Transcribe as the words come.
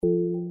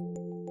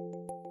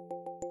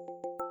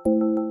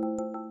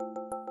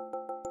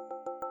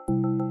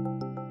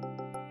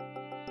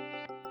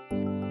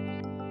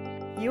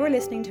You are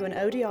listening to an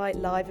ODI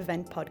live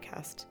event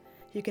podcast.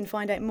 You can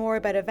find out more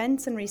about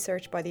events and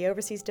research by the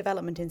Overseas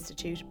Development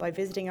Institute by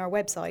visiting our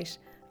website,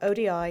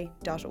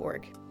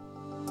 odi.org.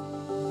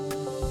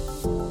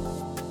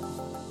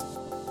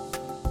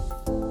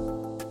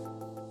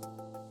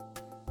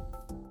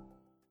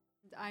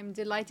 I'm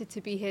delighted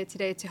to be here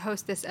today to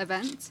host this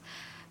event.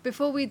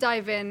 Before we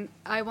dive in,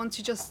 I want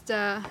to just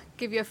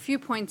give you a few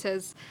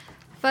pointers.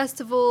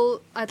 First of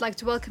all, I'd like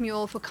to welcome you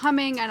all for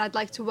coming, and I'd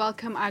like to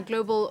welcome our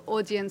global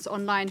audience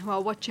online who are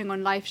watching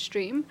on live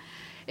stream.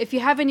 If you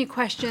have any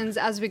questions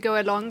as we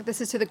go along, this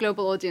is to the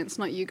global audience,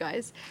 not you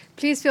guys,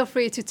 please feel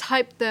free to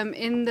type them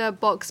in the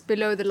box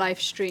below the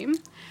live stream.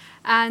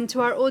 And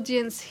to our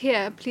audience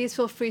here, please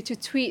feel free to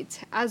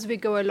tweet as we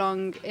go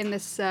along in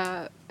this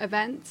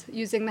event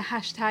using the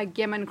hashtag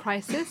Yemen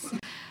Crisis.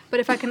 But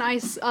if I can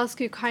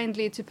ask you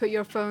kindly to put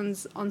your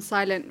phones on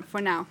silent for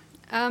now.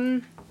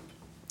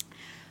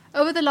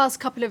 Over the last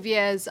couple of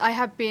years, I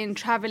have been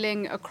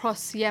traveling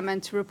across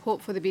Yemen to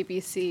report for the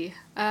BBC.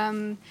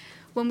 When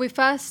we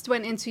first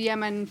went into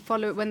Yemen,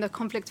 when the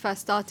conflict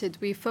first started,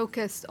 we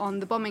focused on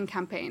the bombing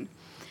campaign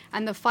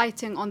and the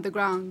fighting on the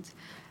ground.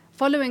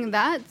 Following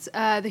that,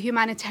 the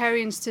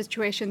humanitarian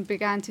situation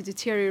began to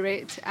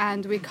deteriorate,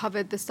 and we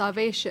covered the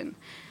starvation.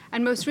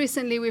 And most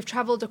recently, we've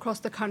traveled across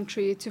the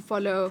country to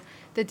follow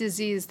the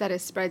disease that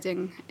is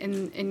spreading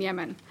in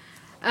Yemen.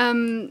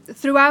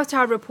 Throughout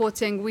our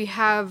reporting, we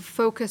have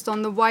focused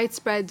on the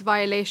widespread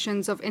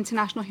violations of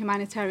international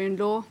humanitarian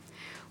law.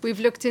 We've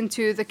looked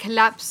into the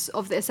collapse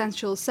of the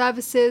essential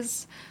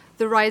services,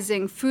 the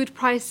rising food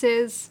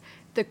prices,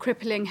 the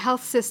crippling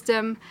health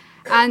system,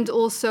 and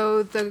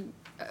also the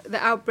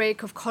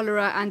outbreak of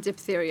cholera and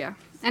diphtheria.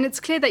 And it's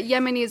clear that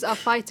Yemenis are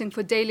fighting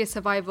for daily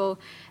survival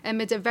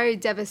amid a very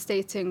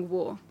devastating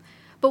war.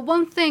 But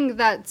one thing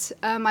that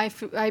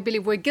I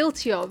believe we're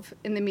guilty of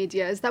in the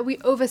media is that we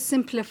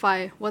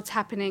oversimplify what's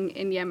happening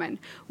in Yemen.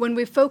 When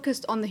we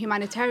focused on the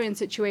humanitarian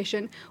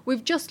situation,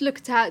 we've just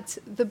looked at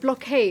the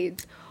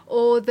blockade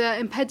or the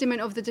impediment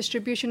of the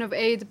distribution of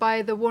aid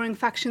by the warring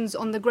factions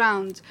on the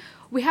ground.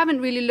 We haven't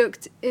really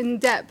looked in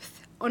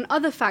depth on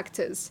other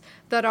factors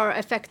that are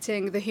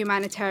affecting the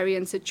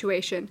humanitarian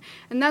situation.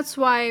 And that's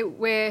why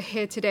we're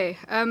here today.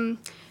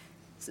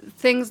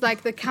 Things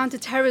like the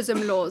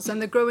counterterrorism laws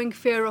and the growing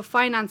fear of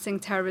financing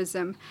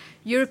terrorism.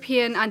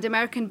 European and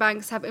American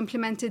banks have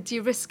implemented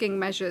de-risking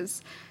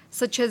measures,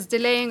 such as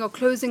delaying or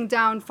closing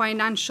down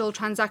financial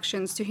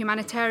transactions to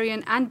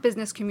humanitarian and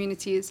business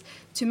communities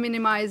to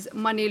minimize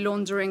money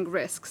laundering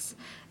risks.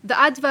 The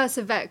adverse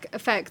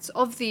effects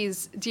of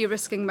these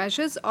de-risking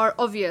measures are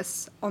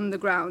obvious on the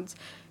ground.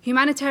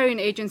 Humanitarian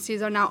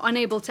agencies are now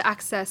unable to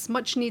access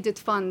much-needed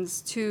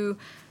funds to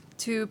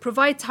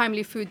provide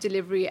timely food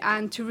delivery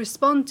and to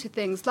respond to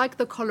things like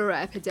the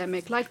cholera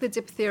epidemic, like the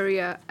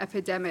diphtheria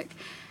epidemic.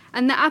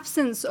 And the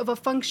absence of a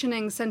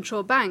functioning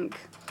central bank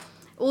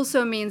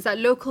also means that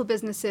local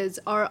businesses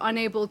are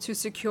unable to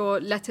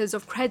secure letters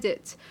of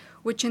credit,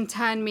 which in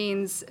turn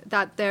means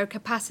that their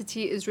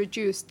capacity is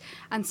reduced,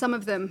 and some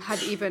of them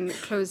have even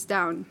closed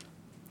down.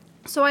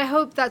 So I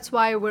hope that's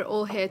why we're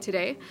all here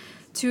today,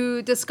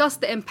 to discuss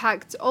the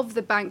impact of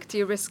the bank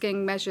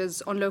de-risking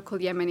measures on local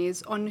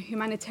Yemenis, on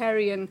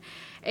humanitarian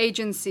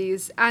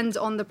agencies, and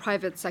on the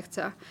private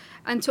sector,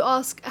 and to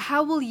ask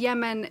how will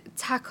Yemen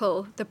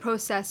tackle the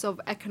process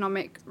of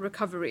economic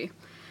recovery,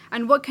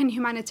 and what can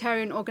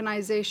humanitarian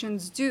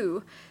organizations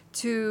do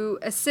to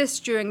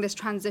assist during this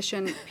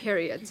transition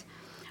period.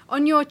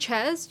 On your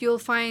chairs, you'll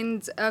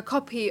find a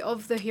copy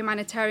of the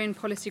Humanitarian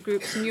Policy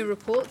Group's new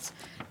report,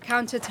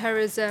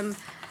 Counterterrorism,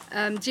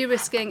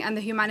 De-risking and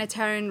the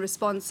Humanitarian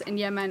Response in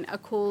Yemen, A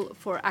Call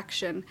for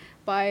Action,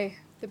 by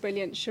the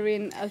brilliant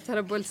Shireen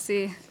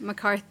El-Tarabulsi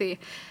McCarthy.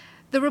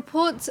 The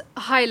report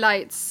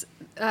highlights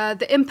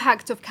the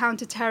impact of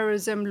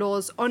counterterrorism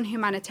laws on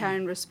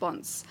humanitarian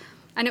response,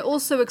 and it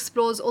also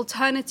explores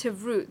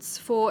alternative routes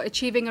for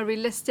achieving a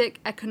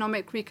realistic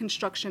economic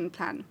reconstruction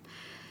plan.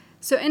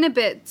 So in a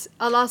bit,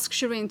 I'll ask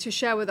Shireen to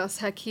share with us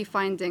her key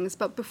findings,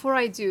 but before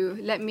I do,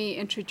 let me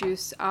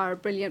introduce our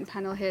brilliant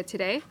panel here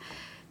today.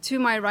 To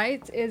my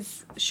right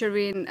is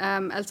Shireen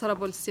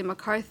El-Tarabulsi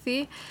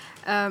McCarthy.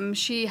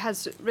 She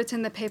has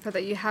written the paper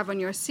that you have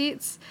on your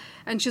seats,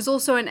 and she's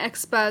also an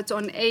expert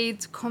on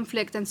aid,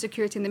 conflict and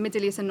security in the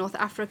Middle East and North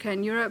Africa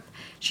and Europe.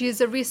 She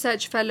is a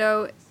research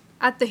fellow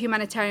at the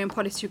Humanitarian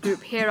Policy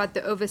Group here at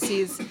the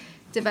Overseas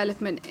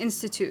Development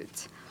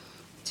Institute.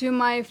 To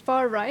my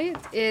far right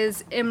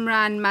is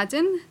Imran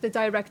Madden, the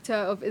Director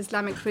of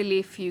Islamic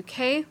Relief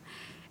UK.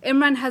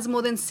 Imran has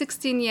more than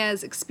 16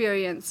 years'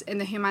 experience in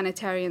the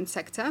humanitarian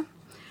sector.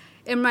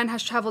 Imran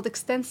has traveled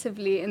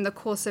extensively in the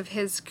course of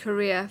his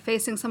career,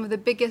 facing some of the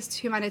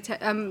biggest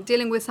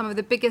dealing with some of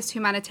the biggest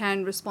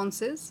humanitarian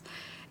responses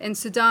in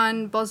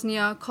Sudan,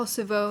 Bosnia,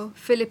 Kosovo,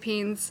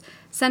 Philippines,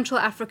 Central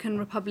African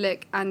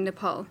Republic, and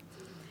Nepal.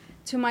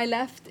 To my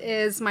left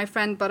is my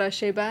friend Bara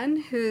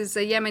Shayban, who's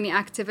a Yemeni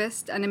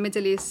activist and a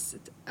Middle East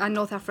and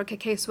North Africa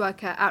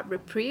caseworker at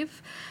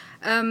Reprieve.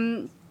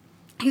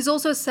 He's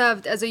also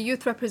served as a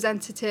youth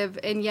representative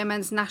in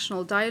Yemen's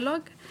National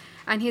Dialogue,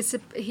 and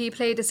he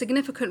played a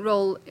significant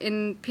role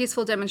in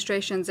peaceful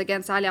demonstrations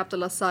against Ali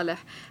Abdullah Saleh,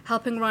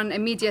 helping run a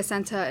media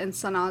centre in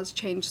Sanaa's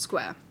Change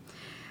Square.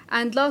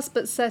 And last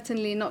but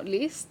certainly not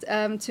least,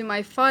 to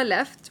my far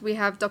left, we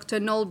have Dr.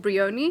 Noel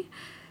Brioni.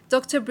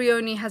 Dr.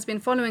 Brioni has been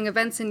following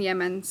events in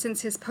Yemen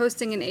since his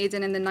posting in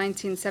Aden in the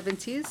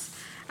 1970s,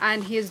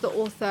 and he is the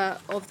author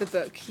of the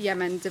book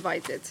Yemen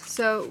Divided.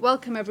 So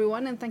welcome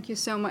everyone, and thank you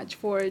so much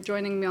for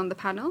joining me on the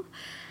panel.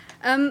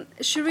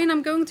 Shireen,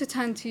 I'm going to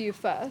turn to you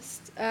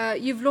first.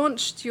 You've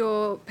launched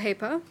your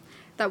paper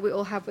that we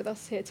all have with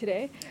us here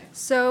today.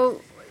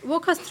 So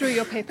walk us through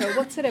your paper.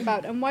 What's it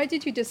about, and why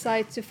did you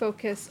decide to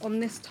focus on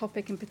this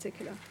topic in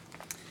particular?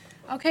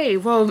 Okay,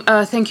 well,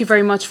 thank you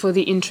very much for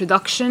the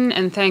introduction,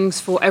 and thanks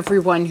for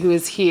everyone who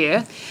is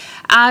here.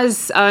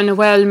 As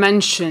Noel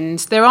mentioned,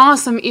 there are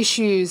some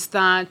issues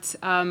that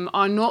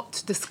are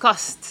not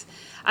discussed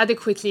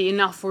adequately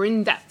enough or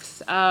in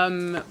depth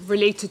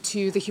related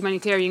to the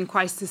humanitarian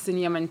crisis in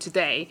Yemen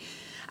today.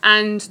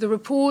 And the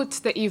report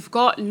that you've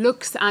got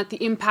looks at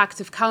the impact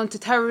of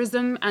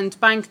counterterrorism and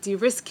bank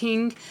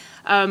de-risking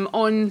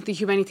on the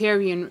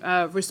humanitarian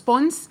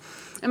response.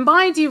 And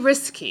by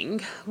de-risking,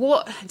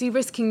 what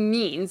de-risking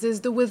means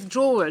is the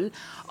withdrawal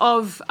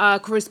of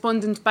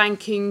correspondent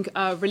banking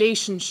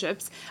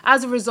relationships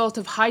as a result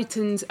of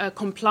heightened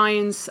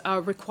compliance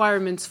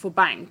requirements for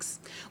banks.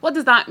 What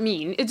does that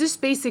mean? It just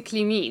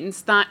basically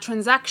means that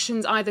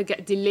transactions either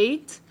get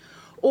delayed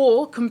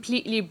or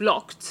completely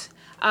blocked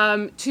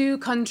to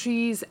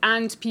countries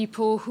and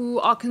people who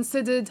are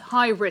considered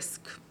high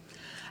risk.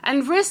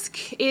 And risk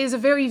is a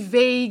very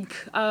vague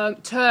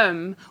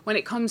term when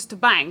it comes to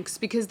banks,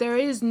 because there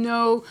is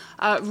no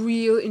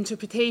real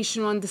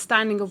interpretation or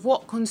understanding of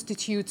what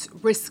constitutes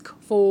risk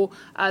for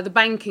the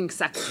banking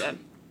sector.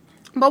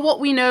 But what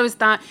we know is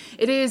that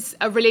it is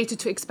related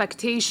to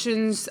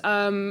expectations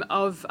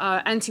of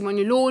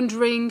anti-money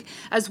laundering,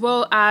 as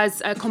well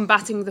as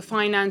combating the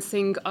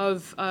financing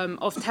of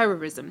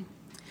terrorism.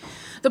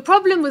 The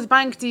problem with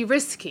bank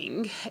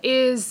de-risking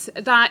is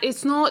that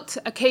it's not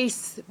a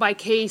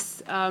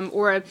case-by-case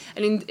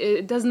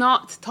it does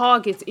not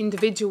target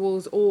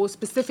individuals or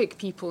specific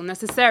people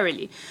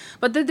necessarily,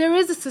 but that there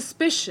is a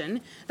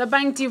suspicion that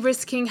bank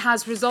de-risking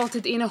has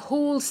resulted in a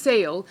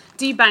wholesale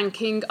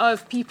debanking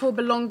of people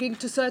belonging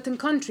to certain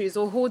countries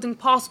or holding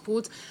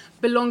passports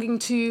belonging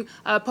to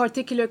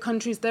particular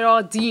countries that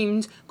are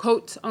deemed,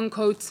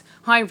 quote-unquote,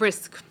 high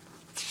risk.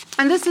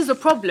 And this is a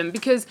problem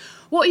because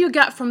what you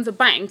get from the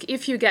bank,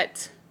 if you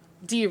get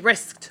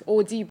de-risked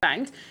or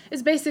debanked,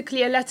 is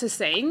basically a letter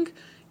saying,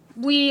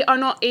 we are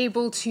not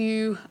able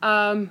to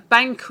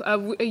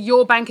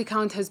your bank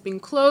account has been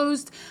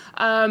closed,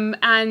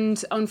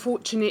 and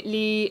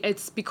unfortunately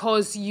it's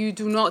because you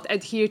do not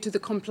adhere to the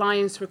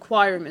compliance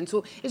requirements.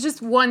 Or it's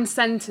just one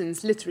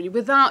sentence, literally,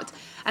 without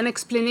an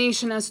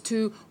explanation as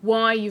to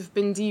why you've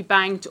been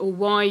debanked or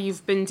why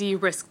you've been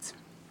de-risked.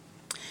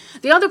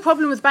 The other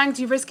problem with bank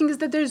de-risking is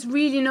that there's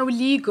really no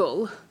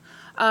legal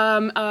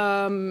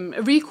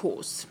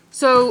recourse.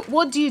 So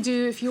what do you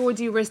do if you're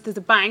de-risked as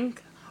a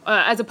bank,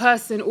 as a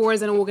person or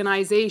as an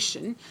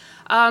organization?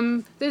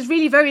 There's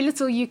really very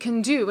little you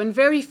can do, and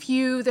there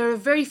are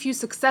very few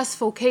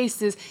successful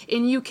cases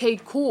in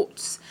UK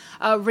courts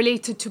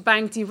related to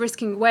bank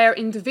de-risking where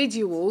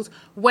individuals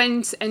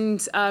went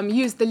and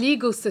used the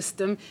legal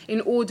system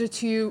in order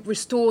to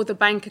restore the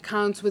bank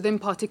accounts within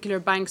particular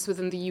banks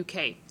within the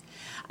UK.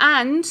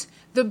 And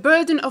the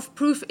burden of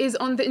proof is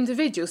on the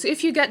individual. So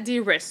if you get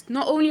de-risked,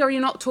 not only are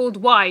you not told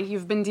why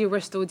you've been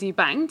de-risked or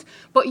debanked,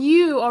 but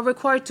you are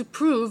required to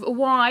prove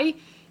why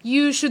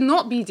you should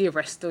not be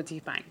de-risked or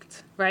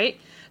debanked, right?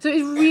 So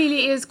it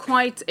really is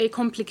quite a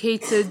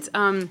complicated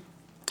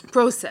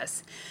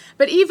process.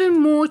 But even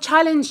more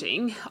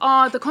challenging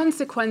are the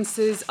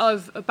consequences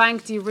of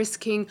bank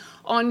de-risking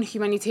on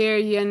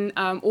humanitarian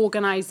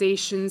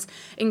organizations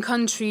in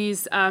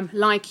countries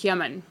like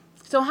Yemen.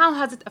 So how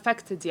has it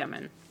affected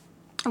Yemen?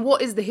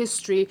 What is the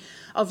history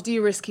of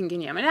de-risking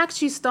in Yemen? It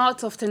actually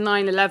starts after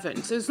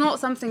 9/11, so it's not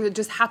something that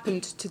just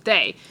happened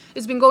today.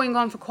 It's been going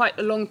on for quite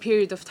a long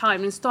period of time,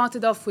 and it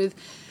started off with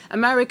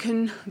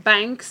American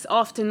banks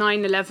after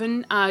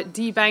 9/11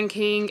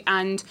 debanking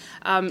and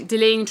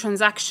delaying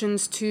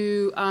transactions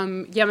to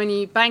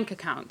Yemeni bank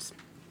accounts.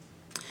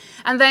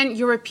 And then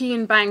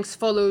European banks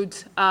followed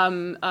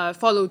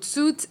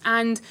suit.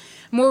 And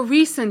more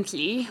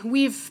recently,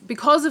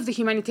 because of the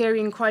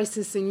humanitarian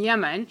crisis in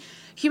Yemen,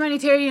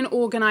 humanitarian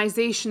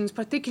organizations,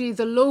 particularly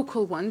the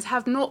local ones,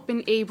 have not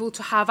been able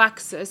to have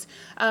access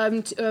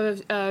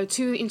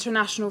to the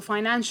international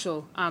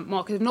financial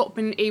market, have not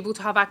been able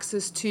to have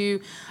access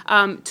to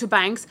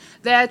banks.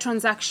 Their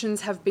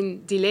transactions have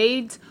been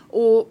delayed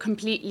or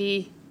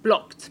completely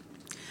blocked.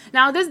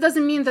 Now, this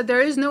doesn't mean that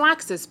there is no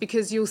access,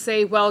 because you'll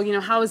say, well,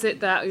 how is it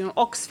that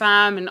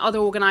Oxfam and other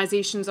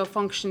organizations are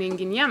functioning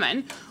in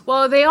Yemen?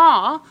 Well, they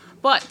are,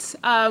 but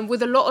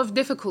with a lot of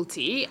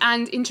difficulty,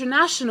 and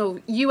international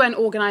UN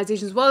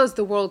organizations as well as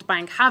the World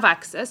Bank have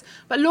access,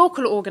 but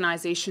local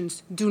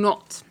organizations do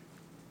not.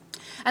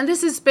 And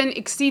this has been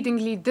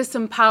exceedingly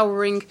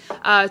disempowering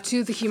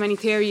to the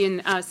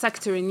humanitarian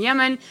sector in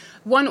Yemen.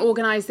 One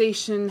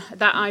organization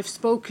that I've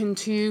spoken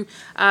to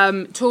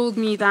told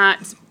me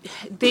that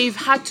they've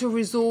had to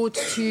resort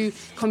to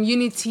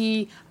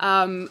community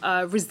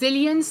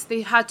resilience.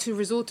 They had to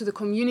resort to the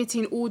community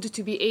in order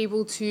to be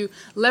able to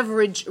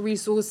leverage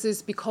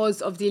resources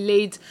because of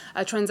delayed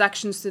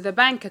transactions to the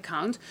bank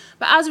account.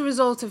 But as a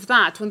result of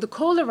that, when the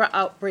cholera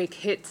outbreak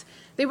hit,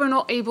 they were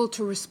not able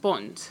to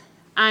respond.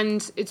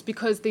 And it's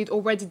because they'd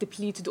already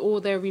depleted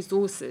all their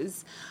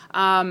resources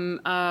in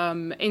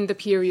the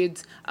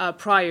period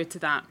prior to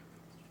that.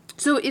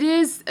 So it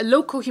is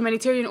local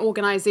humanitarian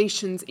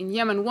organizations in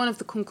Yemen. One of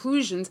the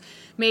conclusions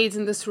made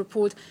in this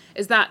report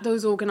is that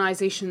those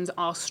organizations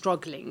are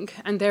struggling,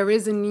 and there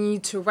is a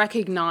need to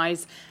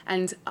recognize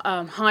and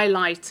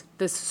highlight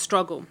this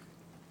struggle,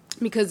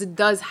 because it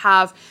does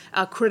have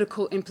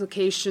critical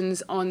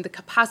implications on the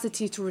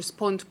capacity to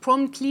respond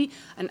promptly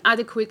and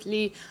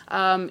adequately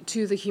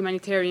to the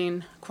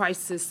humanitarian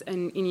crisis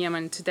in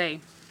Yemen today.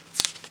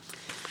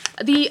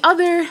 The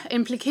other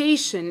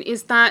implication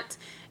is that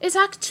it's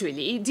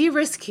actually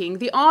de-risking.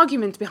 The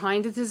argument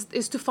behind it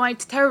is to fight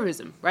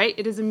terrorism, right?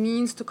 It is a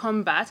means to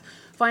combat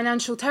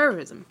financial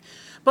terrorism.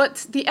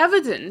 But the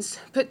evidence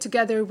put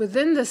together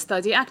within the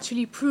study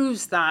actually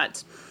proves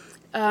that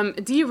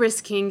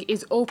de-risking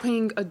is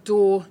opening a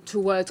door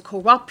towards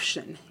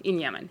corruption in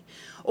Yemen.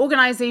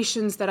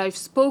 Organizations that I've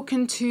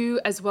spoken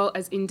to, as well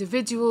as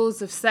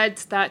individuals, have said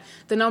that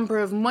the number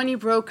of money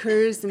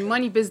brokers and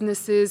money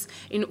businesses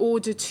in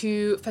order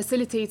to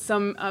facilitate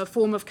some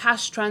form of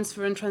cash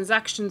transfer and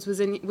transactions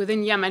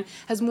within Yemen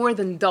has more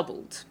than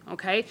doubled.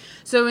 Okay,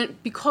 so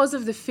because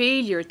of the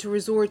failure to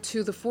resort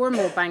to the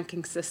formal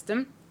banking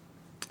system,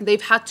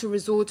 they've had to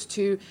resort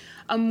to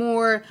a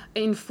more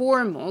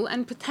informal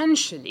and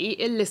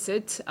potentially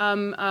illicit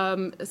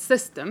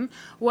system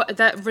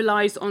that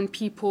relies on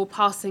people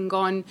passing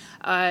on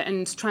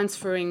and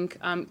transferring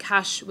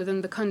cash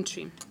within the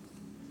country.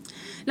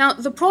 Now,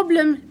 the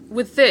problem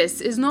with this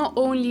is not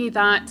only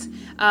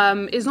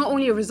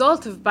a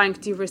result of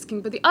bank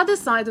de-risking, but the other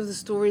side of the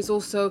story is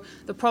also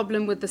the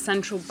problem with the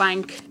central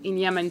bank in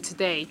Yemen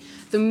today.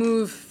 The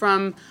move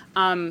from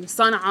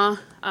Sana'a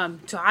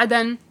to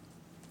Aden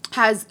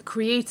has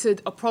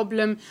created a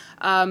problem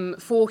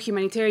for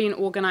humanitarian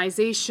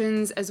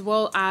organizations as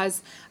well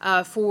as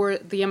for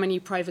the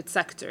Yemeni private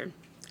sector.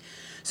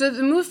 So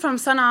the move from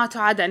Sana'a to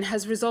Aden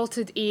has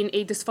resulted in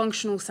a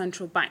dysfunctional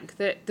central bank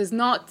that does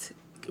not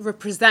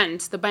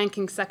represent the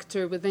banking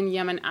sector within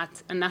Yemen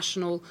at a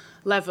national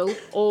level,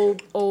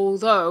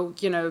 although,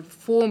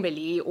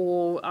 formally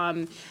or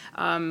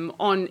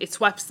on its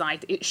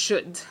website it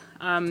should.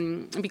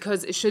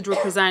 Because it should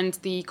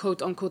represent the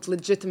quote-unquote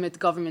legitimate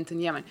government in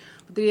Yemen.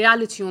 But the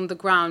reality on the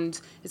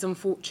ground is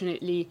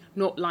unfortunately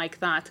not like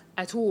that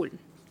at all.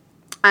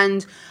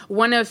 And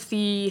one of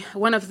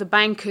the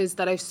bankers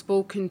that I've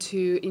spoken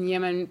to in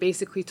Yemen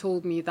basically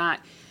told me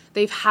that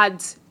they've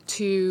had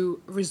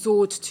to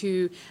resort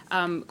to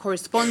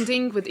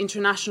corresponding with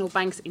international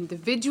banks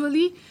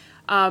individually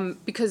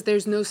because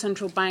there's no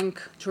central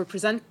bank to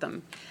represent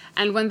them.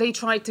 And when they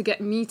tried to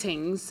get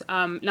meetings,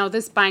 now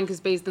this bank is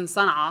based in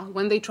Sana'a,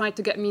 when they tried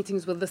to get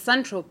meetings with the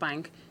central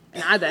bank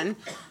in Aden,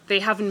 they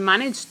haven't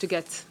managed to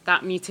get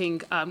that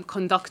meeting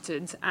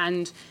conducted.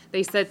 And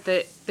they said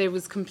that there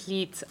was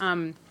complete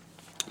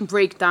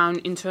breakdown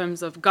in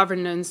terms of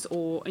governance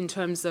or in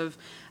terms of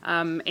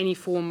any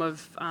form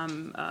of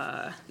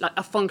like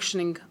a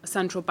functioning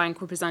central bank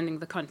representing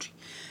the country.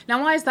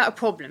 Now, why is that a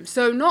problem?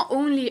 So not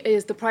only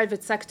is the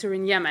private sector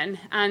in Yemen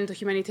and the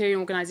humanitarian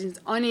organizations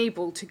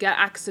unable to get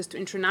access to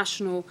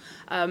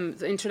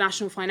the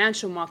international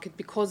financial market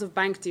because of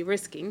bank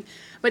de-risking,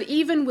 but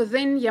even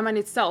within Yemen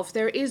itself,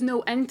 there is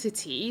no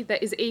entity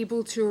that is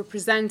able to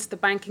represent the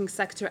banking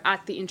sector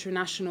at the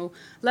international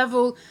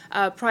level.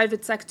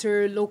 Private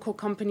sector, local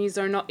companies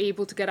are not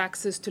able to get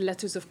access to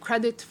letters of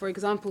credit, for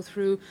example,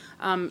 through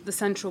the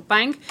central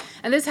bank.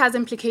 And this has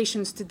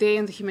implications today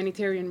in the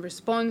humanitarian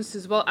response,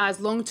 as well as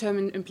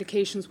long-term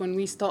implications when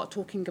we start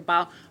talking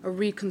about a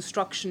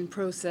reconstruction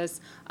process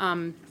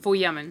for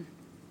Yemen.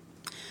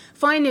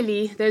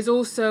 Finally, there's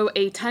also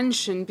a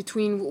tension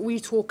between what we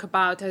talk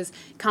about as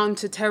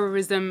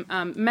counter-terrorism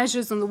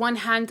measures on the one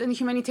hand and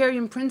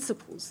humanitarian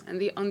principles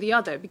on the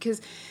other,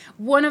 because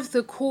one of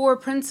the core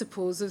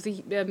principles of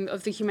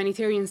the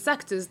humanitarian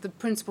sector is the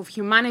principle of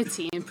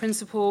humanity and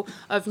principle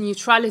of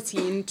neutrality,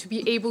 and to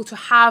be able to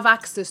have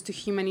access to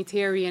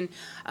humanitarian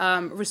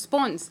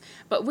response.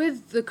 But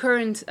with the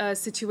current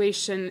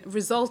situation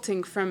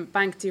resulting from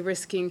bank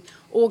de-risking,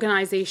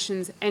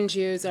 organizations,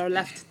 NGOs are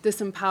left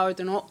disempowered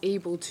and not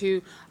able to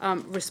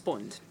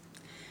respond.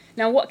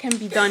 Now, what can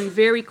be done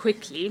very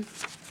quickly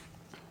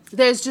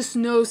there's just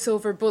no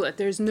silver bullet.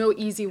 There's no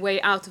easy way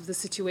out of the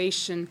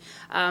situation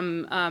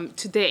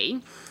today.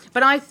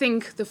 But I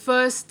think the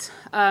first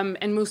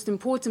and most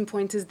important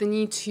point is the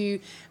need to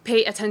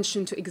pay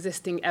attention to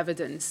existing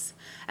evidence.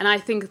 And I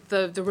think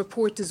the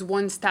report is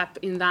one step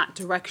in that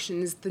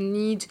direction, is the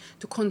need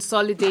to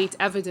consolidate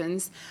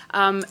evidence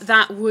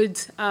that would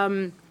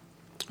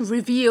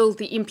reveal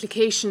the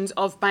implications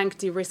of bank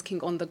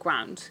de-risking on the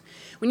ground.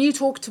 When you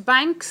talk to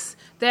banks,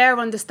 their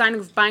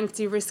understanding of bank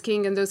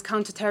de-risking and those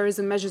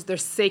counterterrorism measures, they're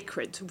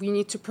sacred. We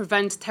need to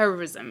prevent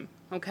terrorism.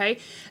 Okay,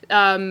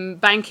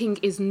 banking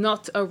is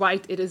not a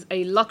right; it is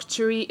a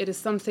luxury. It is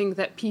something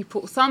that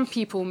some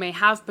people may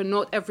have, but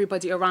not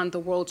everybody around the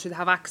world should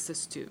have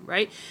access to.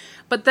 Right,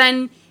 but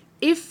then,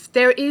 if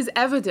there is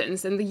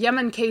evidence, and the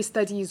Yemen case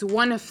study is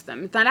one of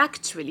them, that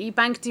actually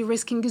bank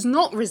de-risking is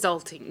not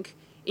resulting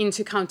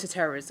into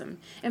counterterrorism.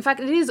 In fact,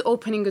 it is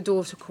opening a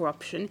door to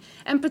corruption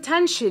and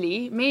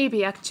potentially,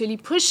 maybe actually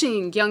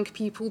pushing young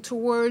people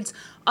towards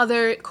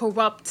other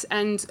corrupt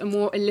and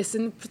more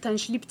illicit,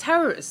 potentially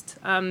terrorist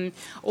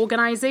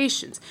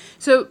organizations.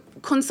 So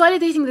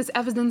consolidating this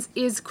evidence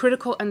is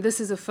critical, and this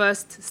is a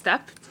first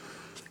step.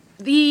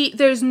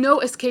 There's no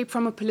escape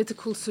from a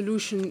political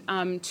solution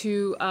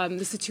to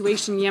the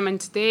situation in Yemen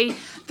today.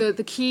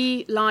 The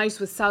key lies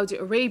with Saudi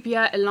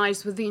Arabia. It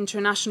lies with the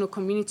international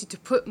community to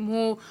put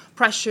more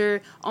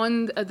pressure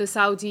on the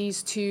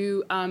Saudis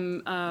to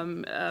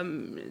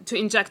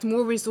inject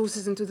more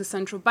resources into the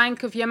central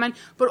bank of Yemen,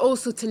 but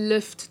also to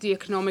lift the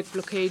economic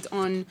blockade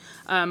on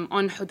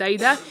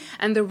Hodeidah.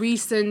 And the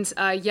recent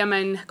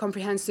Yemen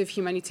Comprehensive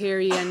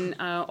Humanitarian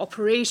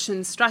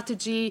Operations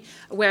Strategy,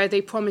 where they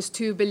promised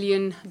 $2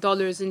 billion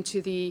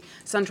into the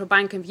Central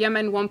Bank of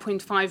Yemen,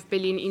 1.5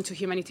 billion into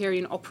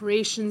humanitarian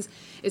operations,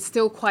 is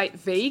still quite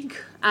vague.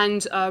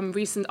 And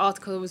recent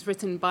article was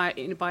written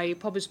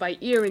published by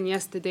IRIN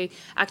yesterday,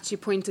 actually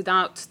pointed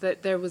out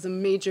that there was a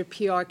major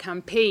PR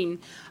campaign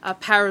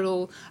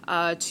parallel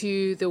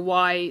to the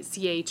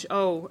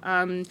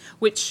YCHO,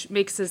 which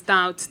makes us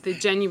doubt the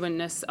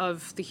genuineness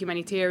of the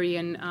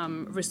humanitarian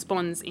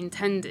response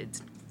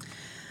intended.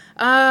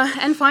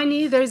 And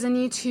finally, there's a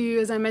need to,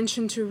 as I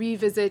mentioned, to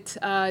revisit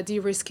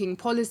de-risking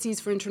policies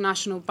for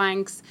international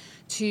banks,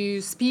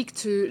 to speak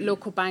to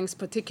local banks,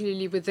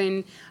 particularly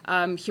within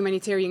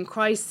humanitarian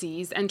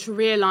crises, and to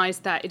realize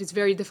that it is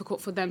very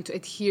difficult for them to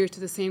adhere to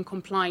the same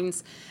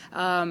compliance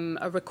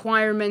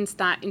requirements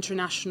that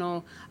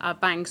international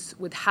banks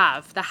would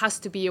have. There has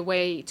to be a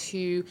way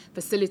to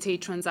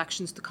facilitate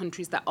transactions to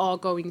countries that are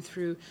going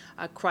through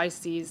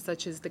crises,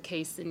 such as the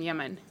case in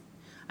Yemen.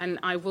 And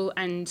I will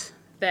end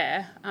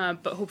there,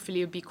 but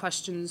hopefully it'll be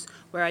questions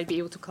where I'd be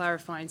able to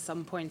clarify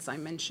some points I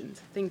mentioned.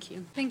 Thank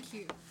you. Thank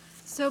you.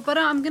 So,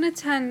 Bara, I'm going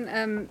to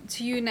turn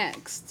to you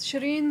next.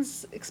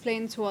 Shireen's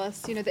explained to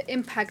us, the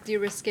impact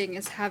de-risking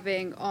is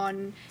having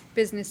on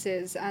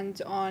businesses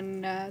and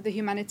on the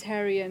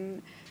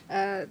humanitarian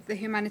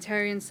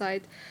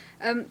side.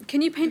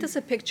 Can you paint us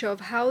a picture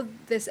of how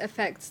this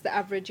affects the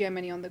average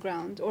Yemeni on the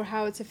ground, or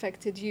how it's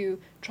affected you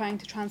trying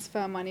to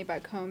transfer money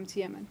back home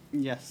to Yemen?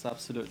 Yes,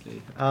 absolutely.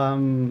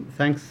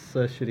 Thanks,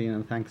 Shireen,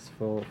 and thanks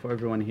for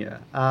everyone here.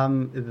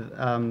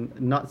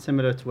 Not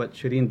similar to what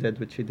Shireen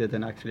did, which she did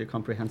in actually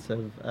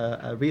comprehensive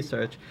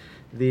research.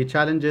 The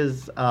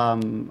challenges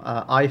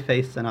I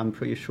face, and I'm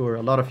pretty sure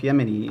a lot of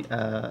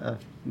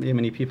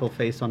Yemeni people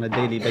face on a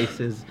daily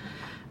basis,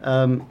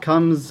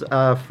 comes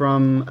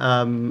from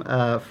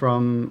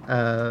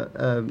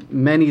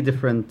many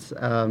different,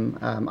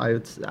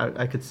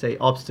 I could say,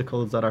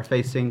 obstacles that are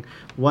facing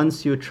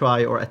once you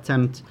try or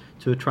attempt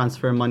to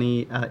transfer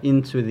money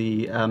into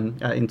the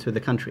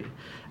country.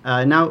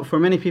 Now, for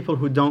many people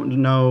who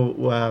don't know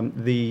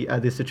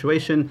the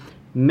situation,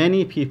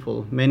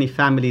 many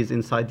families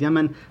inside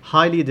Yemen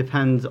highly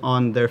depend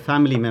on their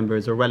family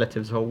members or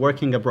relatives who are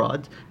working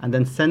abroad and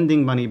then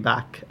sending money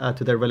back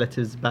to their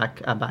relatives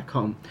back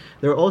home.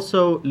 There are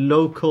also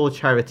local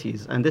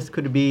charities, and this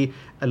could be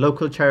a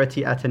local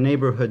charity at a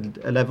neighborhood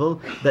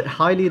level that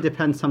highly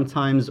depends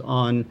sometimes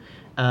on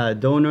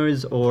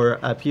donors or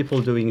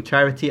people doing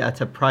charity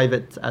at a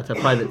private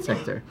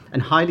sector,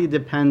 and highly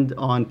depend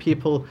on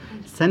people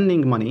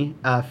sending money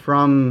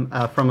from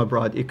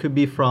abroad. It could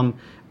be from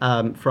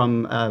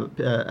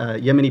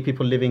Yemeni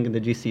people living in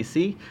the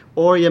GCC,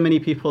 or Yemeni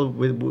people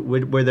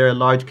where there are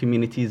large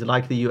communities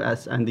like the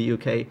US and the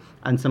UK,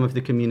 and some of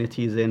the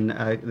communities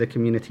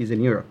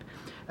in Europe.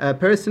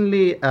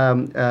 Personally,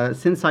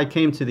 since I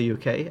came to the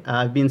UK,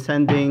 I've been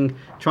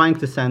trying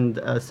to send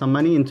some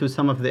money into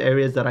some of the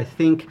areas that I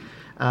think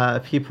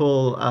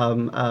people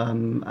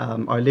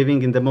are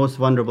living in the most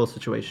vulnerable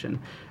situation.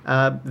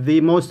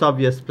 The most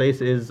obvious place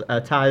is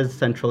Taiz,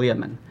 central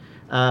Yemen.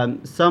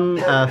 Some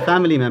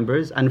family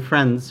members and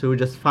friends who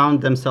just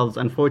found themselves,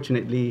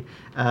 unfortunately,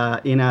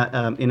 in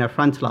a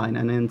front line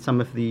and in some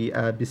of the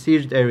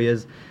besieged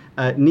areas,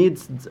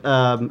 needs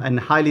and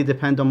highly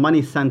depend on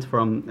money sent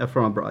from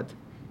abroad.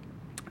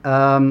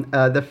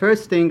 The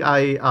first thing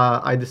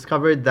I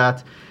discovered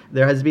that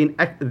there have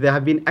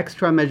been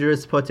extra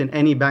measures put in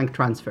any bank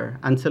transfer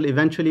until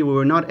eventually we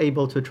were not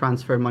able to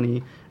transfer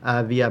money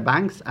via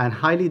banks and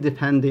highly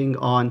depending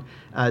on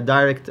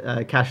direct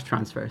cash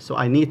transfer. So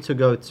I need to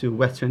go to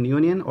Western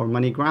Union or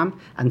MoneyGram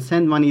and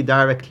send money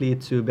directly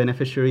to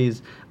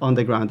beneficiaries on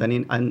the ground,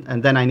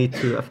 and then I need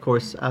to, of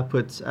course,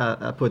 put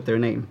their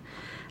name.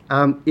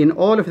 In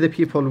all of the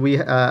people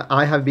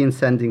I have been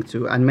sending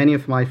to, and many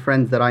of my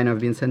friends that I know have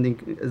been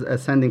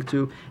sending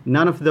to,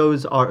 none of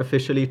those are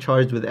officially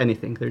charged with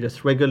anything. They're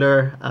just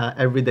regular,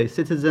 everyday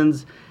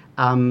citizens.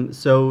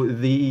 So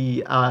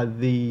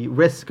the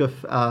risk of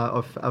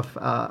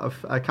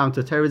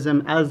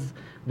counterterrorism, as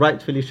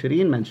rightfully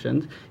Shireen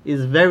mentioned,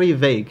 is very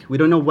vague. We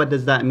don't know what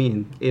does that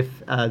mean if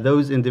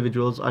those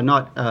individuals are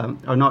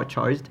not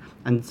charged,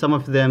 and some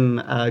of them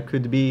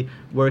could be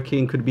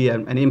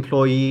an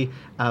employee,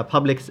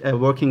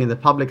 working in the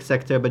public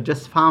sector, but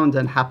just found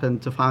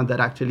that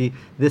actually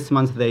this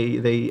month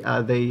they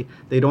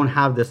don't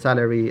have the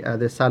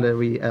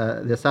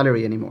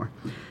salary anymore.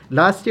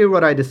 Last year,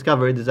 what I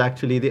discovered is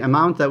actually the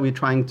amount that we're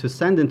trying to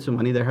send into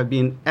money. There have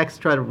been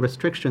extra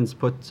restrictions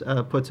put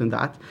in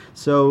that.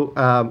 So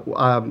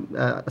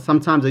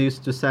sometimes I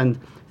used to send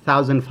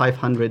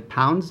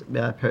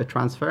 £1,500 per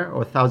transfer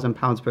or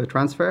 £1,000 per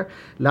transfer.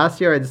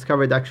 Last year, I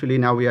discovered actually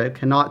now we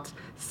cannot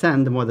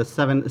send more than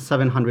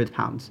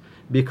 £700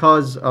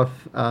 because of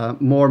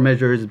more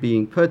measures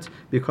being put,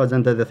 because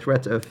under the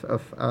threat of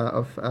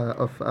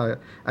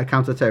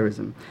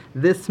counterterrorism.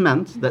 This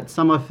meant that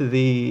some of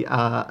the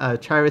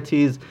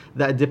charities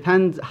that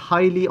depend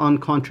highly on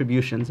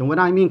contributions, and when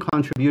I mean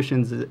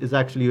contributions is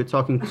actually you're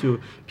talking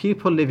to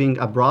people living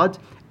abroad,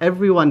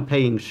 everyone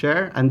paying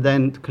share, and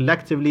then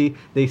collectively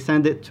they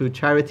send it to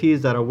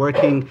charities that are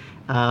working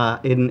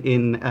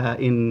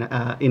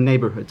in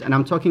neighborhoods, and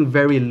I'm talking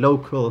very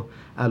local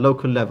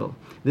level.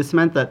 This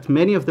meant that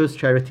many of those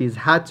charities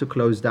had to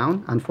close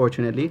down,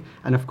 unfortunately,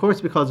 and of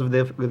course, because of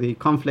the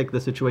conflict, the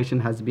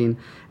situation has been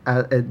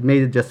it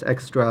made it just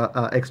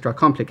extra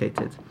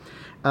complicated.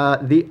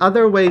 The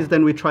other ways,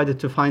 then we tried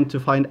to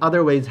find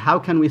other ways. How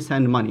can we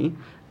send money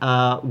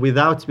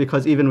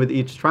because even with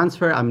each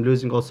transfer, I'm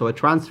losing also a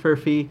transfer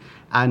fee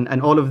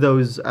and all of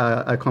those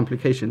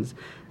complications.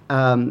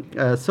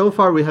 So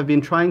far, we have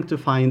been trying to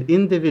find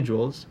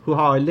individuals who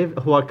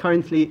are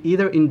currently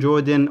either in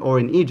Jordan or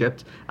in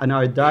Egypt and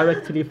are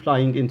directly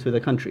flying into the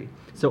country.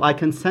 So I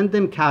can send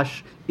them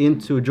cash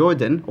into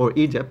Jordan or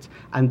Egypt,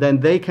 and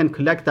then they can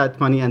collect that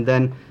money, and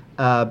then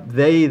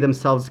they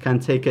themselves can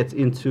take it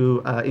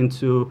into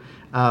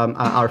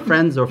our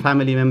friends or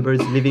family members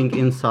living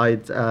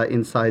inside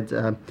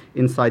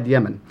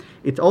Yemen.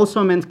 It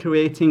also meant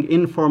creating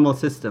informal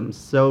systems.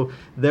 So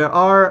there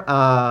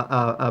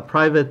are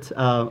private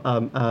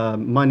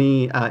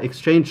money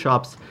exchange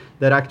shops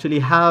that actually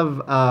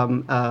have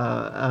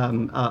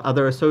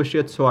other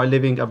associates who are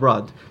living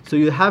abroad. So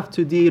you have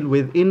to deal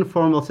with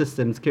informal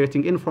systems,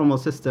 creating informal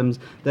systems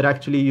that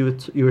actually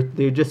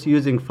they're just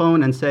using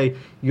phone and say,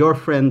 your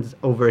friends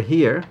over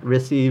here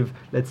receive,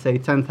 let's say,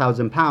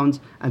 £10,000,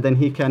 and then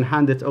he can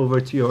hand it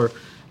over to your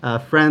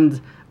friend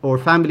or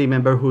family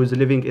member who is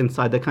living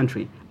inside the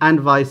country,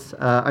 and vice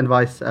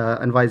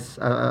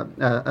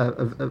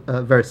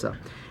versa.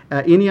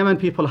 In Yemen,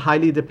 people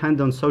highly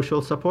depend on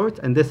social support,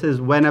 and this is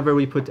whenever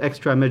we put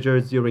extra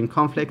measures during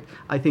conflict,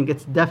 I think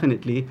it's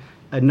definitely,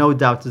 no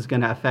doubt, is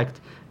going to affect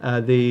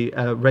the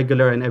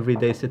regular and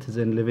everyday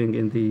citizen living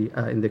in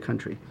the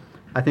country.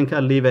 I think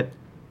I'll leave it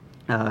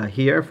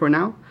here for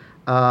now.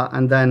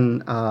 And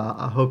then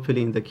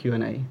hopefully in the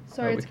Q&A.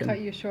 Sorry to cut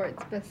you short,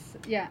 but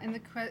yeah, in the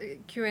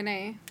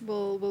Q&A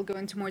we'll go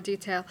into more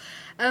detail.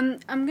 I'm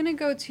going to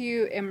go to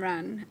you,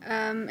 Imran.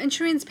 In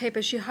Shireen's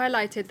paper, she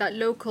highlighted that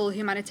local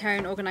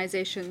humanitarian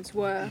organizations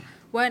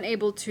weren't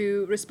able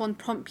to respond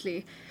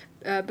promptly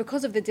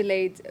because of the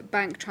delayed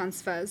bank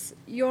transfers.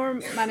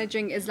 You're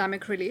managing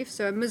Islamic Relief,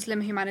 so a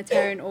Muslim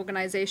humanitarian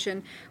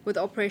organization with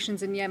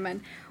operations in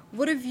Yemen.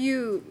 What are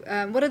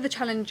the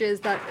challenges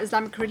that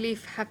Islamic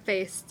Relief have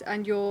faced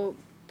and your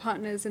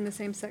partners in the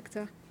same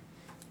sector?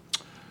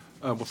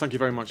 Well, thank you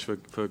very much for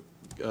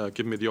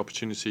giving me the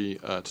opportunity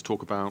to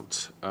talk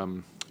about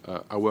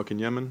our work in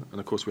Yemen. And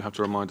of course, we have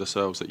to remind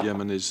ourselves that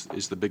Yemen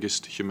is the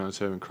biggest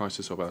humanitarian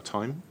crisis of our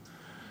time,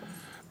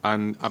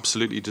 and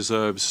absolutely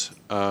deserves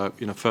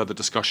further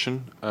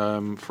discussion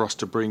for us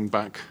to bring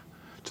back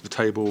to the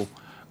table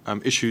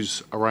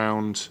issues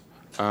around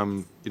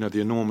the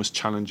enormous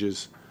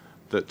challenges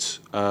that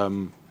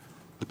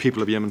the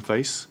people of Yemen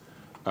face,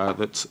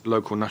 that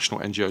local national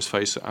NGOs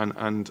face,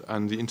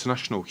 and the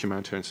international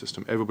humanitarian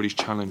system. Everybody's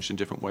challenged in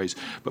different ways.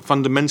 But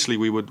fundamentally,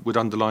 we would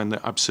underline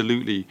that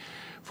absolutely,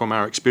 from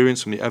our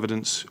experience, from the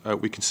evidence,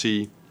 we can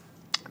see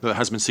that there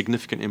has been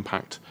significant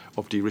impact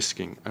of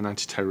de-risking and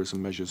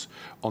anti-terrorism measures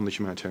on the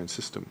humanitarian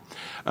system.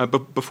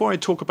 But before I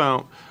talk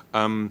about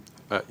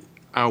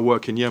our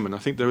work in Yemen, I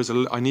think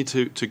I need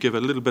to give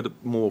a little bit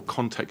more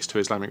context to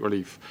Islamic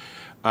Relief.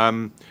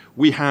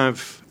 We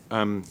have,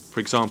 for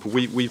example,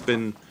 we've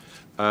been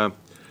our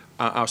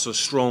sort of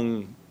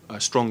strong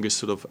strongest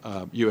sort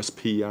of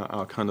USP,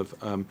 our kind of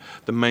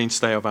the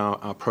mainstay of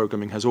our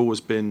programming has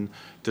always been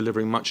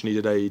delivering much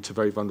needed aid to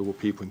very vulnerable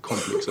people in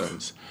conflict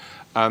zones.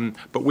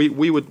 But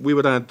we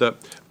would add that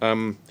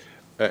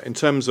in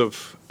terms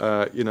of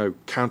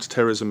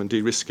counter-terrorism and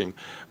de-risking,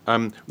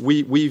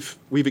 we've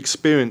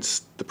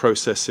experienced the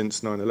process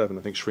since 9/11.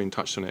 I think Shireen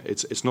touched on it.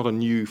 It's not a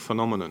new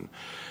phenomenon.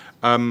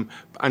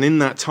 And in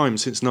that time,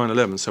 since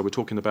 9/11, so we're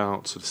talking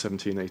about sort of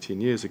 17,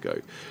 18 years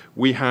ago,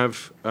 we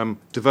have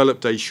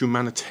developed a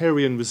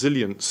humanitarian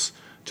resilience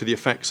to the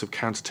effects of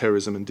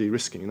counter-terrorism and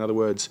de-risking. In other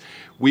words,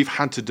 we've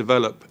had to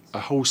develop a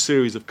whole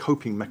series of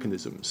coping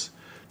mechanisms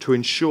to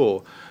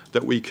ensure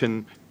that we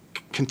can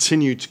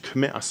continue to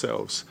commit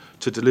ourselves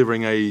to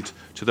delivering aid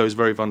to those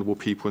very vulnerable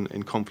people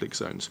in conflict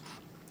zones.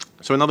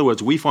 So in other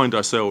words, we find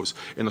ourselves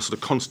in a sort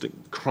of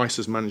constant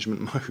crisis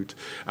management mode.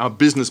 Our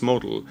business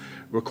model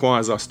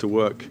requires us to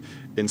work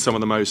in some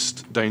of the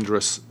most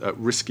dangerous,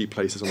 risky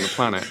places on the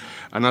planet.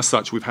 And as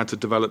such, we've had to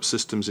develop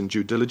systems in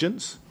due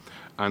diligence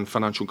and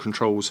financial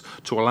controls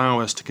to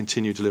allow us to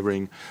continue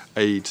delivering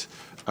aid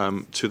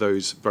to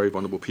those very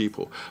vulnerable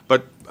people.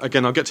 But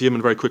again, I'll get to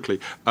Yemen very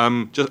quickly.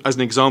 Just as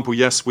an example,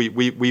 yes,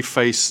 we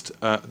faced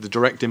the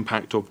direct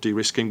impact of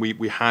de-risking.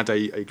 We had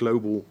a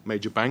global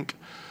major bank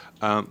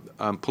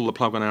pull the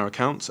plug on our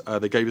account.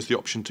 They gave us the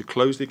option to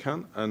close the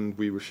account, and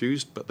we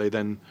refused, but they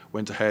then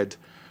went ahead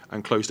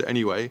and closed it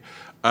anyway.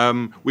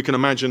 We can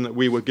imagine that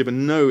we were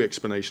given no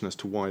explanation as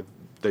to why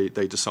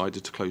they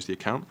decided to close the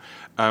account.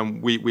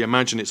 We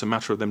imagine it's a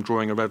matter of them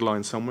drawing a red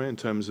line somewhere in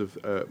terms of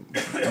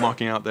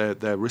marking out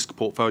their risk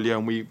portfolio,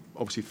 and we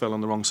obviously fell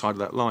on the wrong side of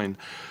that line.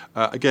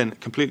 Again,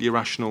 completely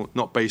irrational,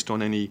 not based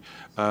on any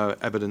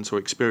evidence or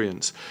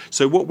experience.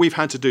 So what we've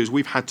had to do is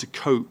we've had to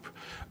cope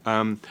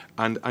and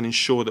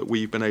ensure that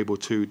we've been able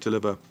to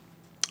deliver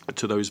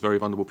to those very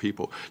vulnerable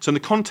people. So in the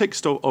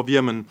context of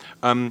Yemen,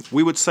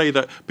 we would say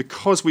that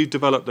because we've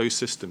developed those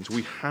systems,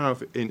 we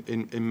have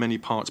in many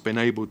parts been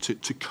able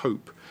to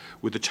cope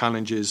with the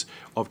challenges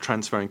of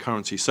transferring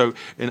currency. So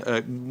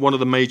one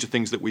of the major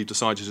things that we've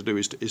decided to do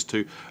is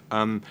to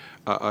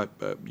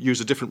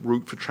use a different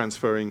route for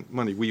transferring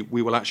money.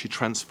 We will actually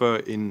transfer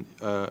in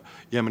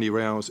Yemeni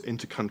riyals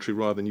into country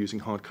rather than using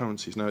hard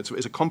currencies. Now,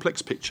 it's a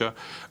complex picture.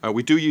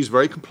 We do use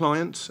very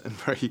compliant and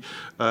very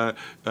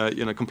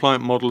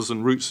compliant models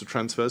and routes of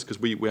transfers because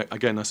we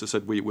again, as I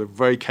said, we're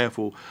very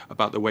careful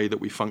about the way that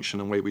we function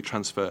and way we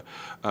transfer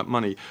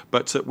money.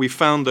 But we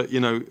found that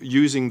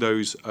using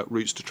those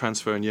routes to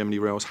transfer in Yemeni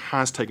riyals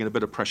has taken a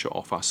bit of pressure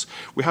off us.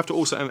 We have to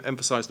also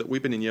emphasize that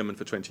we've been in Yemen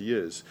for 20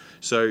 years.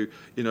 So,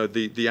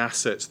 the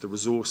assets, the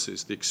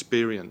resources, the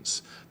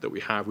experience that we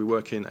have, we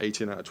work in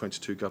 18 out of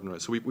 22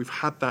 governorates. So we've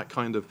had that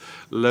kind of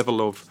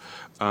level of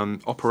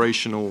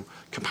operational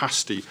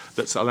capacity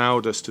that's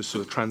allowed us to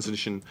sort of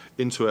transition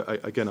into,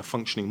 a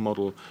functioning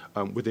model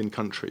within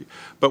country.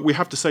 But we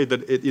have to say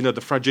that,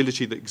 the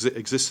fragility that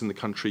exists in the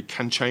country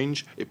can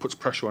change. It puts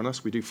pressure on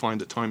us. We do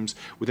find at times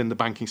within the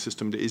banking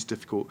system that it is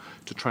difficult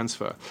to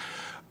transfer.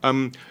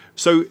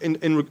 So,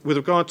 with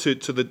regard to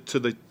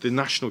the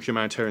national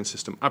humanitarian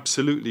system,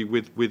 absolutely,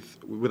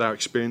 with our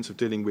experience of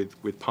dealing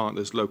with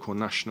partners, local and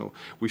national,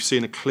 we've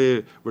seen a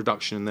clear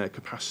reduction in their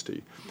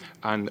capacity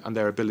and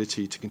their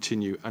ability to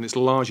continue, and it's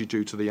largely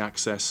due to the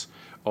access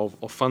of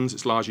funds.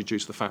 It's largely due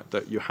to the fact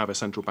that you have a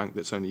central bank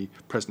that's only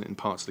present in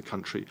parts of the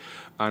country,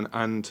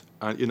 and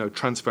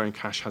transferring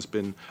cash has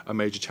been a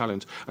major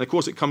challenge. And of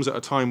course, it comes at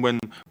a time when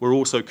we're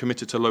also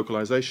committed to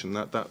localization.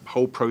 That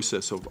whole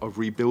process of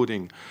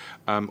rebuilding,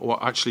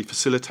 or actually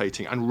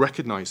facilitating and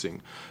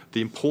recognizing the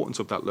importance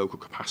of that local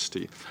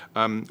capacity.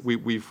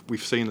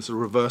 We've seen a sort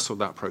of reversal of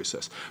that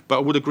process. But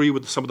I would agree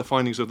with some of the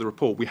findings of the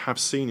report. We have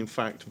seen, in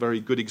fact, very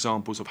good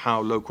examples of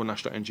how local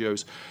national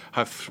NGOs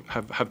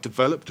have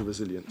developed a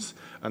resilience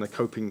and a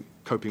coping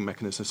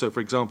mechanism. So, for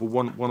example,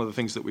 one of the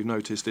things that we've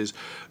noticed is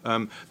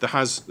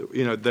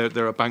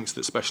there are banks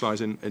that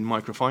specialise in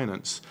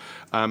microfinance,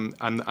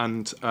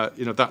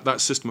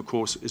 that system, of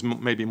course, is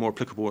maybe more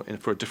applicable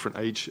for a different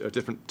age, a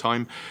different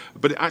time,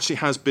 but it actually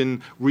has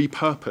been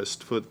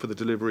repurposed for the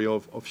delivery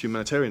of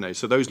humanitarian aid.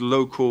 So those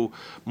local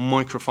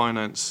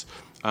microfinance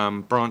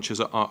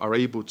branches are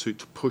able to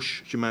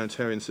push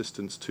humanitarian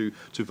assistance to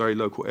very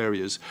local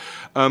areas.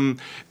 The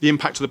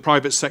impact of the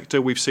private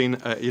sector, we've seen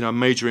a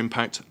major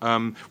impact.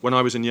 When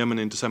I was in Yemen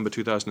in December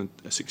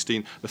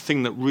 2016, the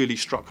thing that really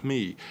struck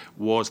me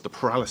was the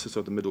paralysis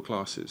of the middle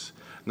classes.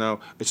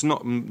 Now, it's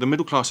not the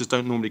middle classes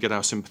don't normally get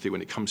our sympathy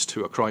when it comes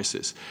to a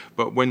crisis,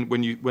 but when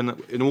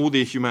in all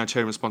the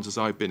humanitarian responses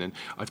I've been in,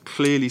 I've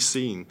clearly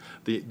seen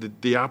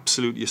the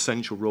absolutely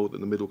essential role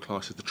that the middle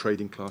classes, the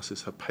trading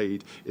classes, have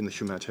played in the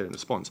humanitarian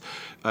response.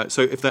 response.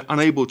 So if they're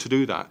unable to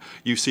do that,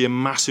 you see a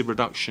massive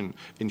reduction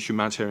in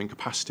humanitarian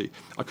capacity.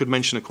 I could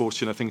mention, of course,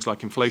 things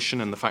like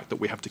inflation and the fact that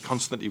we have to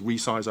constantly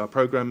resize our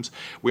programs.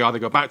 We either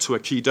go back to a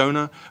key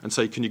donor and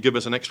say, can you give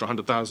us an extra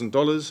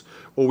 $100,000,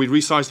 or we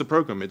resize the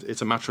program.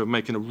 It's a matter of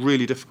making it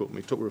really difficult.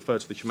 We refer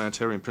to the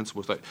humanitarian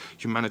principles, like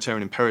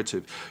humanitarian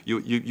imperative.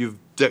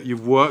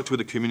 You've worked with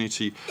the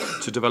community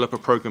to develop a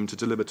program to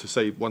deliver to,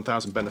 say,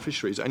 1,000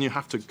 beneficiaries, and you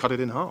have to cut it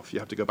in half. You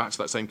have to go back to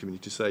that same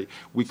community to say,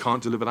 we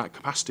can't deliver that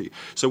capacity.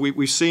 So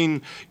we've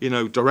seen,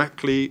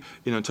 directly,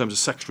 in terms of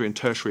secondary and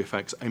tertiary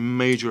effects, a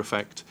major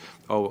effect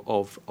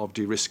of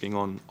de-risking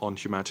on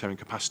humanitarian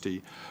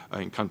capacity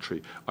in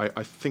country.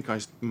 I think I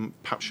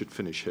perhaps should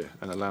finish here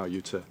and allow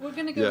you to... We're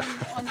going to go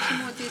on to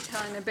more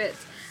detail in a bit.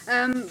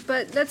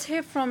 But let's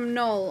hear from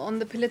Noel on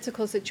the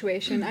political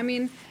situation. I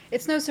mean,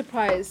 it's no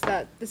surprise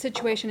that the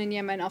situation in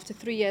Yemen, after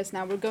 3 years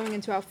now, we're going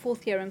into our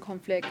 4th year in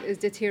conflict, is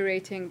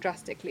deteriorating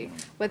drastically,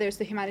 whether it's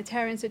the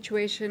humanitarian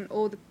situation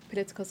or the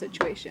political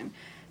situation.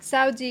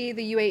 Saudi,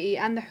 the UAE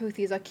and the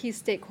Houthis are key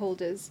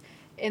stakeholders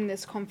in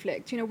this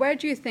conflict. Where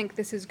do you think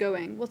this is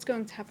going? What's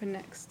going to happen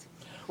next?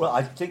 Well,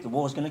 I think the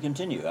war is going to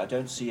continue. I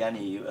don't see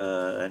any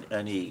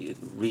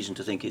reason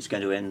to think it's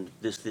going to end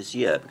this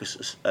year,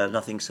 because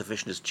nothing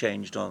sufficient has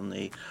changed on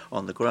the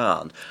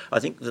ground. I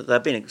think that there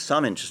have been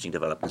some interesting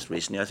developments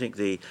recently. I think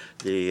the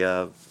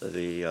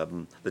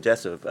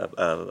death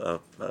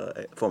of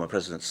former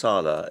President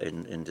Saleh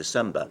in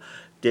December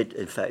did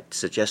in fact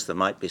suggest there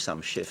might be some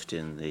shift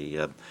in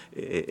the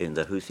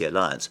Houthi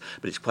alliance,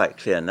 but it's quite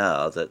clear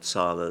now that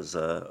Saleh's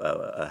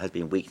has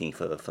been weakening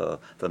for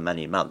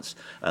many months,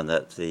 and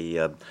that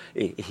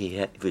if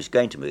he was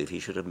going to move, he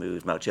should have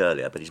moved much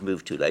earlier, but he's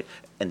moved too late.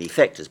 And the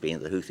effect has been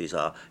the Houthis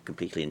are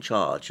completely in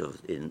charge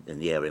in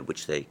the area in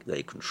which they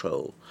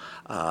control,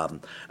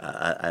 and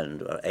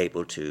are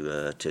able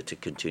to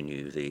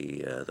continue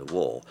the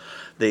war.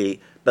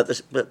 But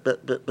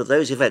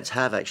those events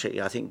have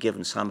actually, I think,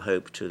 given some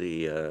hope to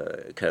the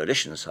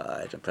coalition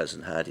side and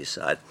President Hadi's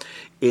side,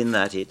 in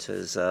that it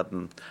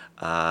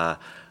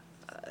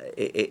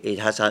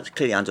has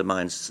clearly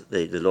undermines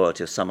the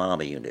loyalty of some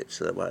army units.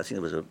 Well, I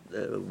think there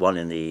was one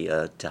in the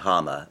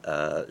Tehama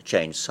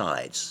changed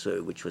sides,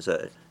 which was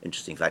an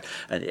interesting fact,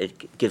 and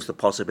it gives the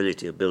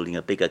possibility of building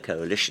a bigger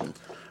coalition,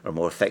 a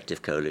more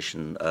effective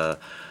coalition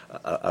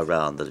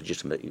around the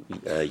legitimate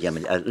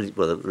Yemen. The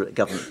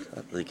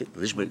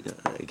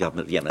legitimate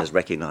government of Yemen is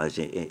recognised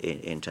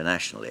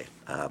internationally.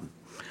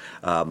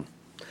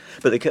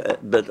 But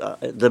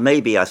there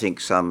may be, I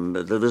think,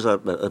 there is a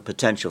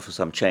potential for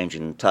some change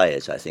in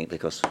Taiz, I think,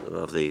 because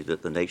of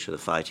the nature of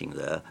the fighting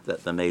there,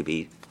 that there may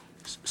be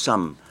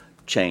some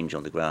change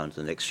on the ground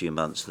in the next few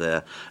months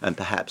there, and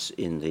perhaps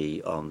on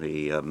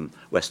the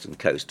western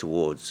coast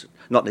towards,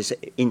 not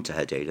necessarily into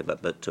Hodeidah,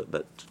 but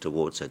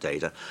towards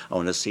Hodeidah.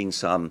 One has seen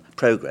some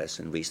progress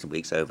in recent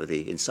weeks over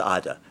in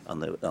Saada on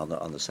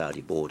the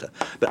Saudi border.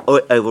 But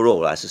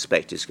overall, I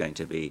suspect it's going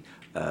to be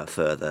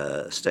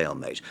further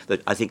stalemate.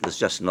 That I think there's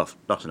just not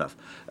enough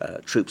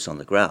troops on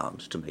the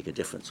ground to make a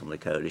difference on the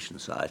coalition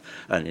side,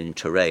 and in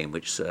terrain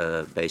which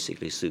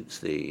basically suits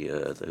the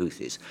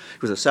Houthis.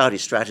 Because the Saudi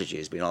strategy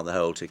has been, on the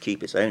whole, to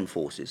keep its own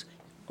forces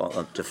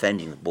on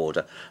defending the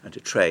border and to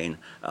train,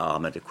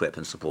 arm and equip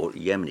and support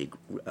Yemeni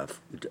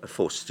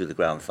forces through the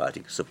ground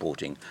fighting,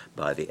 supporting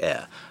by the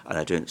air. And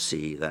I don't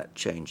see that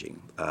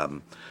changing.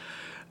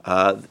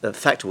 The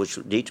factor which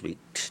would need to be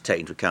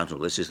taken into account in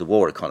all this is the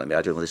war economy.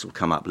 I don't know if this will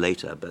come up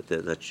later, but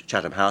the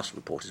Chatham House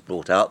report has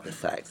brought out the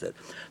fact that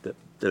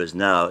there is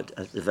now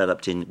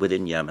developed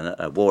within Yemen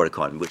a war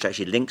economy which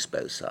actually links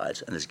both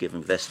sides and has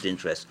given vested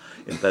interest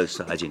in both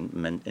sides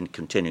in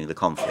continuing the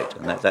conflict,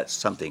 and that's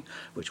something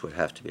which would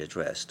have to be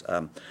addressed.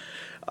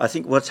 I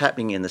think what's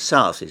happening in the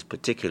south is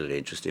particularly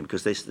interesting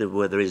because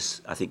where there is,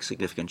 I think,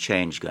 significant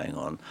change going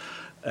on.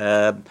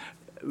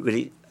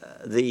 Really,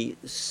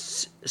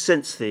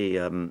 since the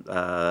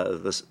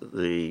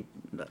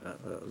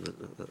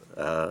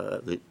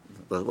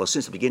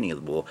beginning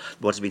of the war,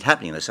 what has been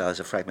happening in the south is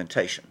a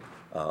fragmentation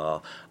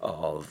of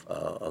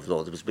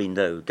law. There's been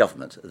no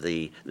government.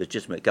 The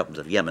legitimate government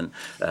of Yemen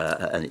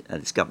and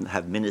its government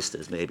have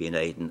ministers, maybe in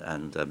Aden,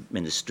 and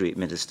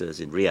ministers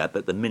in Riyadh,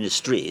 but the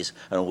ministries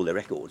and all their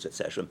records,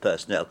 etc., and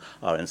personnel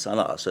are in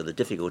Sana'a. So the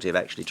difficulty of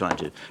actually trying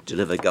to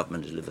deliver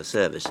government, deliver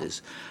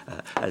services,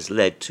 has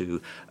led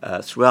to,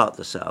 throughout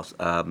the south,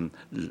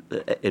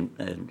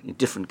 in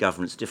different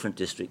governments, different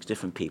districts,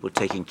 different people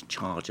taking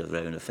charge of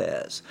their own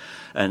affairs.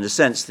 And in a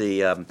sense, the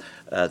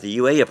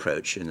UAE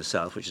approach in the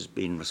south, which has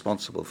been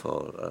responsible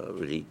for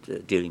really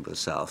dealing with the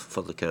South,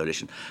 for the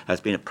coalition,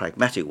 has been a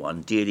pragmatic one,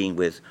 dealing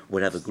with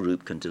whatever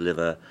group can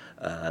deliver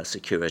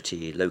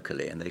security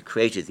locally. And they've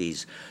created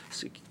these,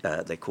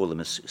 they call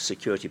them as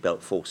security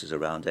belt forces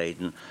around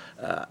Aden,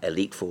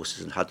 elite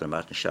forces in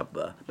Hadramaut and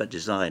Shabwa, but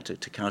designed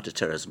to counter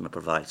terrorism and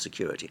provide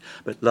security,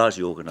 but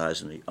largely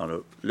organised on a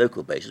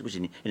local basis, which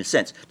in a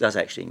sense does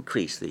actually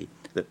increase the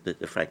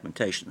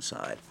fragmentation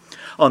side.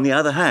 On the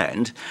other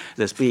hand,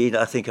 there's been,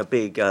 I think, a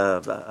big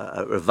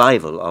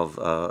revival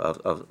of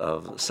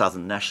of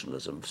southern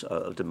nationalism,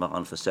 a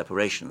demand for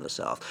separation of the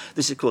South.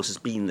 This, of course, has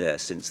been there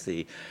since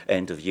the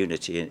end of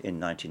unity in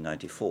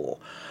 1994.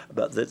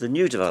 But the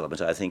new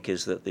development, I think,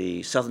 is that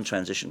the Southern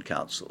Transition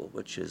Council,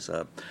 which is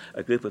a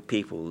group of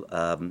people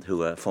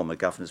who are former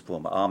governors,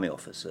 former army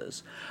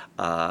officers,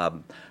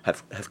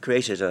 have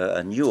created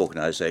a new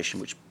organisation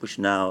which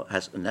now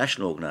has a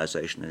national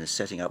organisation and is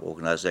setting up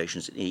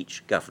organisations in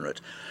each governorate,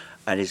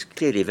 and is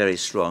clearly very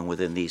strong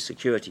within these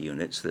security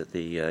units that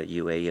the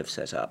UAE have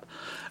set up.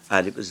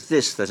 And it was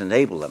this that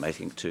enabled them, I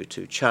think,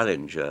 to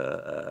challenge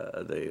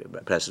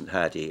the President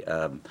Hadi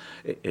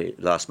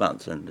last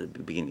month and the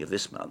beginning of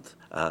this month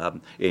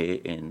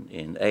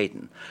in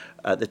Aden.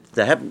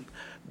 They haven't.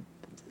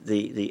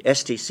 The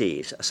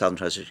STC, Southern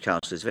Transition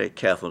Council, is very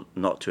careful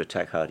not to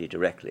attack Hadi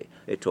directly.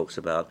 It talks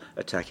about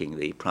attacking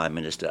the Prime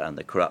Minister and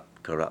the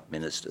corrupt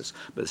ministers,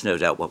 but there's no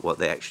doubt what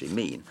they actually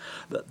mean.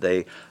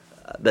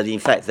 But in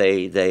fact,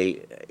 they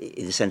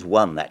in a sense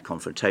won that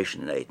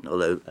confrontation in Aden,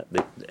 although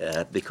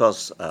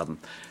because the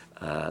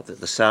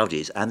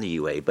Saudis and the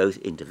UAE both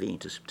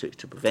intervened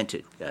to prevent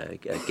it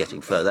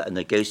getting further and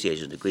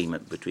negotiated an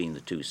agreement between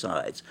the two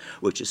sides,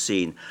 which has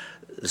seen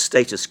the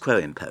status quo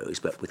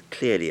imposed, but with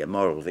clearly a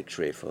moral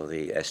victory for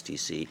the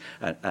STC,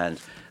 and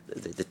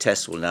the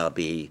test will now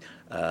be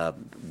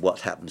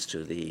what happens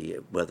to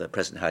whether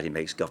President Hadi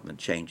makes government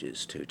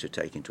changes to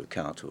take into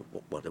account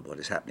what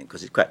is happening,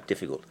 because it's quite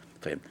difficult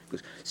for him.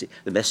 Because, see,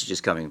 the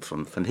messages coming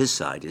from his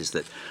side is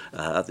that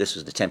this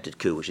was an attempted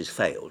coup which has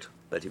failed,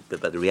 but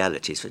the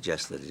reality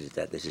suggests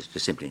that this is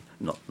just simply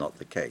not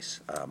the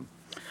case.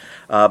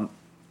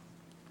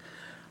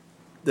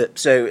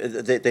 So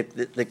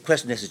the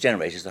question this has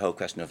generated is the whole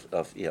question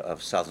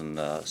of southern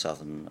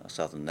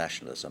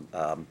nationalism.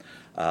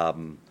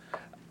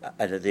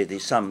 And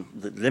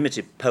the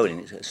limited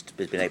polling has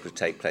been able to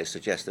take place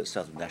suggests that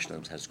southern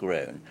nationalism has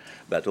grown,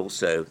 but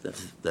also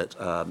that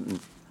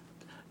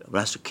one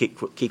has to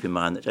keep in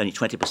mind that only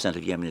 20%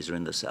 of Yemenis are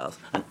in the south,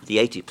 and the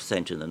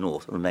 80% in the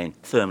north remain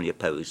firmly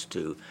opposed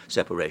to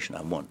separation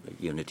and want the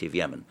unity of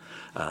Yemen.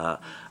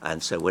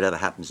 And so whatever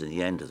happens in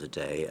the end of the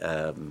day,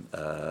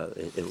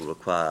 it will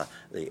require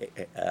the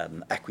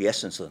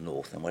acquiescence of the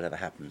north and whatever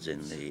happens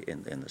in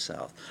the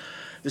south.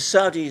 The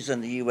Saudis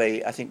and the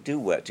UAE, I think, do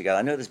work together.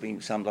 I know there's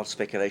been lot of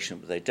speculation,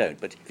 but they don't.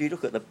 But if you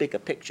look at the bigger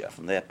picture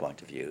from their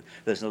point of view,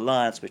 there's an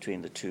alliance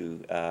between the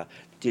two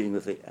dealing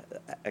with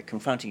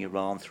confronting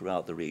Iran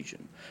throughout the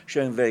region,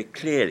 showing very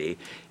clearly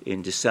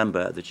in December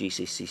at the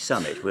GCC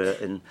summit, where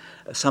in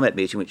a summit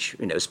meeting which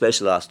was supposed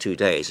to last 2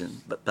 days,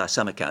 but by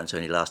some accounts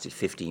only lasted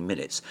 15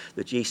 minutes,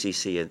 the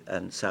GCC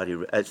and Saudi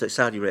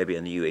Arabia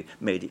and the UAE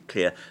made it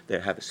clear they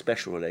have a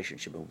special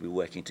relationship and will be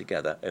working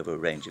together over a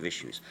range of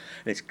issues.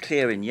 And it's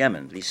clear in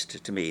Yemen, at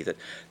least to me, that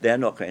they're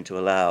not going to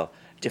allow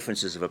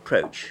differences of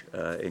approach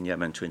in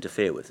Yemen to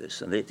interfere with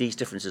this. And these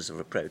differences of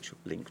approach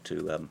linked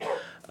to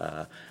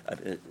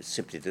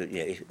simply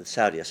the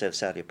Saudi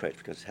approach,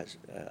 because it has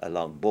a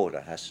long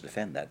border, has to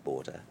defend that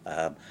border,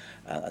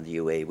 and the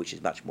UAE, which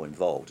is much more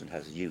involved and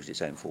has used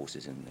its own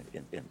forces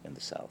in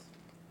the south.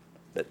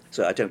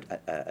 So I don't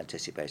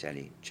anticipate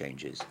any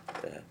changes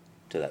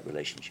to that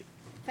relationship.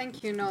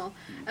 Thank you, Noel.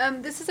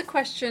 This is a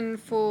question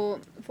for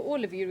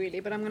all of you, really,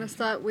 but I'm going to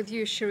start with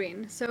you,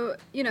 Shireen. So,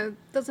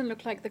 doesn't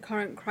look like the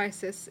current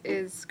crisis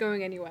is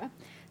going anywhere.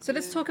 So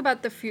let's talk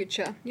about the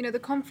future. The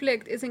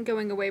conflict isn't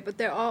going away, but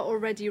there are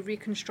already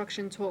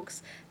reconstruction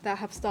talks that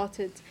have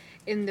started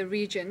in the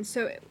region.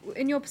 So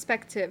in your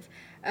perspective,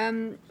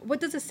 what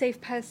does a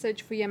safe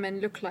passage for Yemen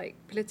look like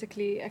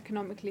politically,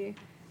 economically,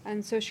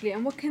 and socially?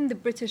 And what can the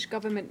British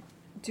government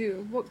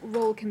do? What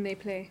role can they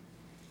play?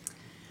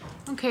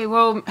 Okay,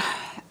 well,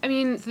 I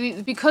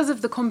mean, because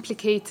of the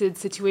complicated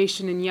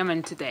situation in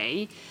Yemen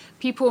today,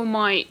 people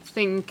might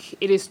think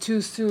it is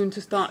too soon to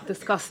start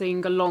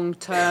discussing a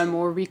long-term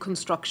or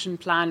reconstruction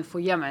plan for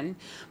Yemen.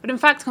 But in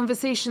fact,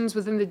 conversations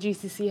within the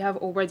GCC have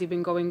already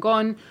been going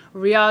on.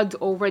 Riyadh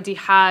already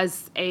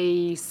has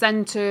a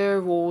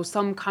center or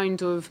some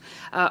kind of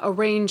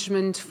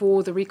arrangement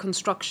for the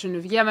reconstruction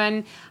of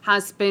Yemen,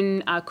 has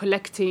been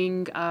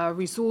collecting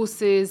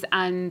resources,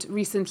 and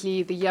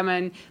recently the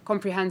Yemen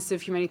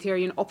Comprehensive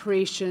Humanitarian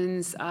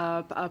Operations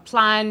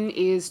plan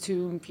is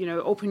to,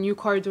 open new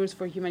corridors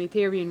for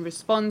humanitarian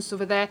response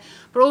over there,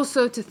 but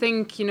also to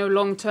think,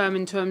 long term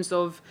in terms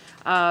of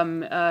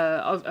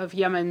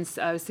Yemen's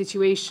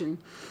situation.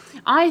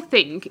 I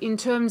think in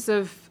terms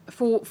of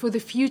for the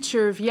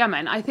future of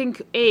Yemen, I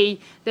think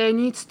there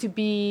needs to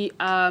be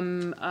a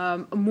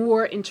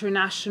more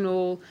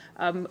international,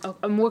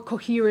 a more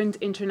coherent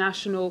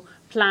international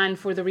plan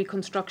for the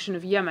reconstruction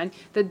of Yemen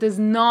that does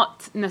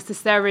not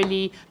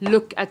necessarily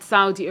look at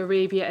Saudi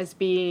Arabia as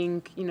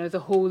being, the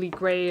holy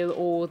grail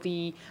or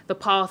the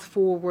path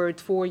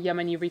forward for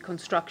Yemeni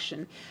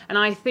reconstruction. And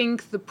I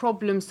think the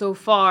problem so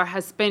far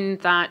has been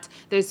that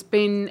there's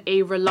been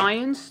a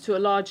reliance to a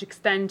large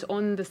extent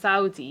on the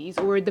Saudis,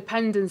 or a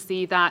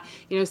dependency that,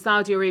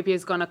 Saudi Arabia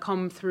is going to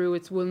come through.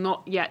 It will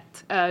not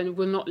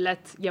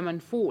let Yemen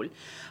fall.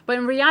 But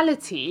in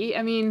reality,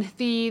 I mean,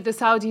 the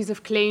Saudis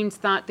have claimed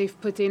that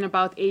they've put in about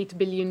about $8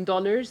 billion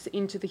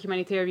into the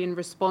humanitarian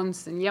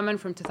response in Yemen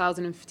from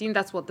 2015.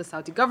 That's what the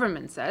Saudi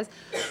government says.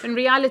 In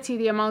reality,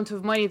 the amount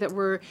of money that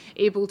we're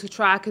able to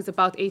track is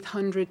about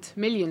 $800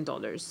 million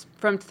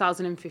from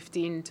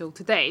 2015 till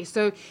today.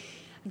 So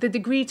the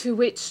degree to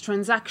which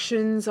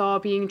transactions are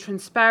being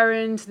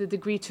transparent, the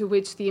degree to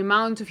which the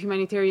amount of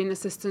humanitarian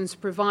assistance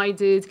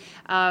provided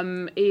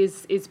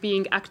is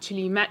being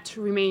actually met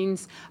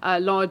remains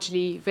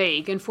largely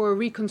vague. And for a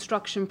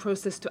reconstruction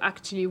process to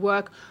actually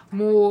work,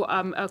 more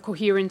a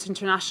coherent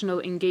international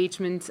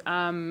engagement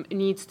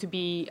needs to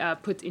be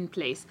put in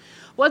place.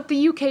 What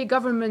the UK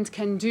government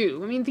can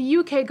do, I mean, the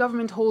UK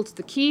government holds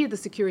the key, the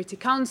Security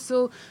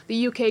Council.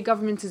 The UK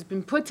government has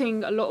been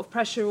putting a lot of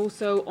pressure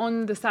also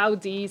on the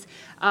Saudis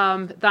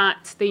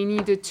that they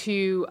needed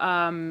to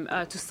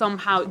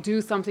somehow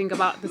do something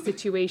about the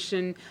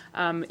situation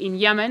in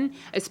Yemen,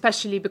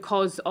 especially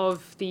because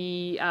of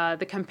the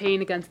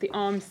campaign against the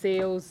arms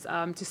sales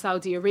to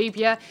Saudi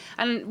Arabia.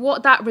 And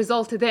what that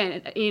resulted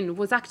in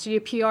was actually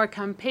a PR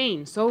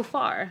campaign so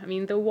far. I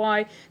mean, the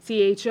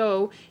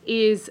YCHO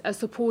is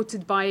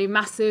supported by a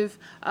massive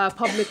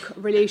public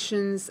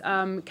relations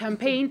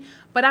campaign,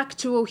 but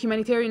actual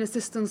humanitarian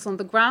assistance on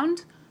the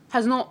ground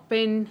has not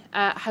been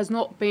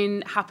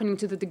happening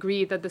to the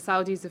degree that the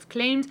Saudis have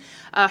claimed.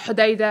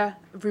 Hodeidah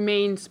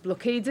remains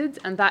blockaded,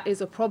 and that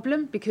is a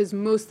problem because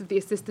most of the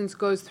assistance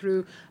goes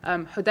through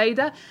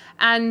Hodeidah,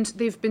 and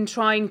they've been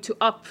trying to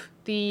up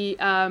the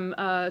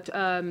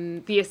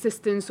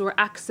assistance or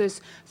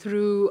access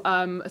through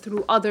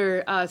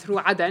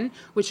Aden,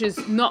 which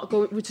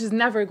is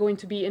never going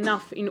to be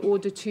enough in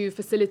order to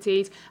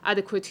facilitate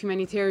adequate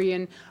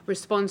humanitarian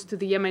response to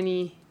the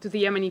Yemeni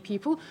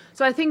people.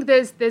 So I think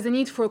there's a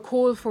need for a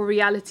call for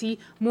reality,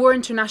 more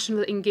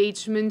international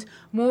engagement,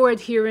 more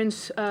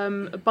adherence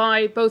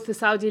by both the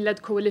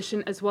Saudi-led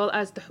coalition as well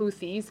as the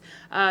Houthis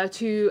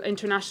to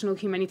international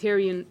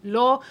humanitarian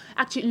law,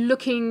 actually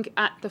looking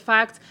at the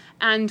fact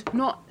and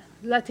not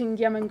letting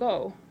Yemen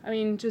go. I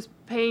mean, just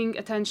paying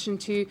attention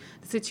to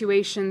the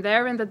situation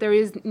there, and that there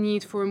is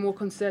need for a more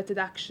concerted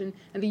action.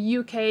 And the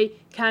UK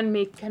can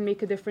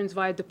make a difference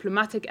via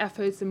diplomatic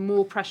efforts and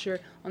more pressure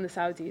on the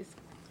Saudis.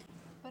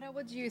 But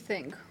what do you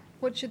think?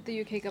 What should the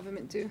UK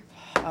government do?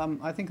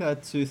 I think there are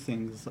two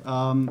things. There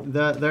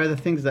are the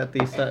things that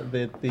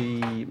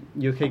the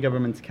UK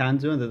government can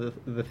do, and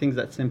the things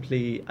that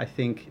simply I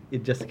think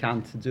it just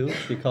can't do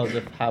because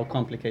of how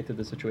complicated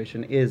the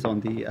situation is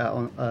on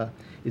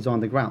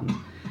the ground.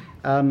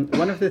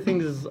 One of the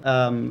things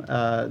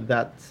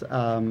that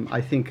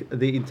I think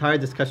the entire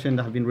discussion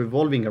that have been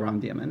revolving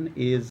around Yemen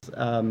is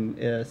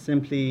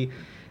simply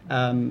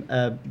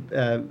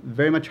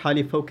very much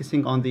highly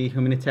focusing on the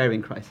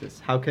humanitarian crisis.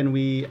 How can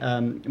we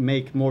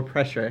make more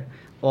pressure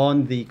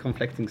on the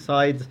conflicting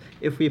sides?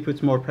 If we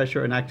put more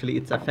pressure, and actually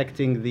it's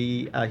affecting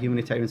the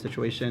humanitarian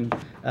situation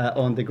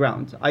on the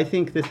ground. I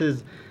think this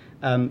is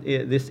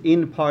this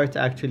in part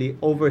actually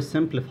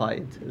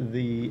oversimplified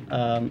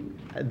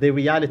the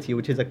reality,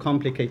 which is a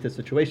complicated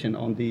situation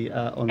on the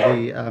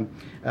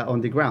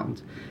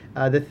ground.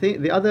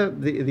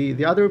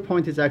 The other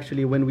point is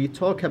actually when we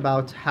talk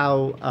about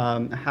how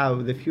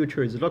the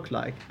future should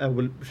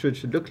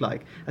look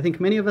like. I think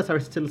many of us are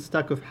still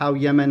stuck of how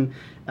Yemen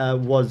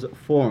was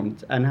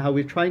formed and how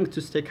we're trying to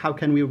stick. How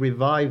can we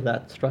revive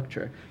that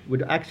structure?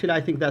 Actually,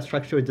 I think that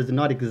structure does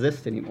not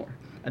exist anymore.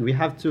 And we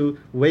have to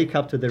wake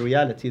up to the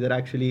reality that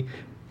actually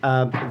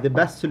the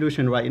best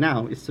solution right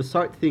now is to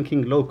start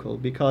thinking local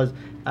because,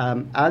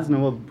 as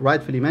Nawab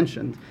rightfully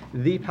mentioned,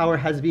 the power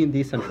has been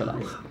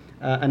decentralized.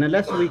 And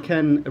unless we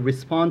can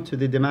respond to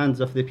the demands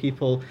of the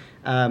people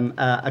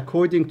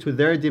according to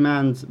their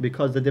demands,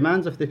 because the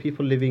demands of the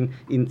people living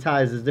in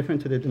Taiz is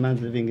different to the demands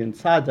living in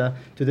Saada,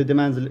 to the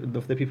demands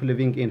of the people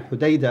living in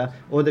Hodeidah,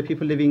 or the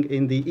people living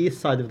in the east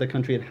side of the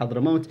country in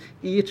Hadramaut.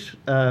 Each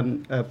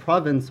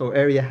province or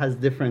area has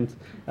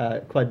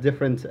quite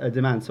different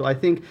demands. So I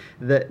think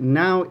that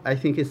now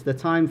it's the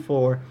time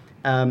for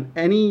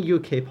any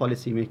UK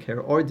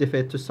policymaker or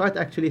DFID to start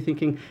actually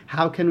thinking,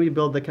 how can we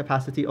build the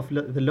capacity of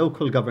the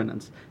local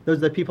governance? Those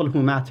are the people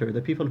who matter,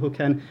 the people who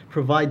can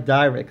provide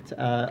direct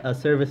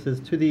services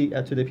to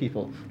the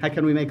people. How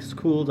can we make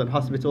schools and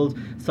hospitals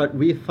start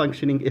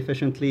refunctioning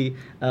efficiently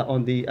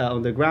on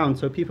the ground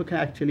so people can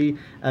actually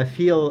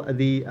feel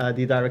the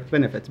direct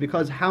benefits?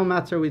 Because how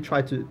matter we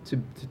try to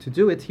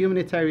do it,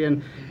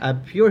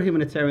 pure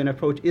humanitarian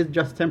approach is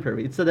just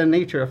temporary. It's the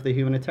nature of the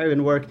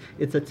humanitarian work.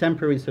 It's a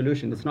temporary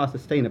solution. It's not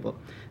sustainable.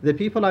 The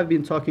people I've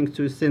been talking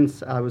to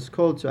since I was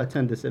called to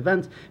attend this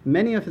event,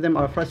 many of them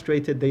are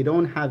frustrated. They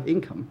don't have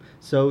income.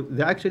 So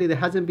there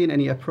hasn't been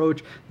any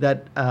approach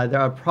that there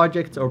are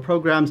projects or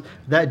programs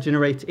that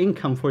generate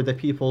income for the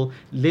people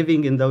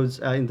living in those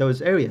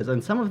areas.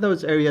 And some of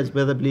those areas,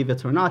 whether believe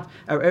it or not,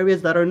 are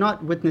areas that are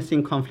not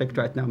witnessing conflict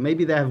right now.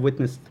 Maybe they have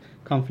witnessed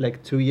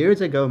conflict 2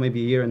 years ago,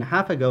 maybe a year and a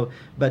half ago,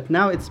 but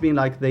now it's been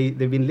like they've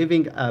been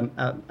living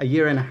a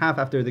year and a half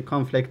after the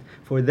conflict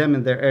for them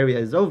in their area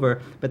is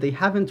over, but they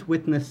haven't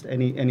witnessed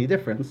any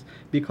difference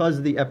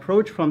because the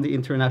approach from the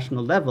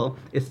international level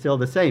is still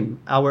the same.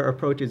 Our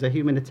approach is a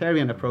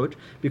humanitarian approach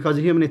because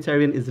a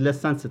humanitarian is less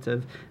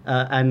sensitive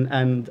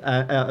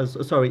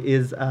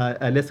is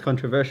less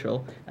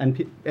controversial,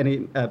 and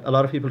a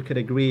lot of people could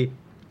agree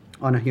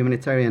on a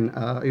humanitarian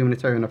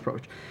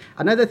approach.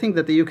 Another thing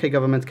that the UK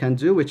government can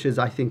do, which is,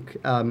 I think,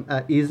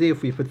 easy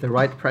if we put the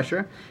right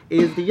pressure,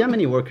 is the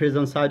Yemeni workers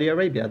in Saudi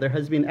Arabia. There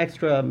has been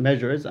extra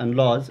measures and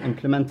laws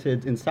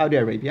implemented in Saudi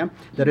Arabia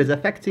that is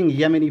affecting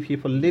Yemeni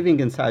people living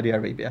in Saudi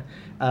Arabia.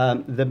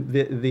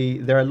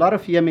 There are a lot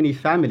of Yemeni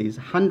families,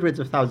 hundreds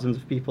of thousands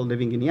of people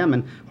living in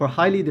Yemen, who are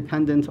highly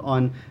dependent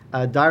on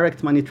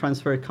direct money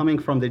transfer coming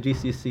from the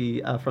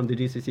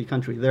GCC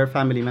country. Their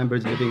family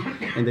members living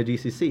in the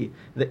GCC.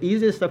 The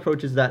easiest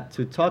approach is that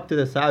to talk to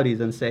the Saudis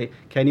and say,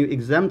 can you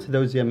exempt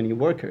those Yemeni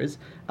workers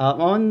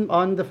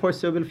on the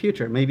foreseeable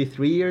future, maybe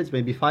 3 years,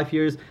 maybe 5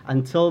 years,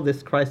 until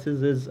this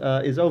crisis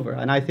is over.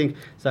 And I think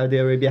Saudi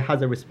Arabia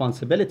has a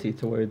responsibility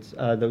towards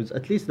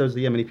at least those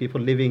Yemeni people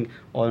living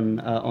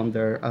on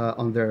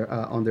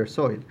their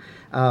soil.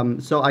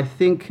 So I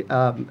think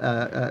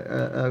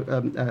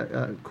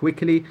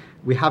quickly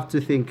we have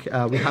to think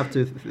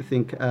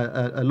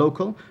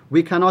local.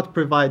 We cannot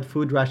provide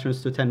food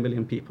rations to 10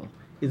 million people.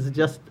 It's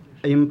just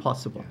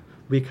impossible.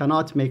 We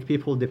cannot make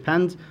people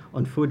depend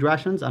on food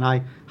rations, and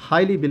I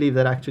highly believe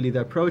that actually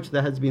the approach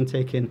that has been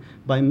taken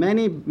by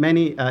many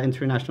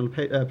international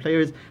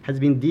players has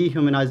been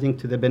dehumanizing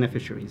to the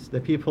beneficiaries, the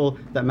people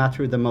that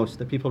matter the most,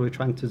 the people we're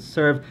trying to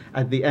serve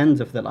at the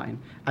end of the line.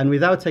 And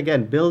without,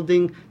 again,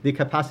 building the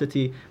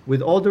capacity,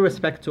 with all due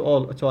respect to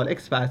all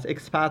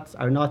expats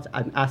are not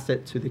an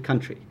asset to the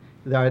country.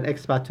 They are an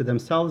expat to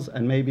themselves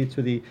and maybe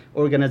to the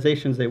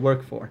organizations they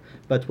work for.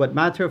 But what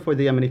matters for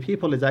the Yemeni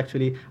people is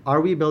actually, are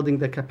we building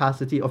the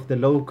capacity of the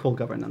local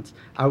governance?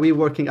 Are we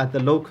working at the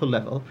local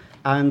level?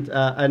 And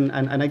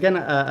again,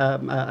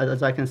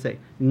 as I can say,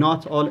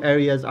 not all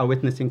areas are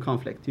witnessing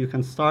conflict. You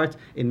can start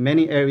in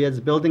many areas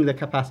building the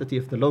capacity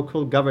of the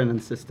local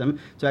governance system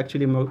to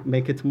actually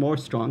make it more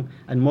strong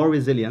and more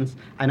resilient,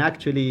 and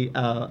actually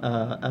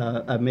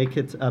make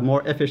it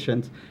more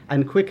efficient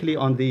and quickly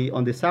on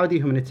the Saudi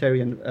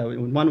humanitarian.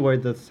 In one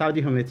word, the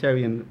Saudi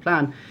humanitarian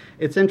plan.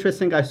 It's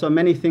interesting. I saw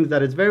many things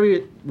that is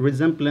very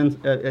resemblance.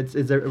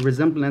 It's a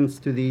resemblance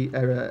to the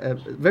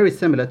very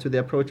similar to the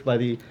approach by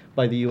the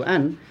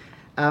UN.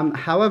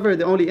 However,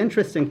 the only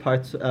interesting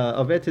part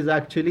of it is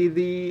actually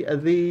the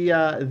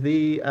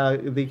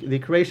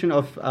creation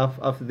of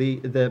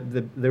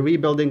the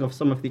rebuilding of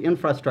some of the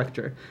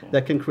infrastructure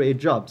that can create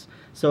jobs.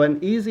 So an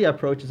easy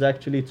approach is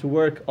actually to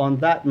work on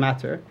that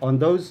matter, on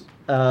those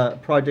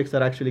projects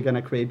that are actually going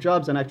to create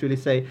jobs, and actually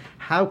say,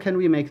 how can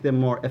we make them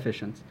more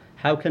efficient?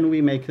 How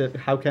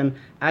can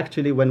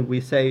actually, when we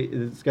say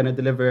it's going to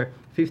deliver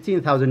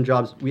 15,000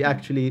 jobs, we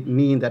actually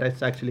mean that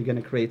it's actually going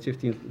to create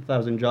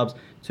 15,000 jobs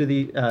to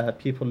the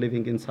people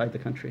living inside the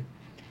country.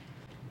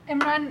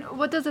 Imran,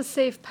 what does a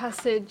safe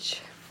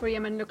passage for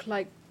Yemen look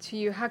like to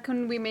you? How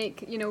can we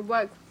make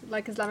work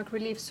like Islamic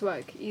Relief's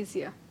work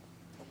easier?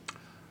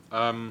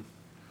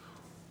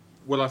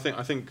 Well, I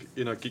think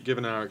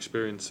given our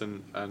experience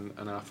and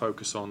our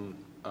focus on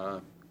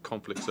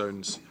conflict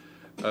zones,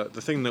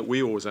 the thing that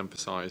we always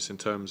emphasise in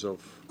terms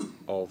of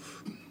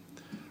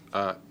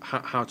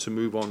how to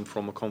move on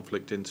from a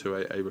conflict into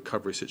a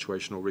recovery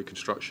situation or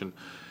reconstruction,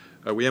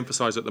 we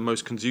emphasise that the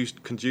most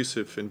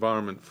conducive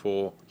environment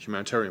for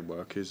humanitarian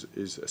work is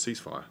a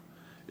ceasefire,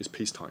 is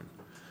peacetime.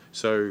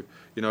 So,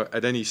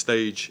 at any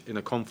stage in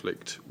a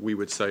conflict, we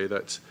would say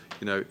that,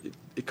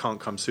 it can't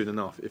come soon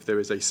enough. If there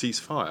is a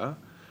ceasefire,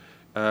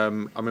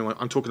 I'm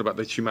talking about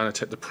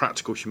the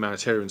practical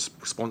humanitarian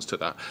response to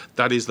that.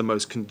 That is the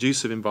most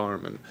conducive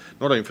environment,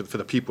 not only for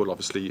the people,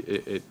 obviously,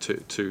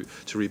 to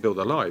rebuild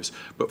their lives,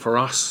 but for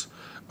us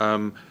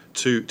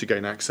to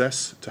gain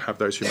access, to have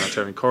those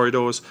humanitarian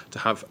corridors, to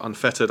have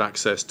unfettered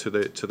access to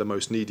the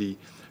most needy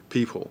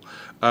people.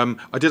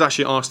 I did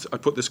actually I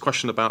put this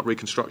question about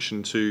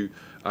reconstruction to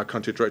our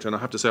country director, and I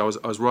have to say I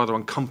was rather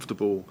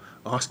uncomfortable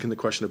asking the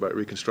question about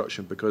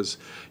reconstruction because,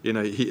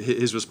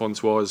 his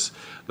response was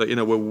that,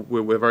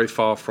 we're very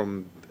far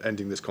from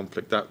ending this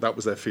conflict. That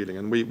was their feeling,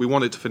 and we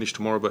wanted to finish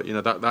tomorrow, but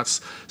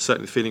that's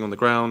certainly the feeling on the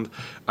ground.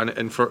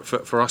 And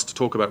for us to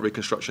talk about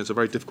reconstruction, it's a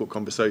very difficult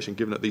conversation,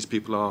 given that these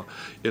people are,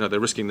 they're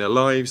risking their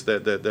lives,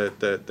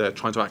 they're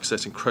trying to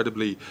access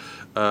incredibly,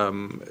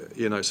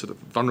 sort of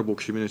vulnerable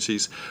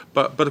communities.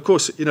 But of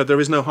course, there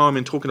is no harm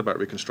in talking about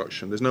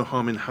reconstruction. There's no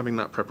harm in having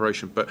that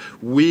preparation. But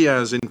we,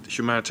 as in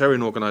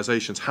humanitarian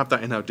organisations, have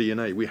that in our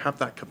DNA. We have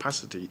that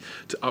capacity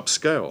to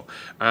upscale.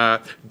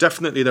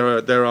 Definitely,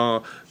 there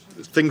are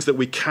things that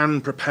we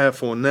can prepare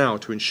for now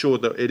to ensure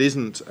that it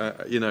isn't,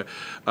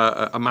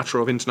 a matter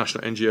of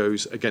international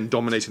NGOs, again,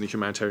 dominating the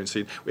humanitarian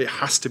scene. It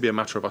has to be a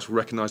matter of us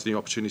recognising the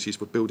opportunities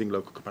for building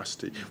local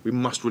capacity. We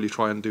must really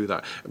try and do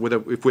that,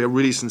 if we are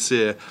really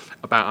sincere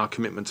about our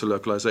commitment to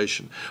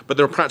localisation. But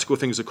there are practical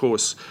things, of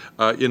course,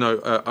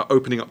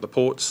 opening up the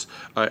ports,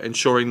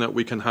 ensuring that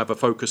we can have a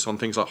focus on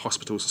things like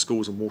hospitals,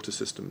 schools and water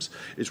systems.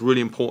 It's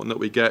really important that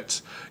we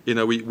get,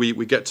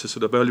 we get to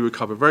sort of early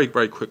recover very,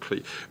 very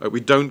quickly. We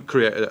don't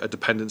create a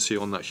dependency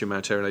on that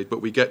humanitarian aid,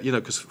 but we get,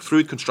 because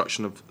through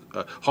construction of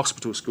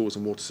hospitals, schools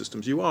and water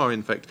systems, you are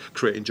in fact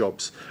creating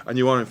jobs and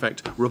you are in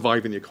fact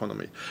reviving the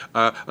economy.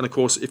 And of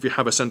course, if you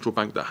have a central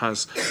bank that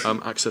has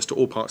access to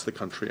all parts of the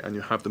country and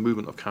you have the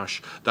movement of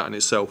cash, that in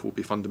itself will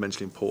be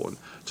fundamentally important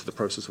to the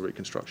process of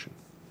reconstruction.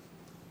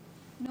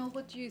 Noel,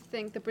 what do you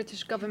think the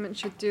British government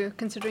should do,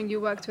 considering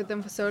you worked with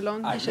them for so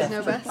long? You should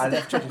know best. I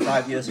left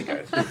 25 years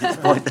ago.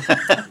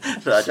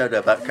 So I don't know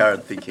about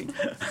current thinking.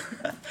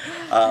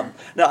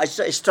 No,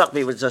 it struck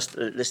me with just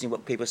listening to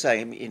what people are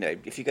saying.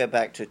 If you go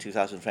back to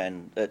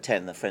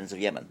 2010, the Friends of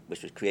Yemen,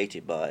 which was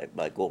created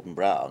by Gordon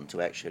Brown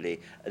to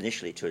actually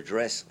initially to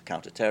address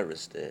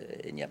counter-terrorists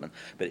in Yemen,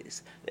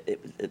 but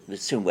it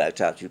soon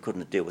worked out you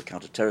couldn't deal with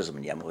counter-terrorism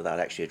in Yemen without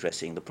actually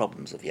addressing the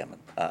problems of Yemen,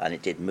 and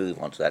it did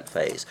move on to that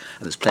phase.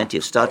 And there's plenty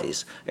of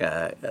studies,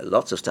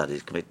 lots of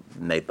studies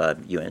made by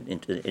UN,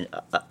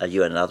 a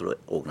UN and other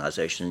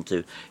organisations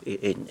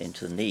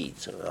into the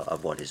needs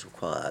of what is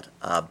required.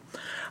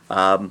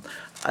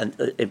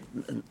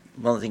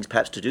 One of the things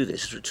perhaps to do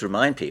this is to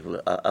remind people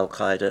that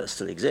Al-Qaeda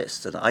still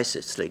exists and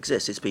ISIS still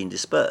exists. It's been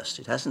dispersed.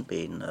 It hasn't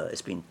been,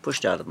 it's been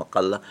pushed out of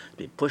Maqalla, it's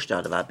been pushed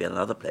out of Abyad and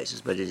other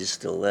places, but it is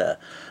still there.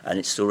 And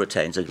it still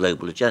retains a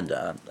global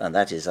agenda. And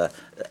that is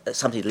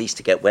something at least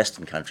to get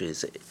Western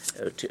countries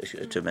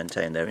to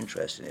maintain their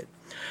interest in it.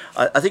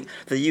 I think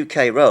the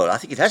UK role, I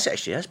think it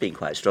has been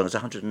quite strong. It's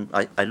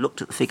I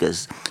looked at the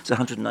figures. It's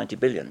 190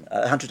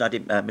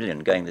 million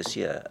going this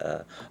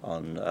year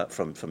from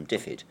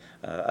DFID,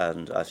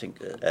 and I think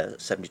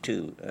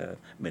 72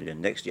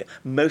 million next year.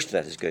 Most of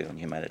that is going on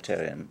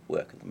humanitarian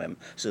work at the moment.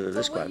 So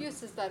but what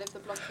use is that if the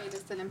blockade is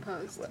still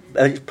imposed?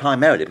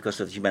 Primarily because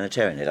of the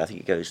humanitarian aid. I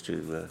think it goes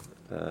to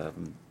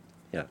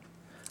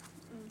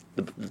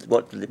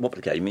what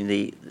blockade? You mean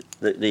the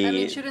I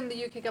mean, shouldn't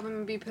the UK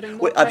government be putting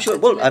more I'm pressure sure.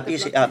 Well,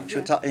 obviously, I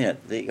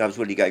was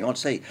really going on to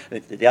say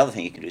the other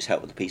thing you can do is help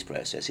with the peace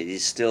process. It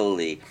is still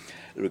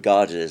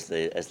regarded as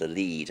the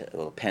lead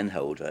or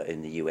penholder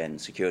in the UN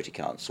Security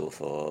Council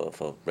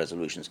for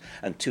resolutions,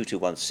 and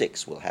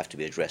 2216 will have to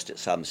be addressed at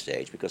some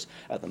stage because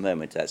at the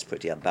moment that's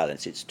pretty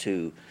unbalanced.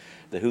 The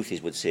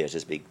Houthis would see it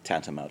as being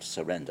tantamount to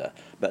surrender.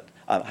 But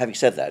having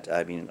said that,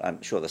 I mean,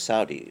 I'm sure the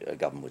Saudi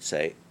government would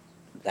say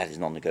that is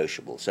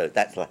non-negotiable. So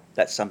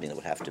that's something that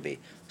would have to be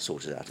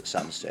sorted out at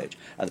some stage,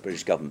 and the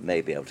British government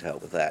may be able to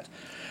help with that.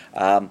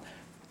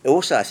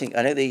 Also,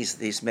 I know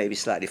these may be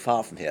slightly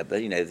far from here,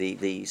 but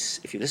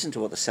if you listen to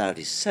what the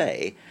Saudis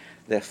say,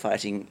 they're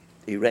fighting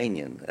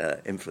Iranian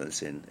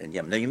influence in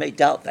Yemen. Now, you may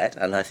doubt that,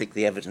 and I think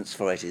the evidence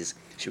for it is,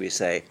 should we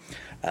say,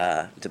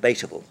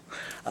 debatable.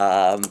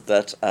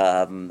 But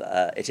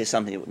it is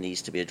something that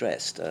needs to be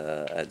addressed,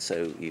 and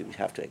so you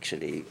have to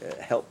actually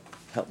help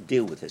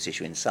deal with this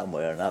issue in some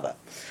way or another.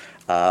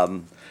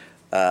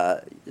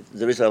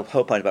 There is a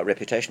whole point about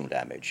reputational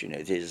damage.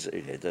 It is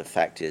the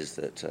fact is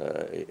that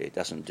it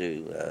doesn't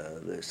do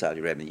the Saudi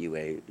Arabia and the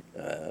UAE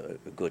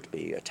good to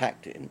be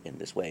attacked in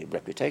this way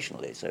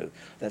reputationally. So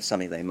that's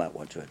something they might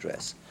want to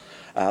address.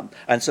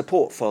 And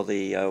support for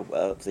the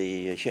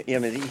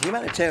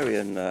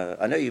humanitarian.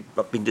 I know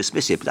you've been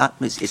dismissive, but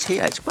it's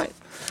here.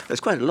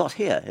 There's quite a lot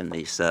here in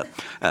these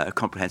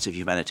comprehensive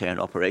humanitarian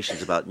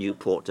operations about new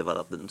port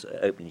development,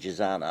 opening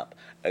Jazan up,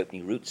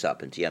 opening routes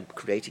up into Yemen,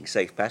 creating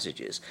safe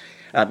passages.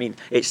 I mean,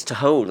 it's to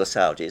hold the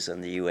Saudis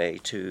and the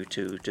UAE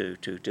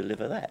to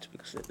deliver that,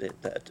 because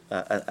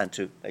and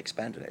to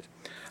expand on it.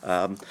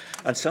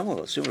 And sooner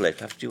or later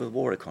have to do with the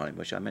war economy,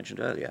 which I mentioned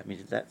earlier. I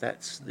mean,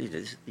 that's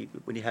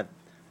when you have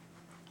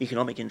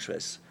economic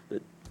interests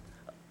that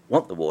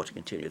want the war to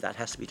continue, that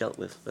has to be dealt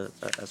with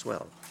as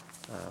well.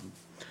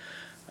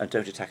 And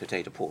don't attack a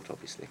data port,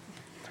 obviously.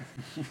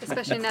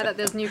 Especially now that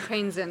there's new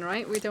cranes in,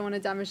 right? We don't want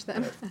to damage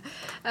them.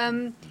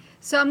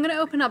 So I'm going to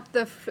open up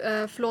the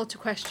floor to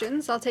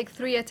questions. I'll take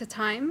 3 at a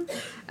time,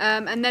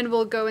 and then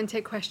we'll go and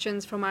take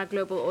questions from our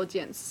global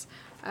audience.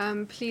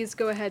 Please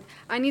go ahead.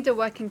 I need a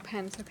working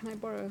pen, so can I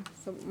borrow?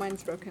 So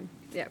mine's broken.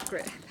 Yeah,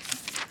 great.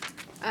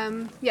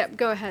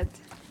 Go ahead.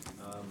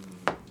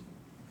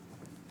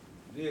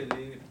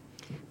 Really?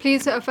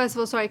 Please, first of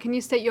all, sorry, can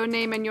you state your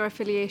name and your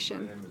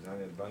affiliation? My name is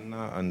Hani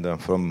Banna, and I'm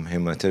from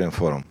Humanitarian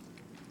Forum.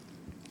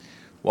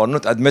 We're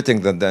not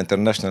admitting that the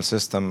international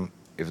system,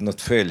 if not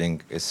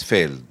failing, is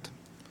failed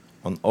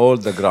on all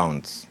the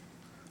grounds.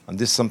 And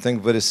this is something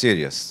very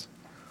serious.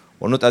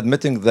 We're not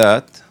admitting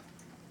that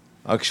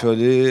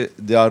actually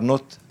they are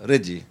not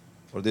ready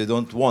or they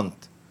don't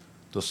want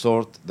to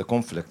sort the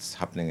conflicts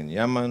happening in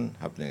Yemen,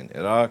 happening in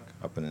Iraq,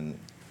 happening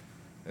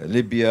in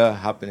Libya,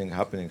 happening,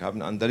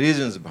 and the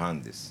reasons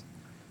behind this.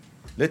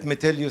 Let me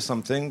tell you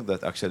something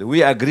that actually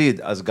we agreed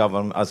as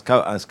government,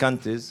 as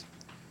countries,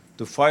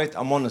 to fight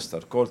a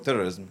monster called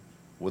terrorism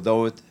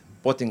without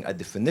putting a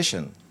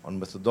definition on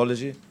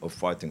methodology of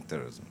fighting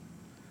terrorism.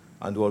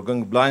 And we're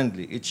going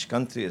blindly. Each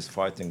country is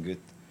fighting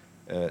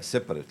it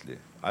separately.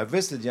 I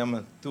visited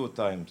Yemen 2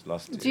 times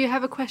last year. Do you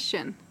have a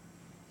question?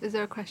 Is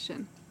there a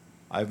question?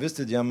 I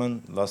visited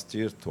Yemen last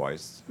year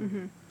twice.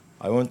 Mm-hmm.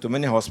 I went to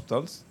many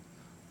hospitals,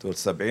 to Al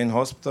Sab'in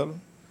Hospital,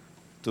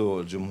 to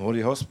Al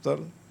Jumhuri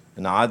Hospital,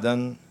 in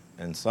Aden,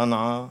 in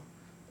Sana'a,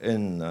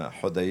 in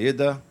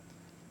Hudaydah.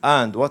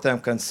 And what I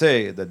can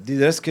say that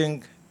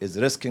de-risking is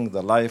risking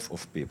the life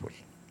of people.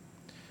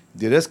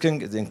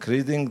 De-risking is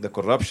increasing the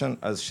corruption,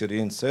 as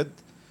Shireen said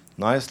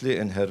nicely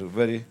in her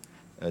very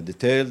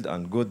detailed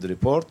and good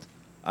report.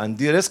 And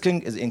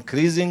de-risking is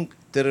increasing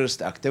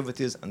terrorist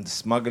activities and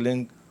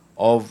smuggling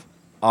of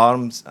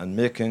arms and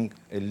making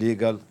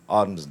illegal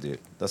arms deal.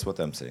 That's what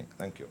I'm saying.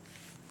 Thank you.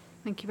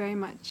 Thank you very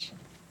much.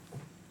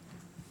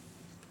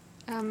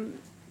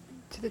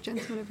 To the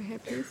gentleman over here,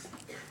 please.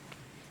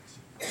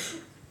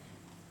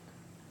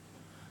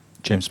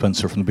 James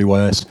Spencer from the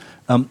BYS.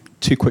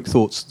 2 quick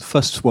thoughts. The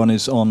first one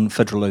is on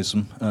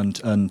federalism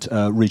and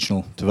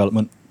regional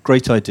development.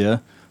 Great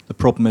idea. The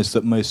problem is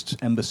that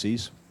most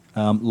embassies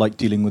like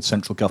dealing with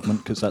central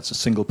government because that's a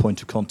single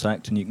point of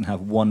contact and you can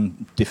have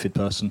one DFID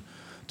person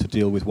to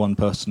deal with one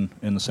person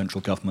in the central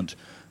government.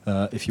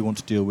 If you want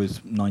to deal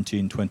with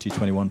 19, 20,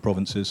 21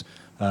 provinces,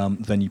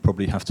 then you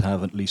probably have to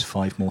have at least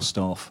 5 more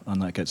staff,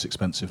 and that gets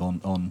expensive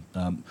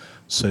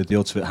so the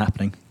odds of it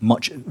happening,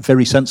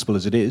 very sensible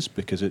as it is,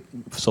 because it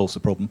solves the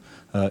problem,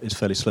 is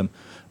fairly slim.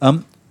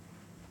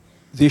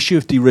 The issue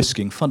of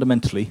de-risking,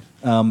 fundamentally,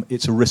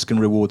 it's a risk and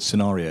reward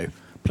scenario.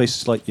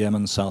 Places like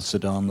Yemen, South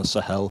Sudan, the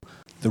Sahel,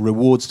 the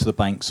rewards to the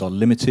banks are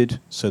limited,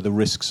 so the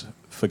risks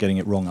for getting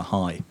it wrong are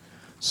high.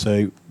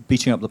 So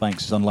beating up the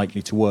banks is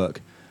unlikely to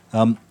work.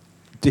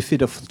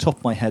 DFID, off the top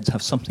of my head,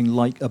 have something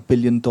like $1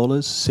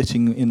 billion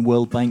sitting in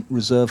World Bank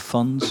reserve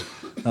funds.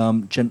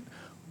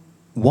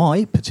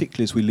 Why,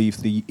 particularly as we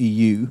leave the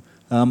EU,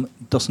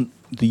 doesn't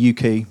the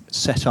UK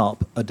set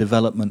up a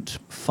development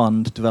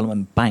fund,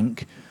 development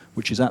bank,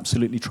 which is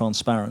absolutely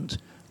transparent,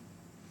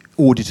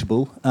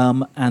 auditable,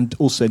 and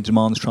also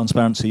demands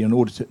transparency and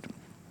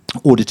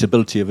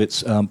auditability of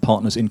its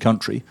partners in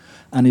country,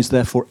 and is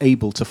therefore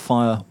able to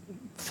fire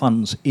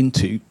funds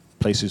into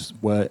places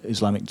where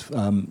Islamic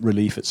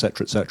relief,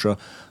 etc.,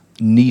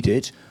 need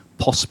it,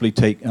 possibly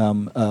take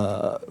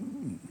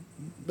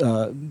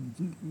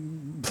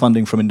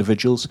funding from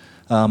individuals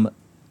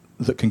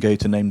that can go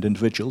to named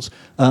individuals,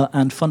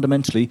 and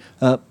fundamentally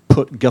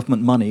put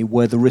government money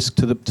where the risk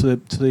to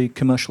the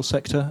commercial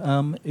sector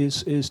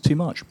is too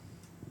much.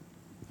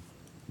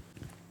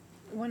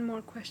 One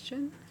more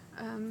question.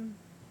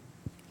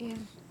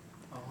 Ian.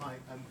 Oh, hi.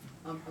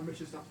 I'm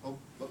Richard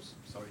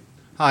sorry.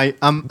 Hi,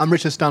 I'm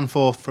Richard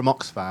Stanforth from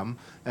Oxfam.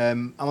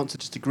 I want to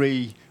just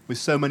agree with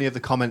so many of the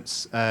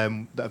comments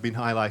that have been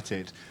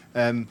highlighted.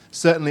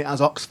 Certainly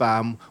as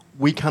Oxfam,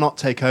 we cannot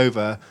take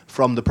over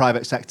from the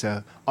private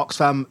sector.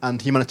 Oxfam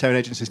and humanitarian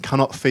agencies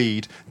cannot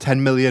feed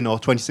 10 million or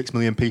 26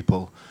 million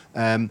people.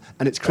 And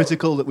it's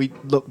critical that we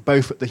look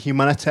both at the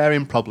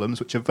humanitarian problems,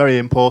 which are very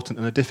important,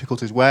 and the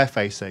difficulties we're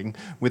facing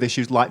with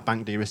issues like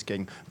bank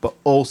de-risking, but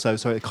also,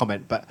 sorry to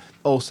comment, but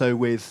also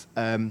with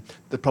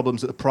the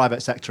problems that the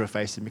private sector are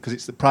facing, because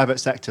it's the private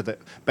sector that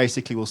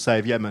basically will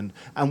save Yemen.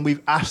 And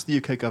we've asked the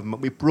UK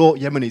government, we've brought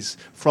Yemenis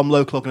from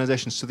local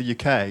organisations to the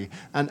UK,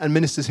 and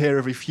ministers here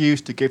have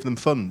refused to give them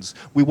funds.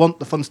 We want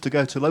the funds to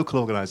go to local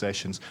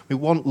organisations. We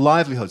want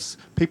livelihoods.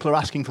 People are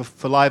asking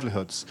for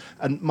livelihoods.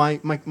 And my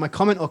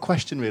comment or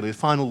question, really, the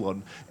final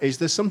one, is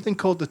there's something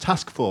called the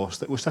task force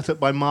that was set up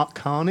by Mark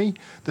Carney,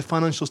 the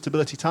Financial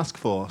Stability Task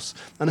Force.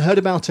 And I heard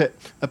about it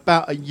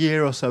about a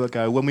year or so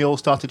ago when we all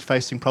started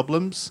facing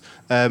problems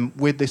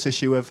with this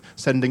issue of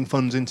sending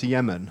funds into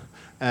Yemen.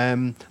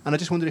 And I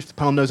just wondered if the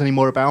panel knows any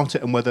more about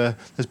it and whether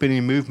there's been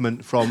any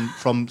movement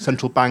from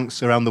central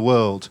banks around the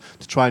world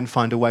to try and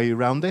find a way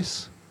around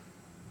this.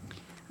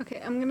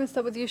 Okay, I'm going to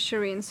start with you,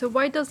 Shireen. So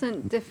why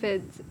doesn't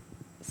DFID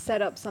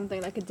set up something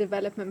like a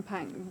development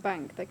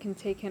bank that can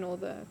take in all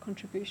the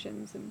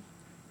contributions? And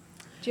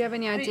do you have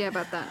any idea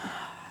about that?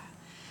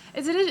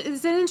 It's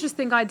an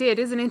interesting idea. It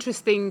is an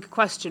interesting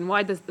question.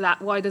 Why doesn't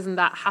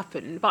that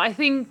happen? But I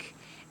think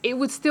it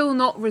would still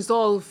not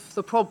resolve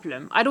the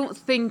problem. I don't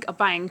think a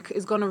bank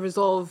is going to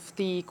resolve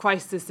the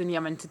crisis in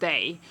Yemen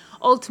today.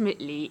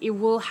 Ultimately, it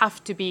will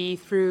have to be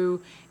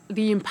through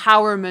the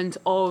empowerment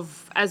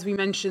of, as we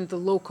mentioned, the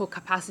local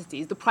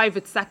capacities, the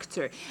private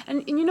sector.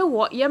 And you know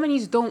what?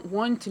 Yemenis don't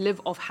want to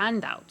live off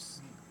handouts,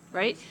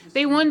 right?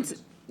 They want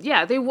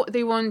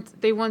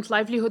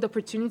livelihood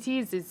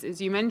opportunities,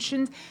 as you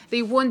mentioned.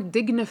 They want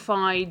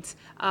dignified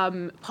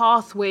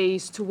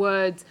pathways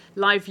towards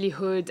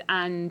livelihood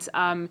and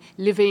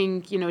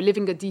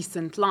living a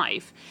decent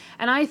life.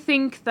 And I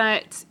think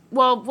that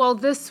Well,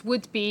 this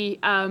would be,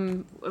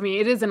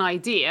 it is an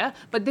idea,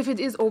 but if it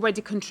is already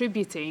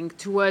contributing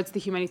towards the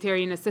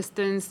humanitarian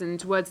assistance and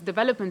towards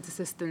development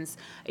assistance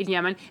in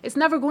Yemen, it's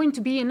never going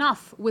to be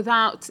enough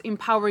without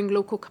empowering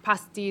local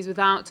capacities,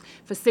 without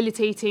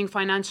facilitating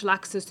financial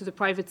access to the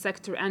private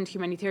sector and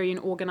humanitarian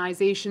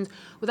organizations,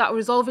 without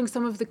resolving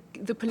some of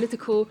the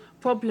political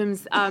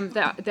problems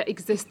that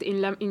exist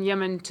in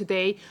Yemen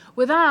today,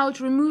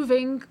 without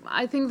removing,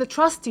 I think, the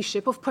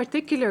trusteeship of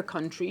particular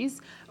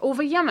countries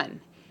over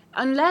Yemen.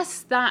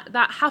 Unless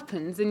that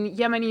happens and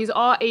Yemenis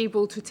are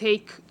able to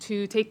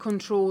take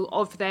control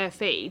of their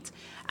fate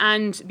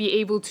and be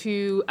able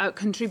to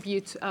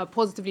contribute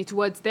positively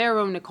towards their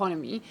own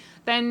economy,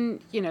 then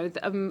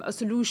a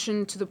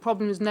solution to the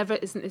problem is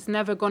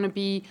never going to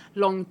be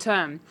long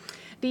term.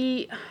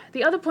 The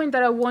other point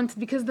that I want,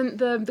 because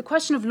the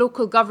question of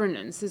local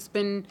governance has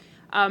been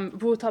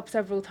brought up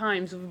several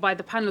times by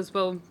the panel as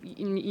well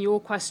in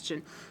your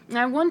question. And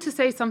I want to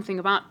say something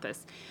about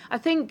this. I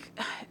think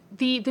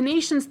the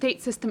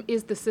nation-state system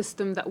is the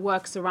system that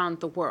works around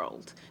the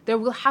world. There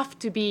will have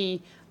to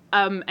be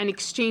an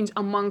exchange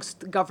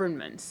amongst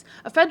governments.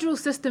 A federal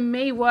system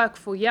may work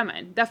for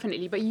Yemen,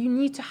 definitely, but you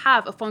need to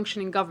have a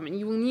functioning government.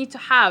 You will need to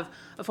have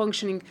a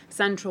functioning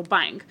central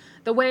bank.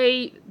 The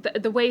way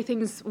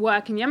things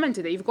work in Yemen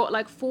today, you've got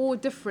like 4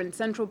 different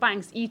central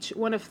banks, each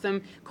one of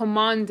them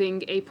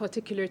commanding a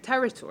particular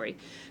territory.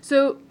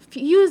 So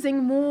using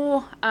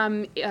more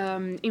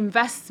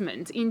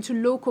investment into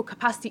local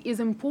capacity is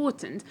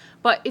important,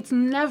 but it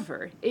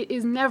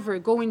is never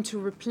going to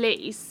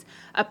replace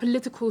a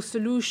political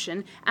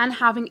solution and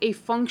having a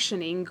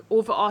functioning,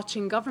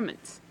 overarching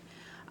government.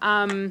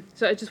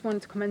 So I just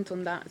wanted to comment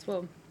on that as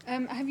well.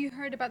 Have you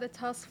heard about the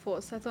task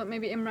force? I thought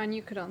maybe Imran,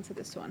 you could answer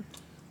this one.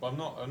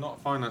 Well, I'm not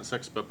a finance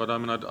expert, but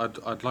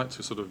I'd like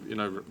to sort of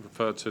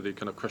refer to the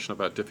kind of question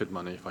about DFID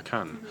money if I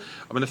can.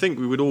 Mm-hmm. I think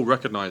we would all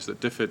recognise that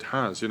DFID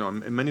has,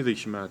 in many of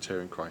these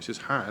humanitarian crises,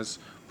 has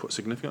put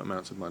significant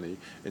amounts of money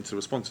into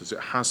responses. It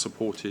has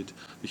supported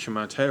the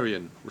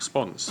humanitarian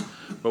response.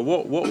 But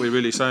what we're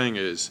really saying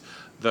is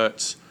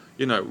that,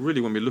 really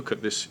when we look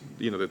at this,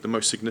 the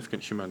most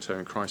significant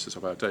humanitarian crisis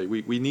of our day,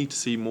 we need to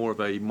see more of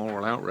a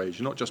moral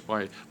outrage, not just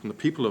from the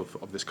people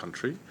of this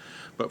country,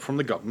 but from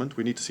the government.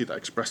 We need to see that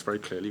expressed very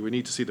clearly. We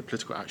need to see the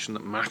political action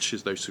that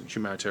matches those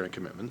humanitarian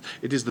commitments.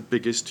 It is the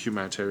biggest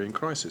humanitarian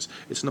crisis.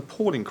 It's an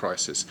appalling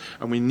crisis,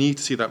 and we need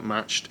to see that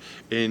matched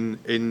in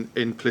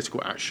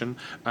political action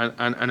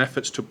and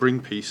efforts to bring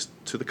peace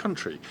to the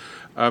country.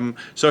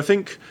 So I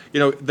think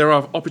there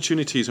are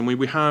opportunities, and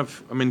we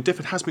have.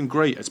 DFID has been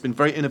great. It's been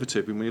very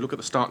innovative. When you look at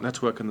the START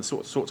network and the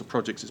sorts of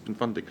projects it's been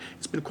funding,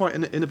 it's been quite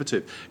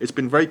innovative. It's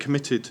been very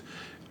committed,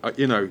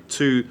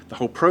 to the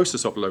whole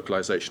process of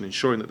localization,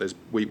 ensuring that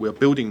we're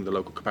building the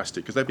local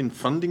capacity, because they've been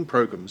funding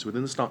programs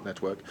within the START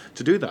network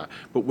to do that.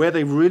 But where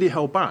they really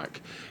held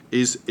back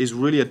is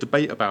really a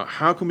debate about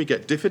how can we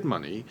get DFID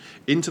money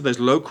into those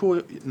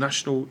local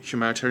national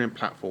humanitarian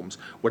platforms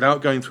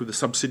without going through the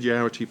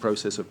subsidiarity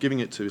process of giving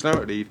it to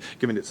Islamic Relief,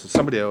 giving it to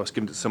somebody else,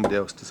 giving it to somebody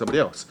else, to somebody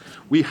else.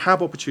 We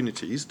have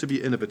opportunities to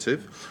be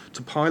innovative,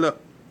 to pilot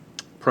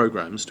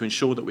programs to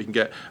ensure that we can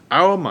get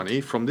our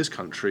money from this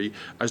country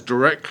as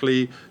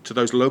directly to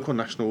those local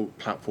national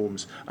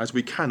platforms as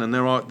we can, and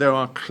there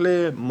are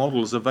clear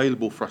models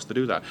available for us to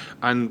do that.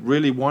 And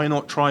really, why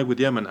not try with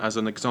Yemen as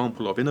an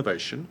example of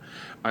innovation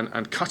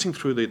and cutting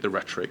through the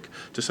rhetoric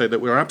to say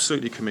that we're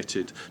absolutely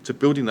committed to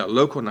building that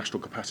local national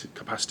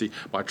capacity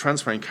by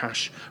transferring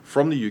cash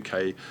from the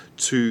UK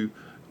to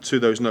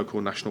those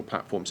local national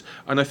platforms.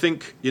 And I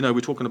think,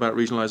 we're talking about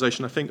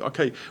regionalisation. I think,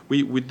 okay,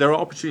 there are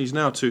opportunities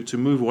now to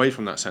move away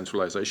from that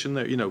centralisation,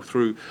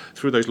 through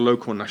those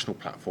local national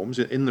platforms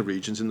in the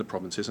regions, in the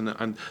provinces,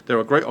 and there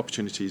are great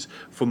opportunities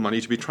for money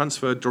to be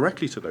transferred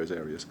directly to those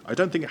areas. I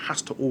don't think it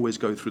has to always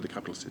go through the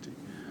capital city.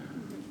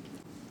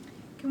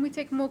 Can we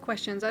take more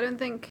questions? I don't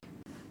think...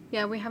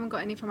 Yeah, we haven't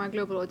got any from our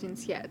global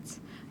audience yet.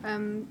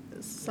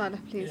 Saleh,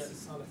 please. Yeah,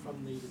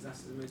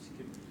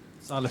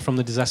 Saleh from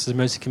the Disasters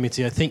Emergency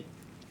Committee. I think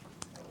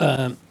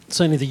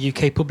certainly the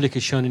UK public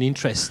has shown an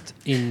interest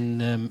in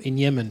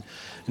Yemen,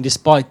 and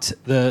despite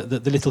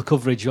the little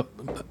coverage,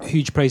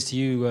 huge praise to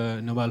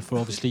you, Noel, for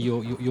obviously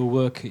your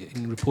work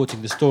in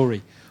reporting the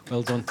story.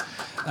 Well done.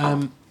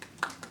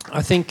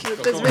 I think.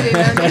 There's really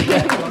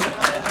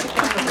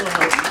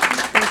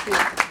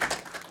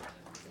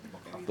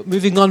But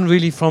moving on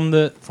really from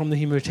the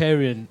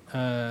humanitarian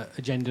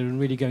agenda and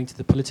really going to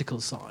the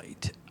political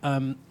side,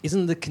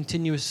 isn't the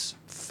continuous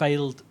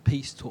failed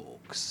peace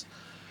talks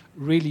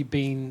really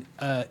been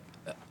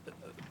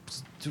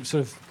sort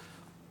of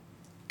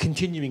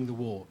continuing the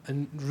war?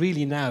 And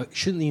really now,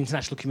 shouldn't the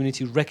international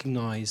community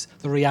recognise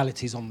the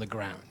realities on the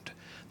ground?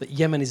 That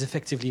Yemen is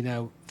effectively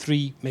now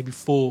 3, maybe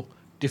 4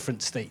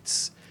 different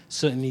states,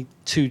 certainly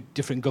 2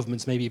 different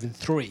governments, maybe even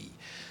 3.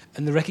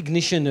 And the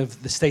recognition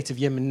of the state of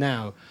Yemen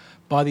now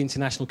by the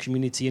international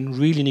community and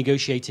really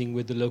negotiating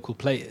with the local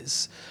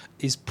players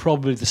is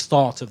probably the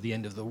start of the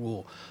end of the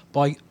war.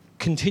 By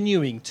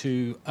continuing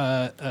to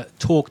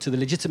talk to the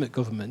legitimate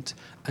government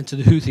and to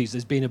the Houthis.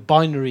 There's been a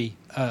binary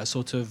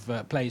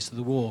place to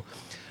the war.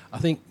 I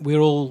think we're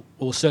all,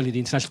 or certainly the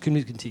international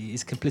community,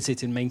 is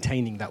complicit in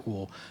maintaining that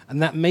war.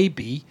 And that may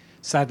be,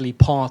 sadly,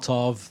 part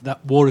of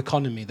that war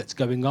economy that's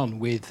going on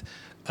with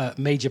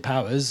major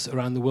powers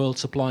around the world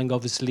supplying,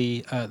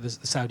 obviously, the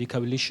Saudi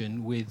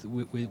coalition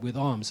with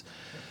arms.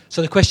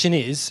 So the question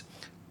is,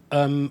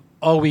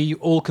 are we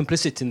all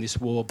complicit in this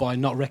war by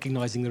not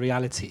recognising the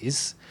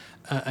realities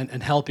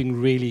and helping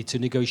really to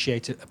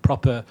negotiate a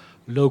proper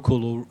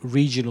local or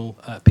regional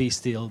peace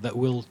deal that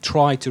will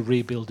try to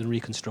rebuild and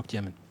reconstruct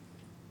Yemen?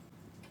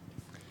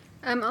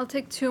 I'll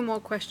take 2 more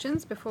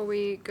questions before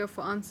we go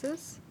for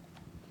answers.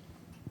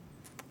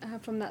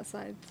 From that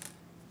side.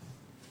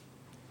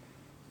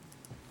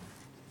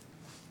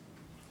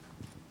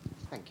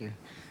 Thank you.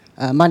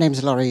 My name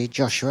is Laurie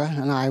Joshua,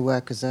 and I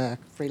work as a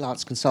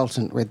freelance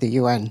consultant with the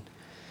UN.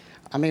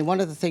 I mean,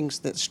 one of the things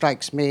that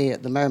strikes me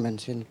at the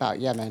moment about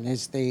Yemen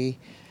is the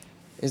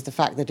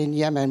fact that in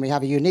Yemen we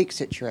have a unique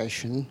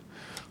situation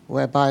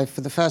whereby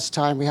for the first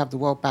time we have the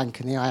World Bank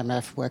and the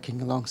IMF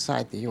working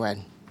alongside the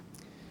UN.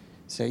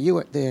 So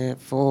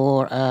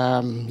for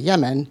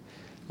Yemen,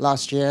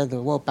 last year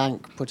the World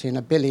Bank put in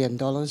 $1 billion,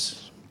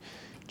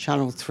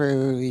 channeled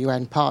through the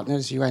UN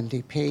partners,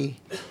 UNDP,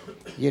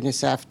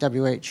 UNICEF,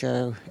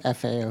 WHO,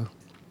 FAO.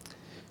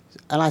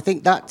 And I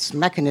think that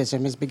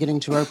mechanism is beginning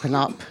to open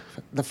up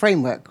the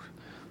framework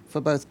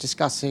for both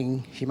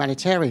discussing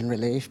humanitarian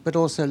relief, but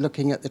also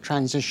looking at the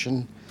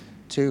transition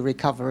to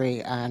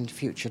recovery and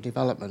future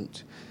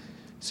development.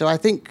 So I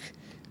think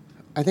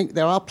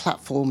there are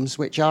platforms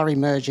which are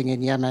emerging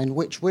in Yemen,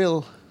 which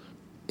will,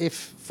 if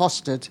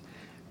fostered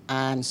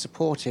and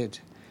supported,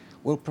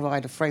 will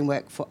provide a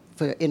framework for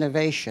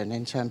innovation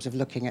in terms of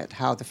looking at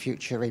how the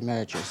future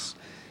emerges.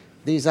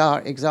 These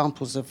are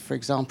examples of, for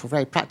example,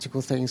 very practical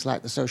things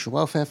like the Social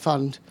Welfare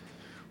Fund,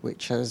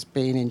 which has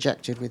been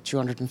injected with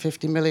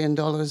 $250 million,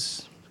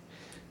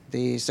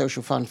 the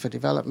Social Fund for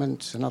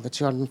Development, another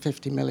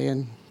 $250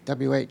 million,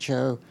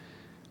 WHO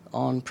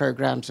on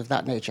programs of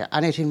that nature.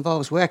 And it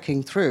involves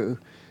working through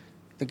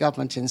the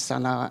government in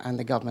Sana'a and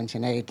the government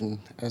in Aden,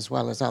 as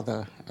well as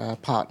other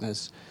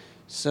partners.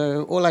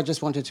 So all I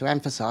just wanted to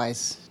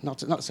emphasize,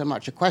 not so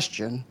much a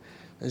question,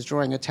 as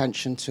drawing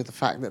attention to the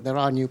fact that there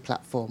are new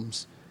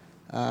platforms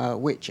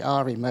which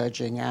are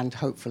emerging and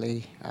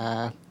hopefully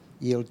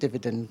yield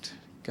dividend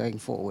going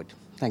forward.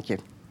 Thank you.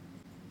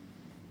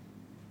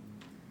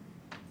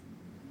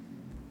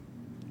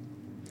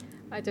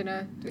 I don't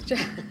know.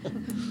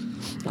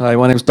 Hi,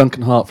 my name is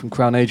Duncan Hart from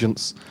Crown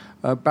Agents.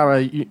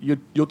 Barry,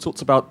 you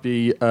talked about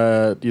the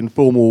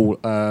informal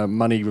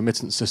money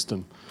remittance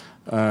system.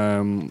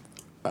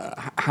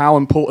 How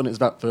important is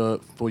that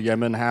for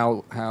Yemen?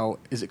 How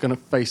is it going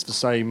to face the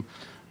same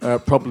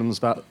problems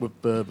that with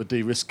the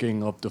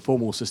de-risking of the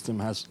formal system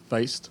has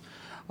faced?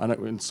 I know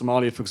in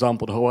Somalia, for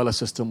example, the Hawala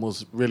system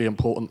was really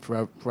important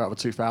throughout the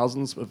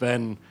 2000s, but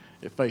then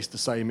it faced the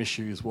same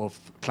issues of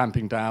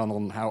clamping down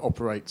on how it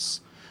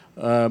operates.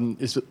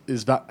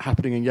 Is that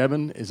happening in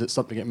Yemen? Is it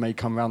something that may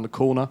come around the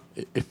corner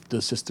if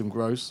the system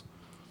grows?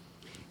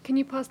 Can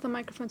you pass the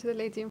microphone to the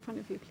lady in front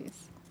of you,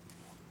 please?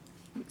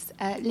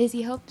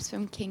 Lizzie Hobbs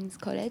from King's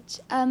College.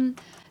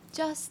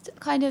 Just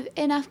kind of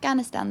in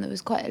Afghanistan, there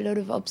was quite a lot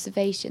of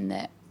observation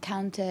that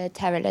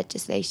counter-terror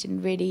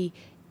legislation really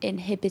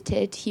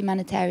inhibited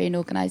humanitarian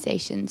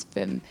organisations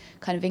from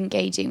kind of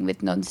engaging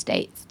with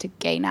non-states to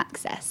gain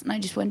access. And I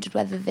just wondered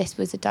whether this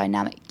was a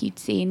dynamic you'd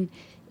seen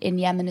in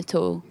Yemen at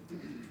all.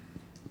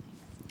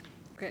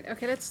 Great.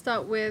 Okay, let's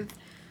start with,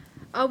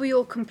 are we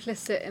all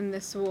complicit in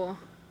this war?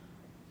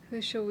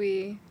 Who shall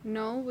we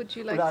know? Would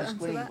you like to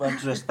answer that? Well,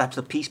 just back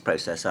to the peace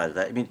process side of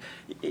that. I mean,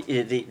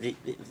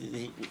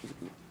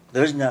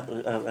 there is now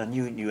a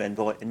new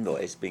envoy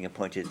is being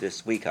appointed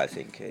this week, I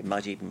think. It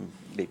might even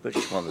be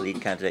British. One of the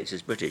lead candidates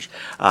is British.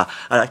 And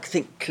I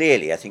think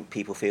clearly,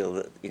 people feel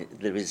that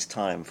there is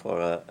time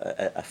for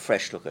a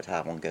fresh look at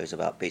how one goes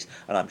about peace.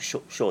 And I'm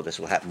sure this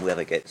will happen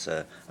whoever gets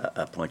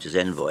appointed as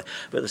envoy.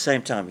 But at the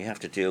same time, we have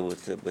to deal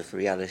with the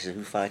realities of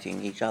who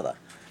fighting each other.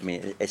 I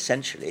mean,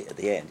 essentially, at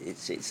the end,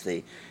 it's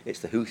the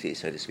Houthis,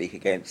 so to speak,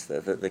 against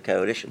the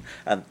coalition.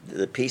 And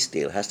the peace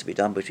deal has to be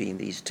done between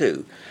these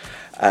two.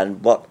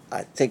 And what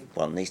I think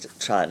one needs to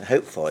try and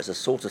hope for is the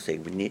sort of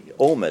thing we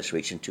almost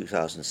reached in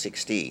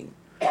 2016,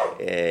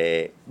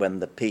 when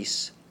there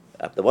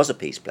was a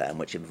peace plan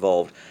which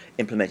involved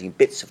implementing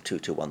bits of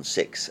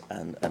 2216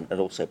 and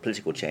also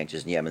political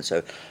changes in Yemen.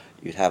 So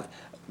you'd have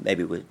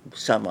maybe with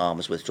some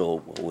arms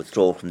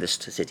withdrawal from this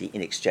city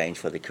in exchange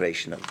for the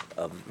creation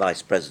of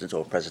vice president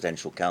or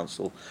presidential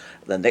council.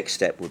 The next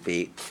step would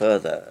be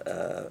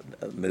further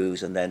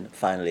moves, and then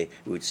finally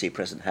we would see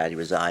President Hadi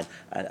resign,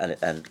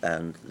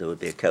 and there would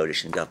be a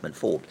coalition government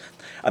formed.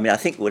 I mean, I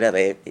think whatever,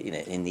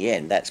 in the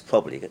end, that's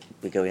probably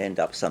we're going to end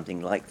up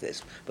something like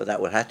this, but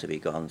that will have to be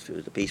gone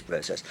through the peace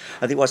process.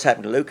 I think what's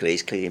happening locally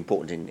is clearly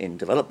important in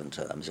development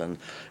terms, and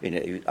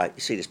I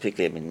see this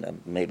particularly. I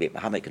mean, maybe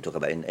Mohammed can talk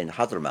about in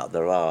Hadramaut.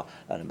 There are Anbar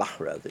and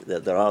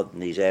Mahra. There are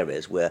these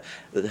areas where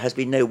there has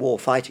been no war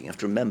fighting. You have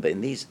to remember,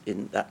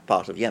 in that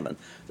part of Yemen,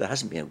 there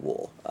hasn't been a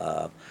war.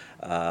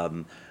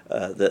 And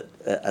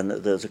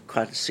there's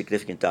quite a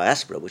significant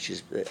diaspora which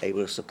is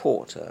able to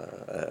support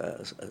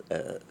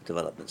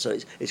development. So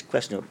it's a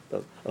question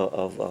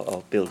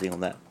of building on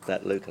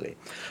that locally.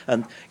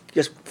 And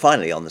just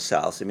finally on the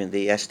south, I mean,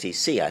 the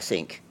STC, I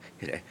think,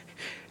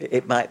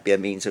 it might be a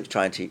means of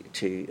trying to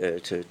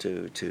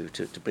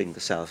bring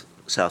the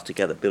south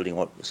together, building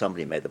what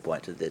somebody made the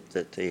point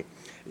that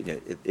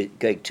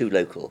going too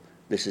local.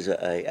 This is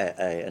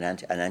an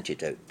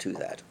antidote to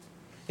that,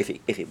 if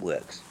it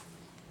works.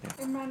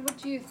 Yeah. Imran, what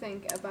do you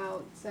think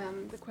about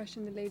the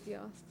question the lady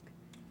asked?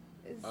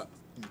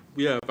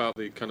 About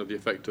the kind of the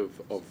effect of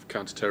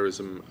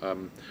counterterrorism.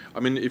 I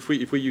mean, if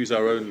we use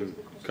our own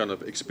kind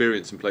of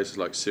experience in places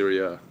like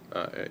Syria,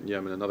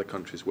 Yemen, and other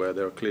countries where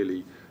there are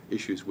clearly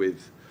issues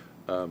with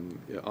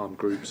armed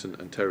groups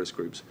and terrorist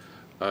groups.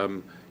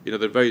 The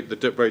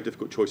very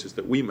difficult choices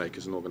that we make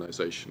as an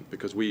organisation,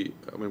 because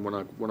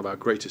one of our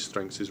greatest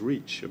strengths is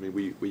reach. I mean,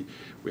 we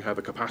have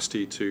a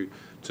capacity to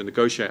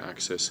negotiate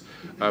access,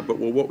 but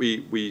what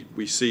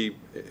we see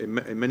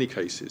in many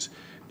cases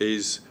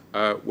is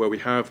where we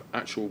have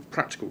actual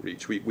practical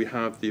reach. We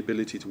have the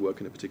ability to work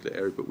in a particular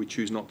area, but we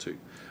choose not to,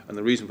 and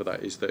the reason for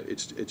that is that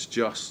it's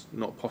just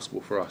not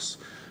possible for us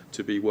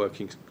to be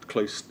working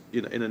close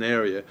in an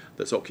area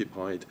that's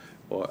occupied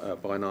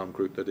by an armed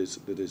group that is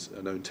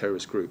a known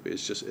terrorist group.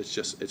 It's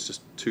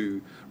just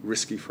too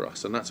risky for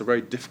us, and that's a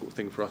very difficult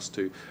thing for us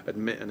to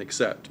admit and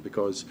accept,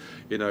 because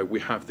we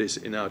have this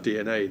in our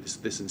DNA,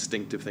 this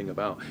instinctive thing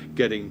about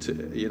getting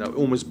to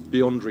almost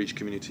beyond reach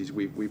communities.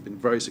 We've been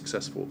very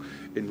successful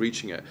in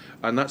reaching it,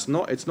 and it's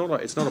not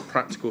a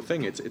practical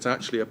thing. It's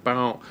actually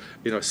about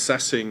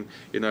assessing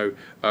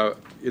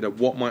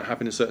what might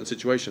happen in certain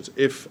situations.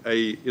 If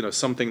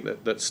something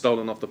that's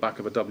stolen off the back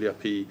of a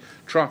WFP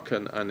truck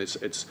and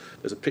there's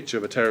a picture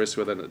of a terrorist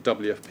with a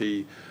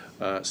WFP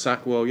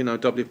sack. Well,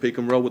 WFP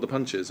can roll with the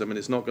punches. I mean,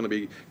 it's not going to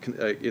be,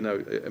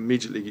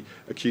 immediately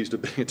accused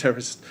of being a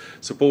terrorist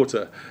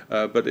supporter.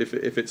 But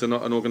if it's an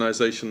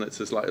organisation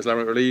that's like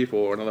Islamic Relief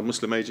or another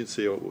Muslim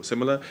agency or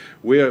similar,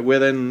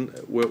 we're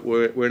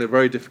in a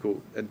very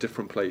difficult and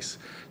different place.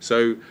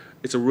 So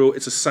it's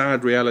a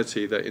sad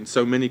reality that in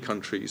so many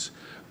countries,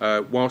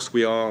 whilst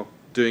we are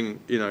doing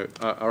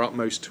our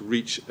utmost to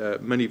reach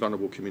many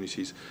vulnerable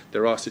communities,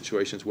 there are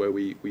situations where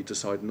we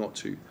decide not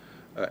to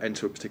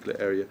enter a particular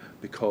area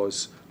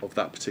because of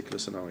that particular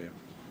scenario.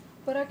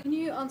 But can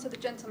you answer the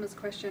gentleman's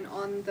question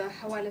on the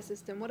Hawala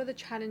system? What are the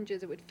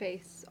challenges it would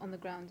face on the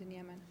ground in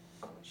Yemen?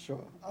 Sure.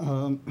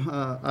 And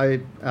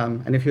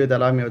if you would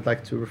allow me, I would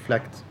like to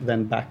reflect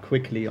then back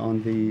quickly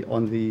on the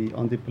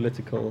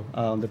political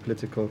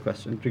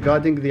question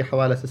regarding the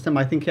Hawala system.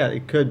 I think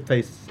it could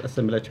face a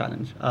similar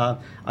challenge.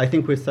 I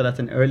think we're still at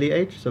an early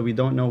age, so we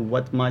don't know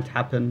what might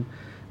happen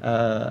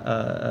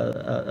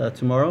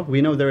tomorrow.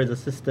 We know there is a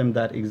system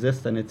that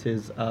exists and it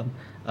is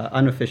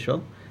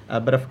unofficial.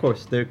 But of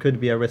course, there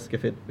could be a risk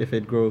if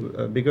it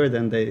grows bigger.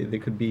 Then they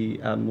could be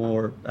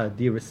more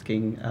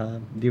de-risking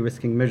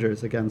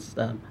measures against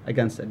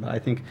it. But I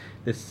think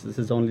this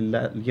is only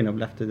left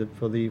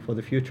for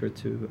the future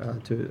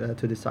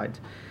to decide.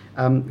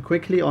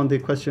 Quickly on the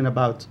question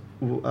about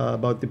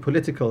the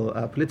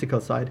political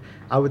side,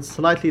 I would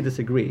slightly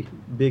disagree,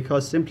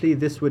 because simply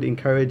this would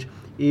encourage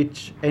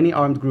any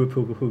armed group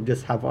who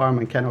just have arm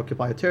and can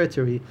occupy a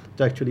territory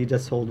to actually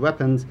just hold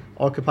weapons,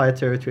 occupy a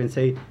territory, and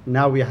say,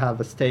 now we have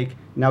a stake,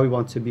 now we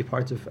want to be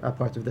part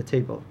of the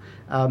table.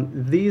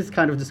 These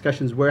kind of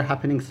discussions were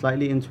happening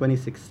slightly in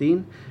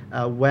 2016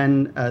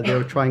 when they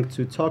were trying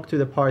to talk to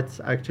the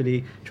parts,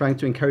 actually trying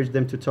to encourage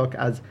them to talk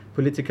as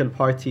political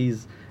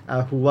parties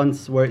who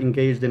once were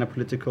engaged in a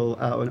political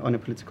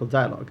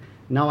dialogue.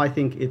 Now I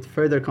think it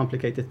further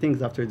complicated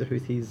things after the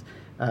Houthis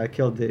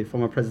killed the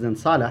former President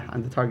Saleh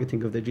and the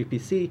targeting of the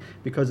GPC,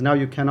 because now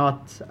you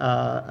cannot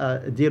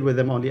deal with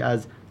them only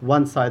as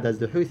one side as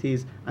the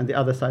Houthis and the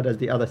other side as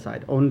the other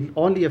side.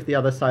 Only if the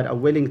other side are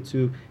willing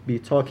to be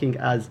talking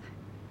as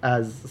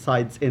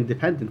sides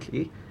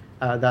independently,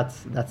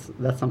 that's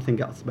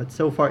something else. But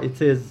so far it's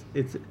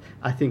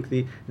I think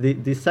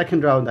the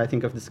second round, I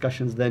think, of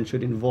discussions then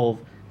should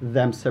involve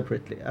them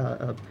separately.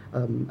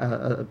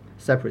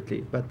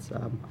 But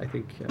I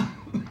think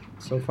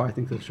so far I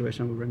think the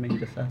situation will remain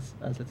just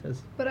as it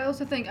is. But I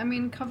also think, I'm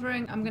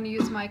going to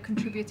use my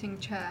contributing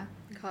chair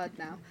card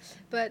now,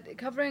 but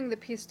covering the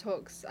peace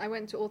talks, I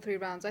went to all three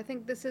rounds. I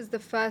think this is the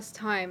first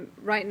time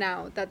right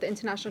now that the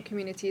international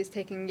community is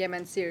taking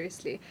Yemen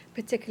seriously,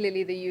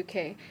 particularly the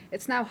UK.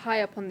 It's now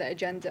high up on the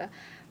agenda.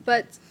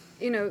 But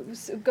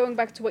going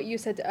back to what you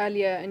said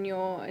earlier in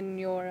your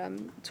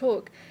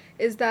talk,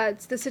 is that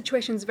the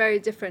situation is very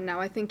different now.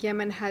 I think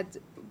Yemen had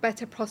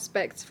better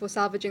prospects for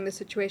salvaging the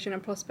situation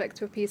and prospects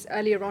for peace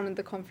earlier on in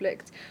the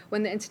conflict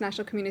when the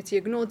international community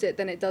ignored it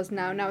than it does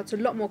now. Now it's a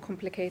lot more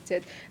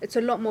complicated, it's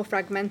a lot more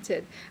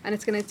fragmented, and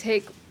it's going to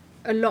take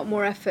a lot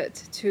more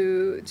effort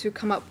to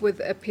come up with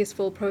a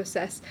peaceful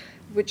process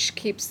which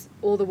keeps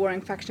all the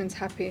warring factions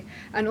happy.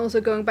 And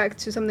also going back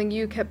to something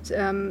you kept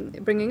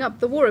bringing up,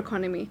 the war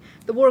economy.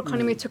 The war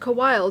economy took a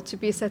while to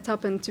be set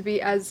up and to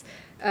be as,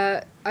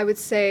 I would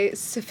say,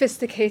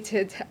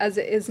 sophisticated as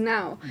it is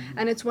now.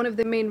 And it's one of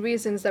the main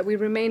reasons that we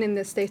remain in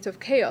this state of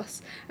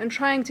chaos. And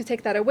trying to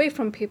take that away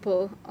from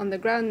people on the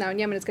ground now in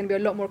Yemen is going to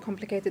be a lot more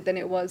complicated than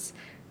it was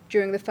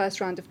during the first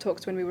round of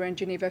talks when we were in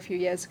Geneva a few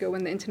years ago,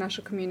 when the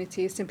international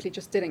community simply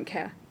just didn't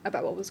care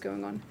about what was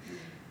going on.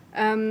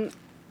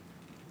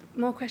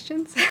 More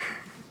questions?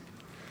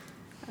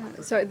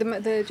 Sorry,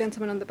 the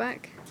gentleman on the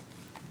back.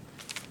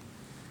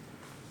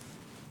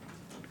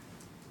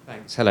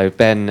 Thanks. Hello,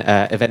 Ben,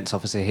 Events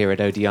Officer here at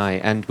ODI,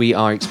 and we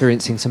are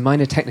experiencing some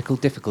minor technical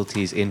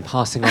difficulties in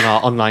passing on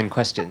our online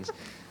questions.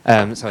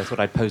 So I thought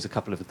I'd pose a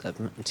couple of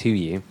them to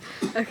you.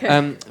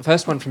 Okay.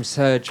 First one from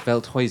Serge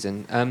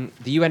Veldhuizen.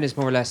 The UN is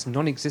more or less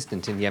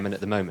non-existent in Yemen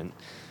at the moment.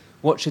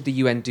 What should the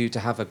UN do to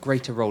have a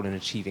greater role in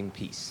achieving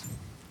peace?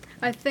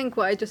 I think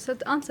what I just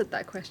said answered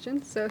that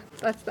question, so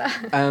that's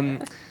that.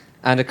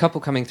 And a couple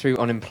coming through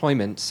on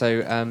employment.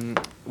 So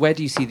where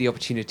do you see the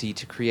opportunity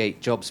to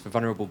create jobs for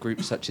vulnerable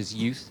groups such as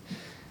youth?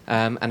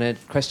 And a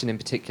question in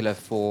particular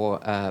for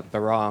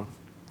Barar.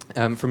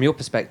 From your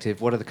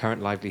perspective, what are the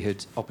current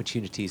livelihood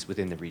opportunities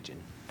within the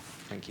region?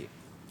 Thank you.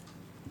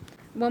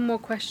 One more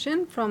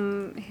question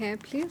from here,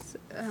 please.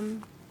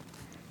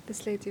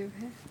 This lady over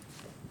here.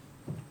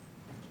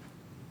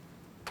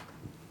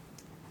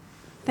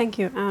 Thank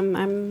you.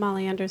 I'm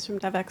Molly Anders from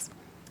DevEx.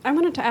 I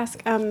wanted to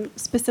ask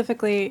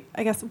specifically,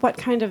 I guess, what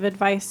kind of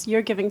advice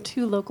you're giving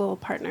to local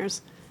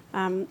partners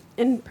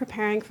in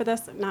preparing for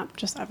this, not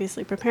just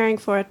obviously preparing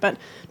for it, but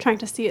trying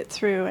to see it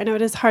through. I know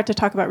it is hard to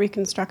talk about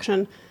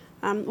reconstruction.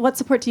 What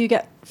support do you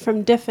get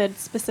from DFID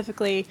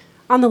specifically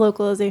on the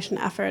localization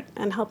effort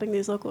and helping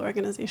these local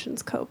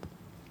organizations cope?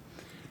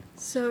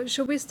 So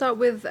should we start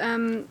with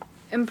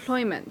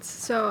employment?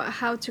 So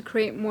how to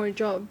create more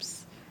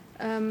jobs?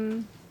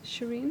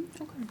 Shireen?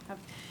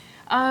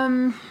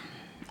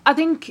 I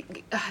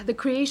think the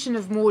creation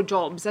of more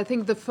jobs, I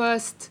think the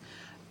first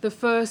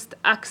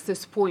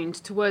access point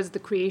towards the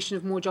creation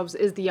of more jobs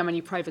is the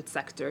Yemeni private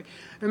sector.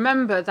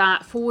 Remember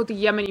that for the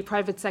Yemeni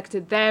private sector,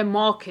 their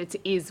market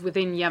is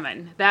within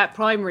Yemen.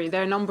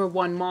 Their number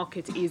one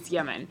market is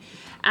Yemen.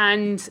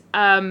 And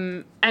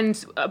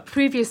a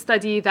previous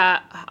study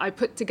that I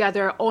put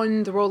together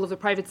on the role of the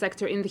private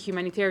sector in the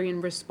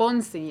humanitarian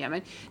response in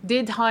Yemen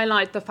did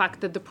highlight the fact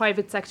that the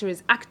private sector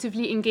is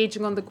actively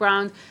engaging on the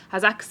ground,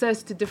 has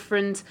access to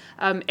different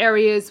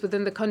areas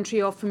within the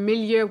country, are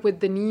familiar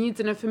with the needs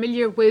and are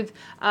familiar with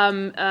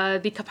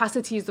the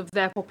capacities of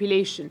their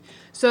population.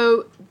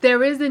 So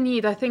there is a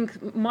need. I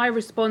think my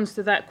response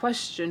to that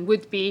question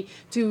would be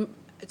to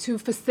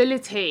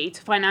facilitate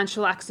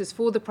financial access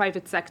for the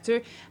private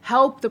sector,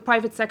 help the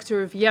private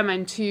sector of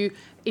Yemen to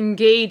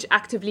engage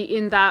actively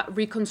in that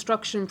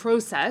reconstruction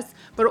process,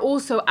 but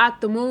also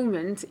at the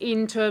moment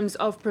in terms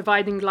of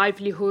providing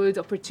livelihood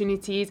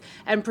opportunities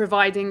and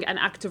providing an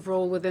active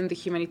role within the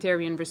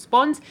humanitarian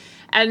response.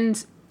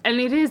 And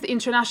it is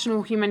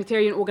international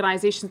humanitarian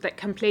organizations that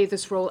can play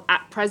this role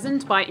at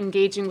present by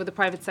engaging with the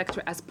private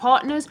sector as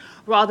partners,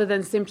 rather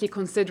than simply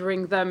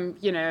considering them,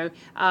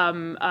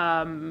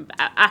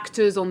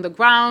 actors on the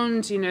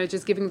ground,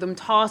 just giving them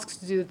tasks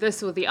to do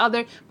this or the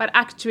other, but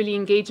actually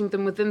engaging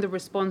them within the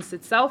response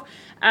itself.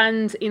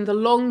 And in the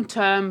long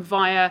term,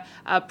 via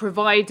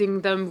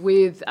providing them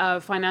with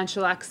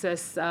financial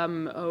access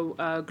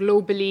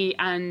globally.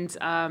 And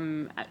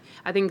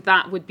I think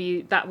that would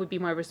be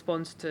my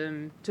response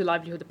to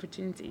livelihood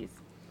opportunities.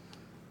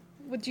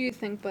 What do you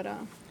think,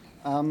 Barar?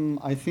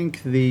 I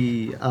think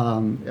the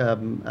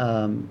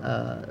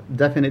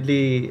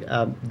definitely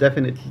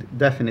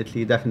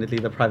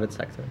the private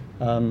sector.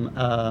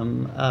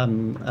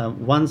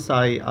 Once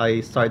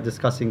I started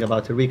discussing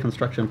about a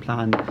reconstruction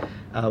plan,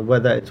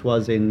 whether it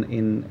was in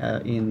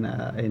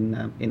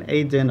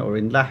Aden or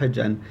in Lahej,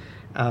 and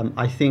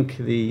I think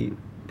the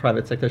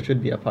private sector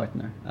should be a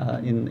partner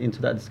into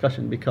that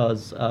discussion,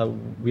 because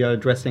we are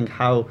addressing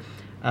how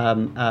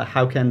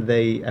can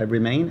they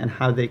remain and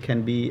how they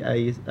can be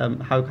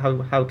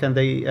how can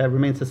they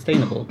remain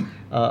sustainable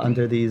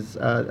under these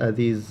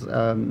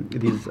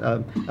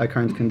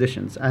current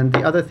conditions. And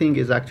the other thing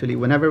is, actually,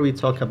 whenever we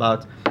talk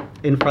about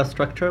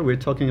infrastructure, we're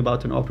talking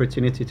about an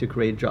opportunity to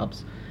create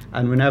jobs.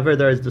 And whenever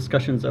there is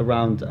discussions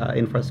around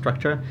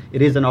infrastructure,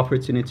 it is an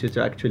opportunity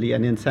to actually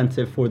an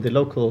incentive for the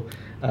local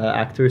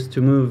actors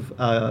to move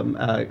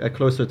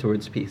closer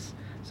towards peace.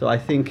 So I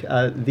think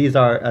these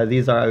are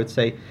I would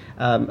say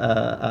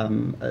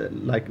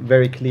like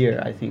very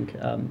clear, I think,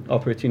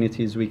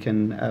 opportunities we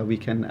can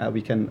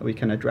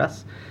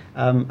address.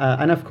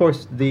 And of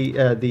course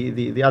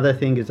the other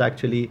thing is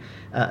actually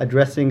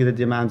addressing the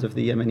demands of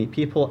the Yemeni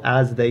people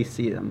as they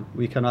see them.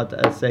 We cannot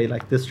say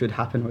like this should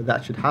happen or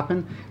that should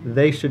happen.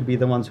 They should be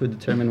the ones who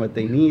determine what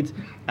they need,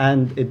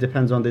 and it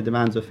depends on the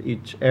demands of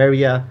each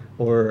area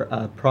or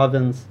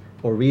province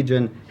or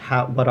region,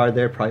 what are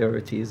their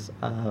priorities,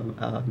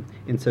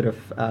 instead of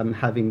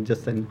having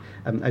just an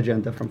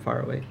agenda from far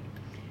away.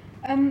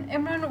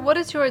 Imran, what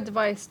is your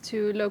advice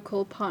to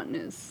local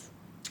partners?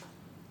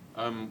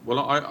 Well,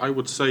 I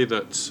would say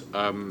that,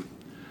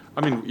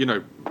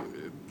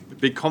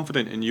 be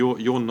confident in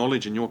your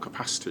knowledge and your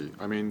capacity.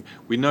 I mean,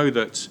 we know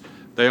that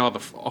they are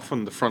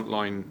often the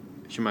frontline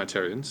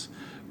humanitarians.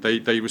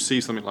 They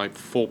receive something like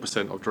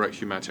 4% of direct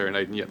humanitarian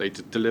aid, and yet they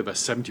deliver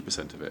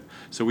 70% of it.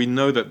 So we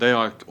know that they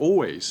are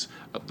always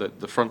at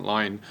the front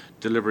line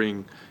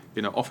delivering,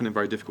 often in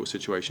very difficult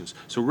situations.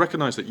 So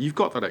recognise that you've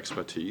got that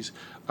expertise.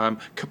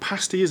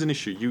 Capacity is an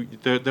issue.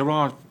 There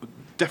are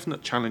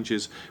definite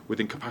challenges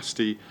within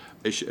capacity,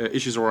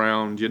 issues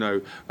around,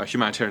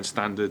 humanitarian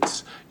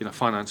standards,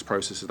 finance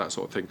processes, that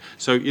sort of thing.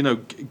 So,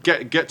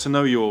 get to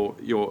know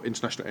your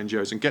international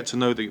NGOs and get to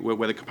know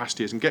where the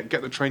capacity is, and get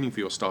the training for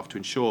your staff to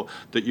ensure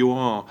that you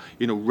are,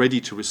 ready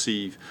to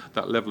receive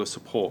that level of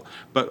support.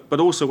 But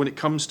also when it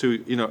comes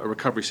to, a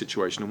recovery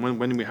situation, and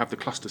when we have the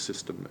cluster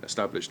system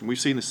established, and we've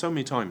seen this so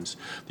many times,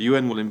 the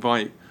UN will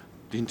invite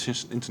the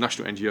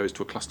international NGOs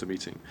to a cluster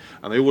meeting,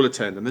 and they all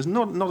attend, and there's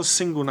not a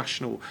single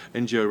national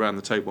NGO around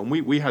the table. And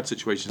we had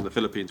situations in the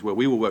Philippines where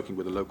we were working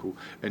with a local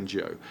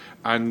NGO,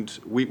 and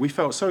we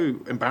felt so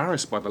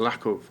embarrassed by the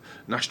lack of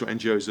national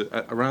NGOs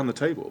around the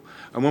table.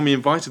 And when we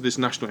invited this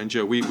national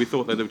NGO, we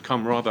thought that they would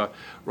come rather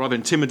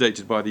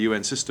intimidated by the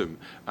UN system,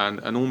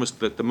 and almost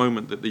the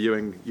moment that the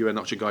UN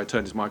OCHA guy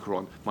turned his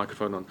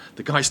microphone on,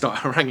 the guy started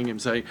haranguing him,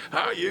 saying,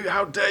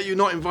 how dare you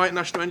not invite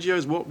national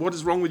NGOs? What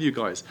is wrong with you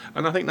guys?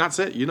 And I think that's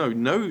it.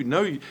 No,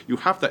 you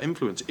have that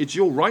influence. It's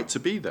your right to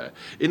be there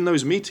in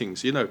those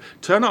meetings.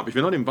 Turn up. If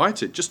you're not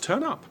invited, just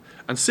turn up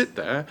and sit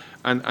there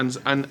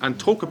and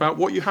talk about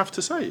what you have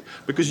to say,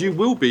 because you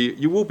will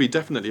be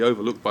definitely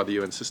overlooked by the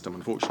UN system.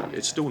 Unfortunately,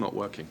 it's still not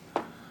working.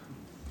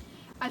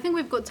 I think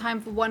we've got time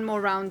for one more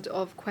round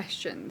of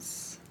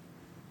questions.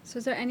 So,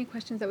 is there any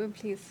questions that would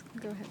please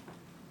go ahead?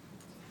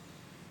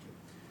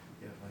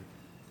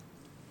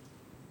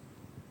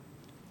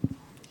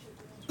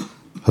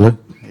 Hello.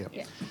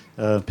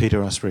 Yeah.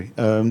 Peter Asprey.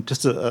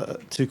 Just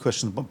two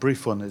questions. One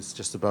brief one is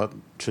just about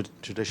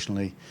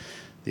traditionally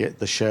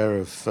the share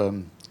of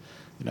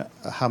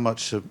how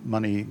much of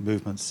money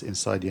movements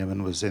inside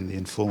Yemen was in the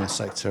informal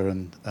sector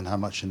and how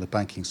much in the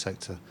banking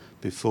sector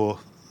before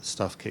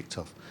stuff kicked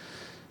off.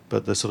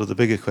 But the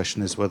bigger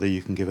question is whether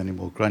you can give any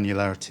more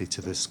granularity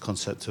to this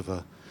concept of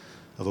a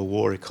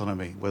war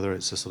economy, whether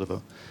it's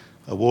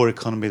a war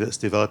economy that's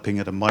developing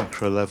at a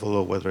micro level,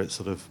 or whether it's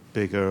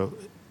bigger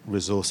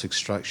resource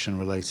extraction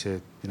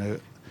related,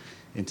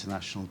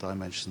 international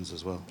dimensions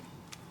as well.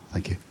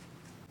 Thank you.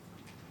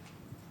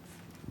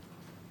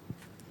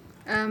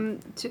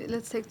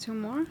 Let's take two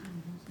more.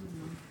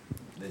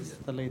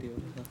 The lady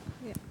over there.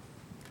 Yeah.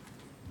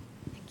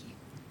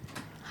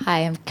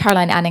 Hi, I'm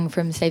Caroline Anning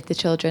from Save the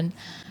Children.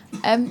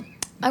 I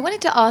wanted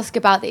to ask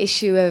about the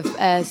issue of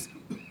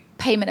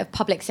payment of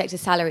public sector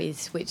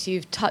salaries, which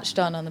you've touched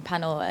on the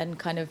panel, and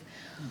kind of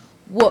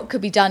what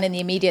could be done in the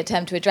immediate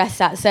term to address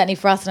that. Certainly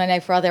for us, and I know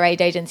for other aid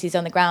agencies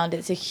on the ground,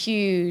 it's a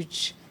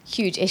huge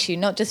issue,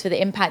 not just for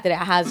the impact that it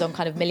has on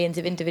kind of millions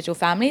of individual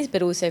families,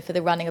 but also for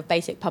the running of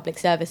basic public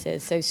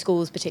services. So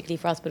schools, particularly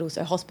for us, but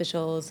also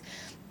hospitals,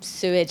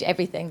 sewage,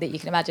 everything that you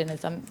can imagine,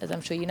 as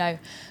I'm sure you know.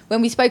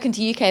 When we've spoken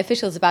to UK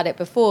officials about it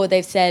before,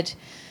 they've said,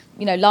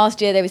 last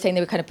year they were saying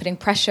they were kind of putting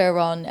pressure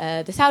on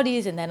the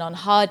Saudis and then on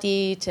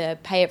Hadi to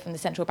pay it from the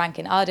central bank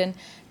in Aden.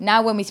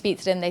 Now when we speak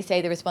to them, they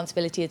say the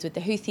responsibility is with the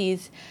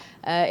Houthis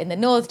in the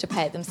north to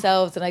pay it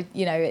themselves. And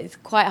it's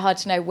quite hard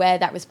to know where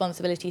that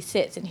responsibility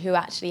sits and who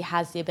actually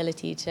has the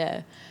ability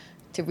to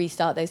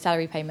restart those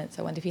salary payments.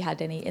 I wonder if you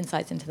had any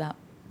insights into that.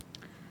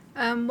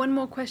 One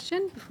more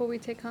question before we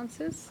take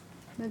answers.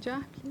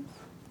 Najah, please.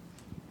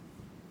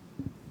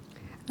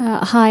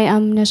 Hi,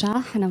 I'm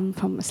Najah, and I'm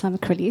from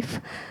Islamic Relief.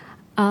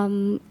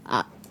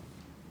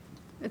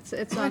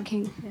 It's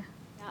working. Yeah.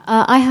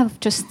 I have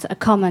just a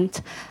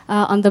comment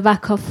on the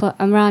back of what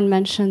Imran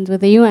mentioned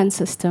with the UN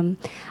system.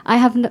 I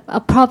have a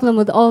problem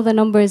with all the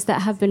numbers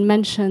that have been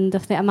mentioned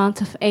of the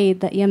amount of aid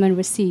that Yemen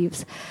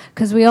receives,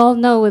 because we all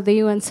know with the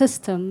UN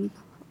system,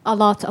 a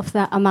lot of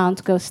that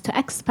amount goes to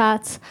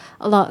expats,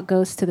 a lot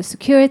goes to the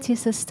security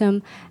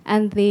system,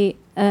 and the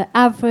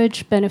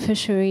average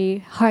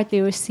beneficiary hardly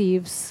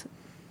receives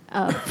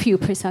a few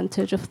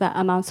percentage of that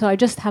amount. So I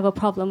just have a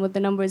problem with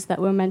the numbers that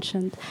were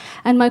mentioned.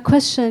 And my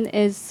question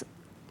is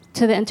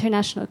to the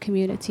international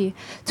community: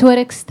 to what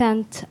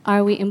extent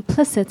are we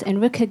implicit in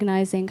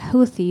recognizing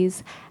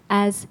Houthis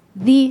as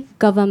the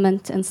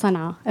government in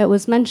Sana'a? It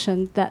was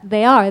mentioned that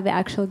they are the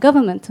actual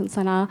government in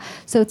Sana'a.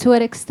 So to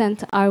what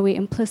extent are we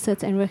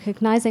implicit in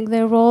recognizing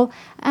their role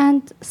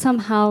and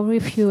somehow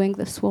refueling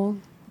this war?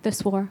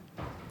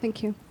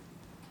 Thank you.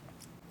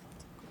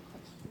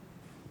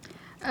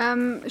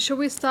 Shall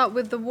we start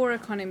with the war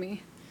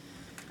economy?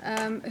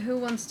 Who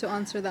wants to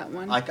answer that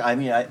one? I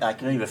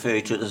can only refer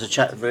you to, there's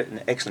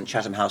an excellent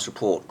Chatham House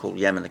report called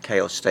Yemen, the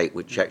Chaos State,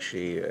 which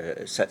actually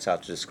sets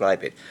out to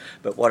describe it.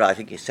 But what I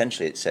think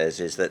essentially it says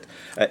is that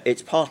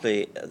it's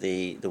partly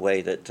the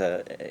way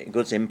that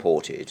goods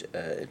imported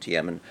to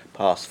Yemen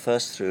pass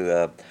first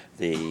through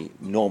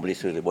normally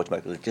through what you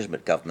might call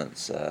legitimate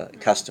government's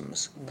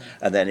customs,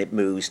 and then it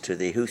moves to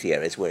the Houthi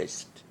areas where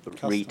it's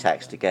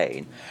re-taxed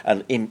again.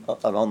 And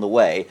on the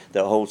way,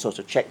 there are whole sorts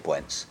of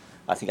checkpoints,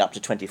 I think up to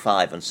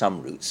 25 on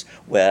some routes,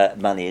 where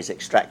money is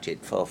extracted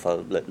for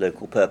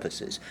local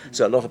purposes.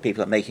 So a lot of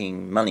people are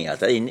making money out of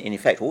that. In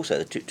effect, also,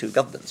 the two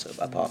governments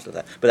are part of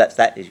that. But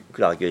that you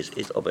could argue,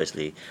 is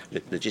obviously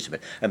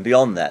legitimate. And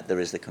beyond that, there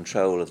is the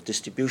control of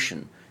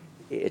distribution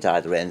at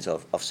either ends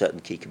of certain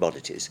key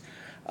commodities.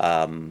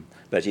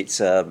 But it's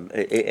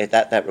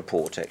that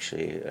report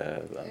actually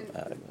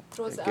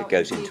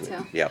goes into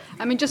it. Yeah.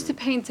 I mean, just to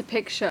paint a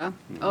picture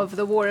of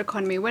the war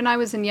economy, when I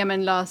was in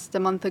Yemen a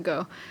month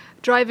ago,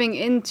 driving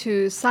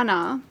into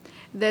Sana'a,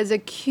 there's a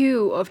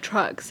queue of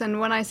trucks, and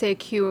when I say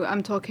queue,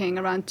 I'm talking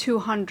around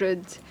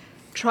 200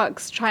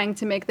 trucks trying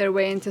to make their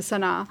way into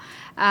Sana'a,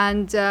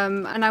 and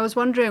I was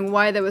wondering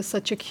why there was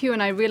such a queue,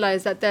 and I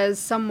realized that there's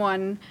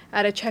someone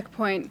at a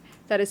checkpoint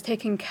that is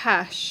taking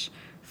cash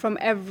from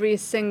every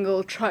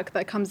single truck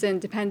that comes in,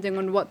 depending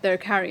on what they're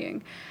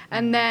carrying.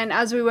 And then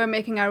as we were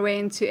making our way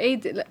into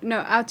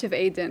out of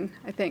Aden,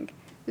 I think,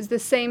 it's the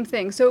same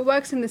thing. So it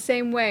works in the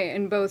same way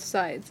in both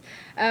sides.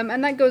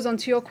 And that goes on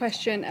to your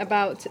question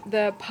about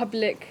the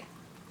public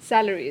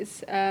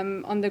salaries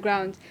on the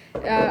ground.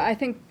 I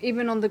think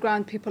even on the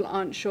ground, people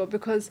aren't sure,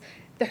 because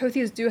the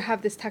Houthis do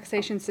have this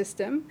taxation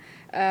system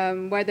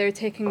where they're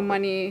taking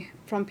money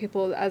from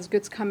people as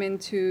goods come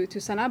into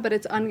Sana'a, but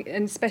it's and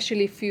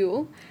especially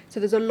fuel. So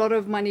there's a lot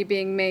of money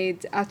being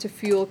made out of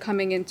fuel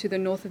coming into the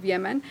north of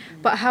Yemen.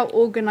 But how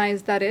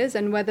organized that is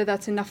and whether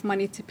that's enough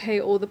money to pay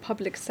all the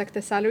public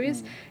sector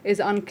salaries is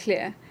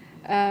unclear.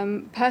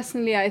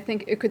 Personally, I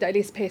think it could at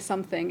least pay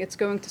something. It's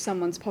going to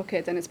someone's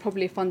pocket and it's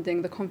probably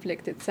funding the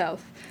conflict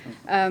itself.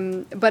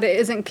 But it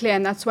isn't clear,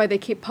 and that's why they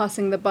keep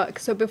passing the buck.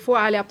 So before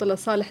Ali Abdullah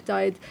Saleh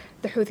died,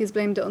 the Houthis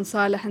blamed it on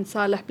Saleh, and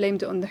Saleh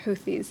blamed it on the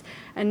Houthis.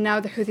 And now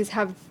the Houthis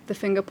have the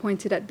finger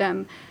pointed at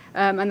them.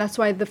 And that's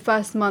why the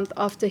first month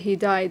after he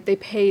died, they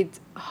paid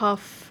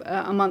half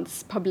a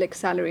month's public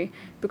salary,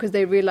 because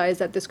they realized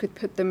that this could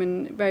put them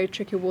in very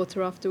tricky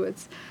water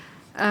afterwards.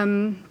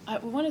 I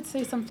wanted to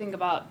say something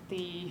about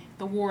the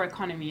war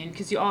economy, and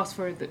because you asked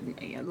for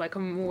a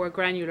more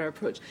granular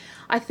approach.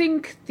 I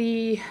think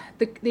the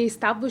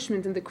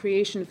establishment and the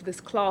creation of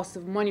this class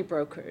of money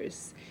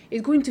brokers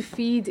is going to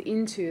feed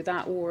into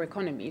that war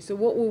economy. So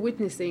what we're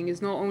witnessing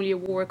is not only a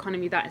war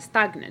economy that is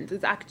stagnant,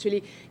 it's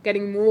actually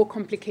getting more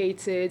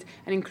complicated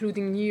and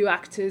including new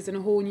actors and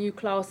a whole new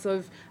class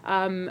of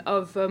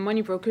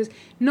money brokers,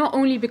 not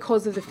only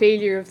because of the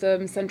failure of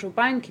the central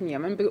bank in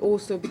Yemen, but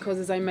also because,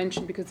 as I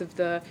mentioned, because of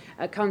the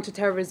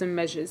counter-terrorism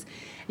measures.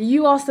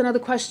 You asked another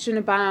question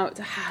about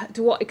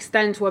to what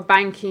extent were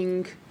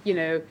banking,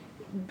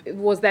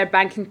 was there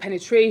banking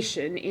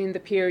penetration in the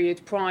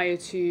period prior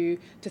to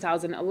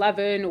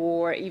 2011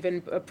 or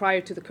even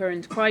prior to the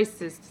current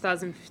crisis,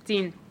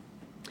 2015.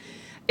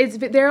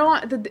 There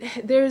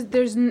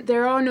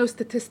are no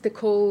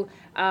statistical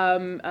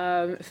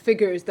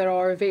figures that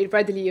are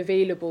readily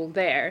available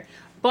there.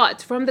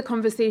 But from the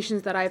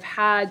conversations that I've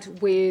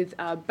had with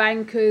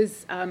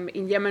bankers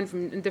in Yemen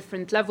from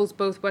different levels,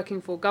 both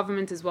working for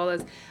government as well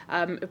as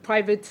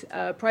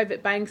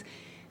private banks,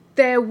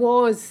 there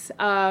was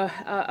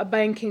a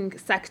banking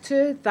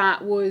sector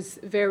that was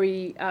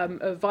very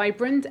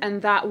vibrant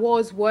and that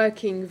was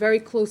working very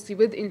closely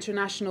with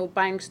international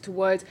banks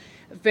towards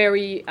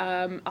very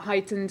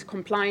heightened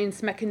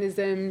compliance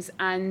mechanisms,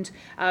 and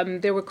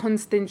there were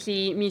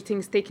constantly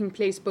meetings taking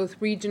place both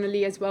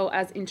regionally as well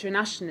as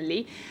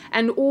internationally,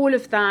 and all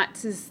of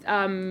that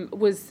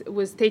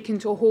was taken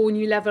to a whole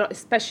new level,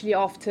 especially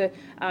after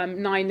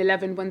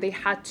 9/11, when they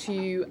had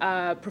to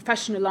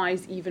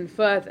professionalize even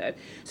further.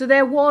 So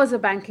there was a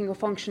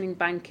functioning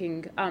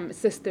banking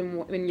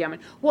system in Yemen.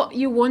 What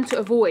you want to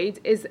avoid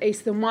is a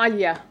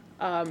Somalia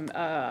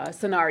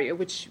scenario,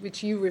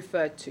 which you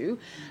referred to,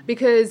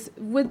 because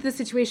with the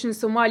situation in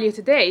Somalia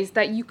today is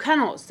that you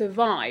cannot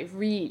survive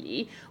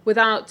really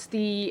without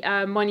the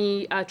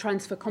money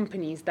transfer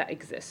companies that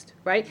exist,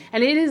 right?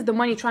 And it is the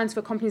money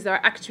transfer companies that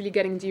are actually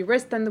getting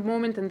de-risked at the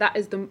moment, and that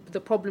is the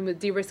problem with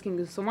de-risking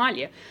in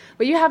Somalia.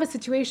 But you have a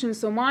situation in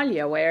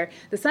Somalia where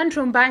the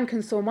central bank in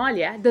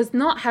Somalia does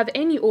not have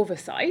any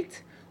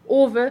oversight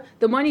over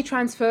the money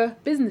transfer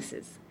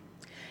businesses.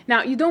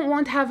 Now, you don't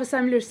want to have a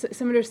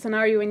similar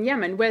scenario in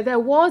Yemen, where there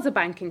was a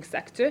banking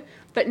sector,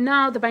 but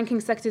now the banking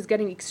sector is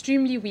getting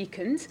extremely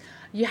weakened.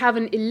 You have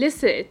an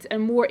illicit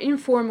and more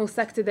informal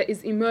sector that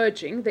is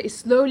emerging, that is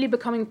slowly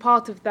becoming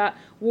part of that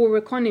war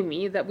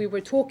economy that we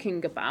were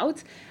talking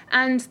about.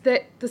 And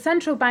the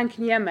central bank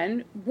in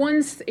Yemen,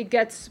 once it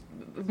gets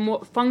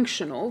more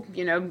functional,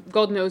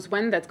 God knows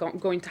when that's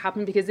going to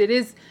happen, because it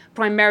is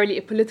primarily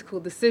a political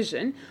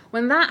decision.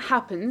 When that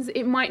happens,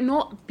 it might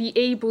not be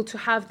able to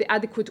have the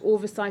adequate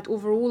oversight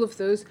over all of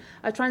those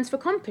transfer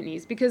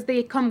companies, because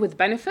they come with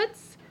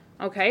benefits.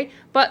 Okay,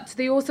 but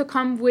they also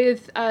come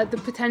with the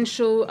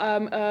potential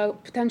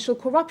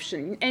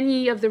corruption.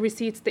 Any of the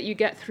receipts that you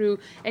get through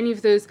any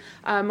of those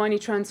money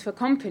transfer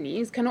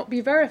companies cannot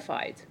be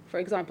verified. For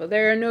example,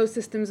 there are no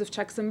systems of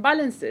checks and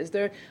balances.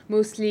 They're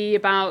mostly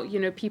about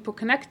people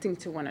connecting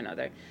to one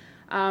another.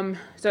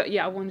 So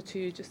yeah, I wanted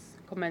to just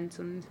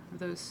comment on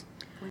those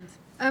points.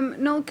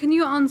 Noel, can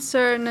you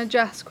answer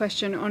Najah's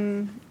question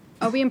on,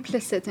 are we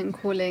implicit in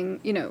calling,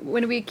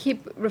 when we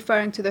keep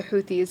referring to the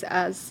Houthis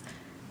as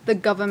the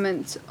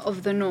government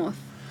of the north,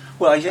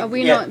 are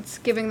we not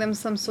giving them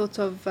some sort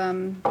of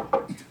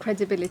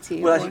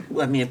credibility? Well,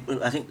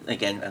 I think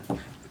again,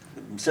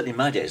 certainly in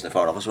my days in the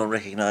Foreign Office, one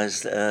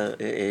recognised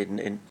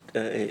in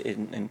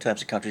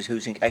terms of countries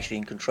who's actually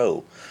in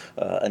control,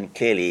 and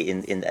clearly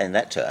in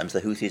that terms,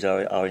 the Houthis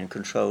are in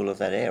control of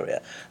that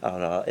area,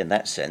 are in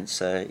that sense,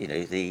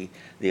 the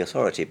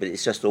authority. But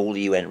it's just all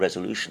the UN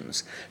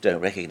resolutions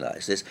don't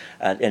recognise this,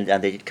 and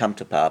they did come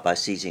to power by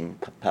seizing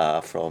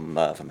power from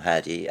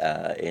Hadi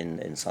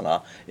in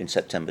Sana'a in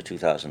September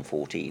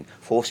 2014,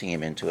 forcing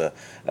him into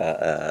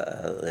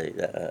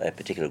a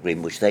particular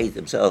agreement which they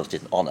themselves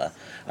didn't honour,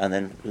 and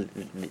then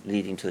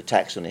leading to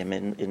attacks on him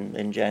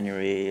in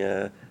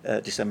January.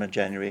 December and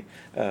January,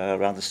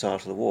 around the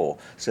start of the war.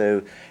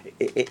 So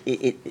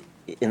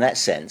in that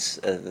sense,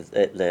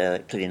 they're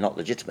clearly not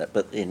legitimate,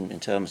 but in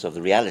terms of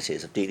the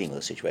realities of dealing with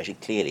the situation,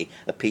 clearly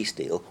a peace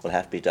deal will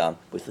have to be done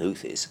with the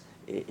Houthis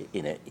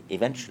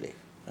eventually.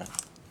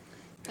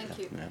 Thank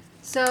you. Yeah.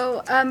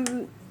 So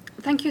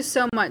thank you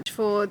so much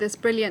for this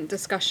brilliant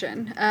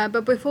discussion.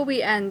 But before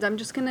we end, I'm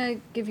just going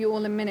to give you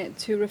all a minute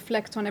to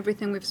reflect on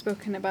everything we've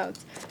spoken about.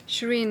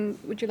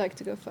 Shireen, would you like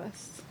to go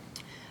first?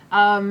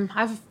 I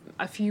have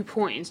a few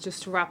points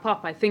just to wrap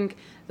up. I think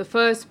the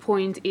first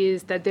point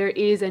is that there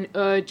is an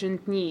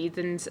urgent need,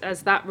 and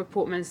as that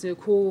report mentions, a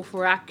call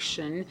for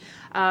action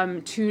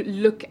to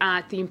look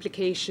at the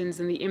implications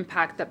and the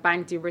impact that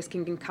bank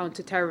de-risking and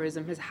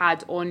counter-terrorism has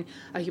had on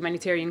a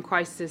humanitarian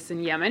crisis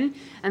in Yemen,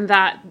 and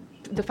that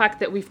the fact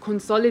that we've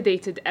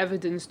consolidated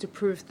evidence to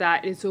prove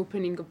that it's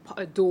opening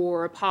a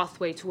door, a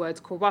pathway towards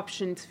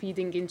corruption,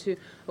 feeding into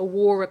a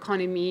war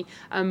economy,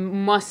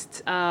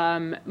 must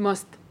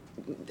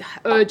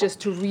urge us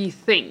to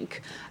rethink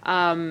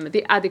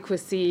the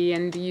adequacy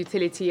and the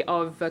utility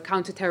of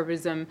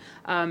counterterrorism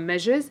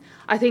measures.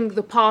 I think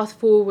the path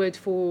forward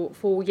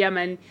for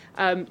Yemen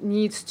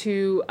needs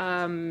to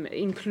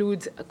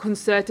include a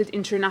concerted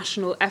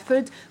international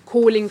effort,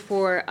 calling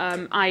for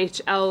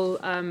IHL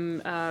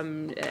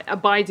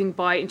abiding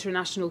by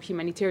international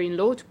humanitarian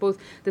law, to both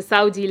the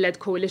Saudi-led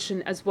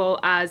coalition as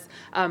well as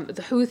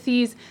the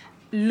Houthis,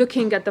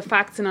 looking at the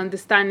facts and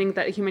understanding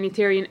that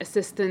humanitarian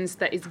assistance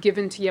that is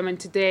given to Yemen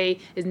today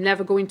is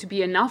never going to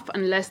be enough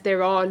unless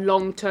there are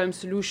long-term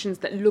solutions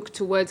that look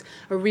towards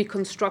a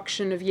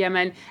reconstruction of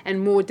Yemen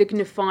and more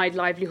dignified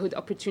livelihood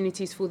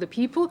opportunities for the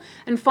people.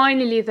 And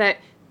finally, that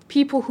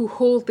people who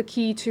hold the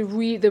key to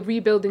the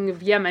rebuilding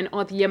of Yemen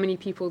are the Yemeni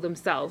people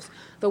themselves.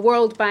 The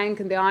World Bank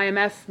and the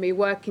IMF may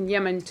work in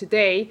Yemen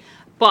today,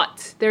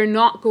 but they're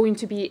not going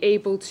to be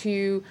able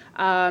to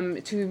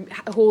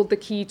hold the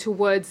key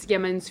towards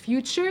Yemen's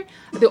future.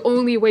 The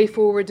only way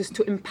forward is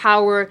to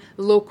empower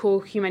the local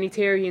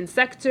humanitarian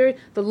sector,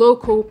 the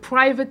local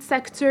private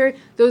sector.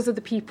 Those are the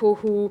people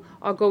who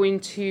are going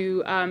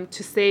to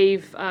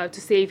save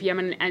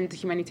Yemen and the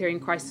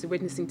humanitarian crisis we're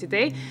witnessing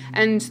today.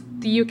 And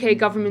the UK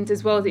government,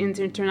 as well as the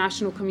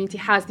international community,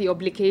 has the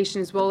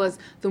obligation, as well as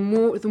the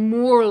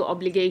moral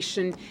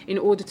obligation, in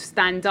order to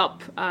stand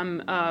up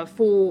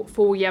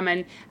for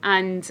Yemen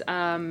and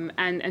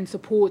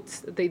support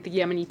the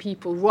Yemeni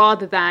people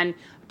rather than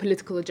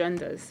political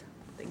agendas.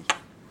 Thank you.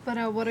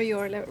 But what are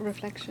your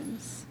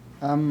reflections?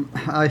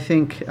 I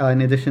think,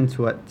 in addition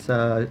to what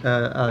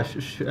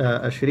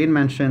Shireen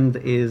mentioned,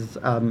 is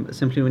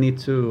simply we need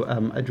to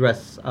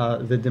address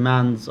the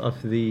demands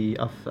of the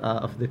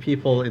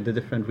people in the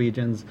different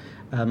regions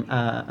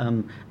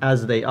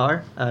as they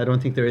are. I don't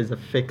think there is a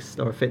fixed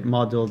or fit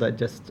model that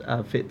just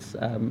fits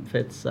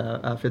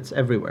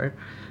everywhere.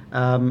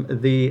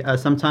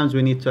 Sometimes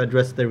we need to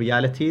address the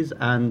realities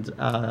and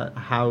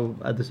how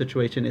the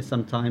situation is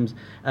sometimes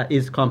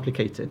is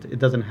complicated. It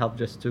doesn't help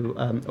just to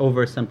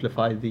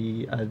oversimplify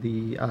the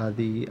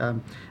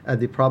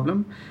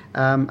problem.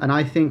 And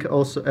I think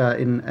also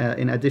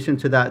in addition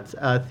to that,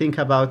 think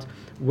about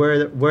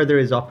where there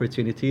is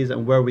opportunities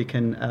and where we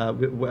can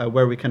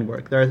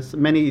work. There are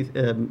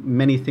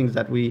many things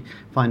that we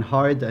find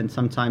hard, and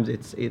sometimes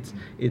it's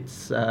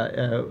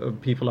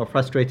people are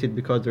frustrated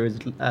because there is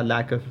a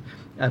lack of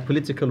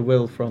political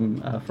will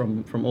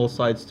from all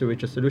sides to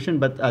reach a solution.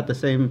 But at the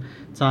same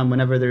time,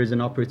 whenever there is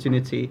an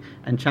opportunity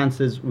and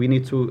chances, we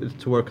need to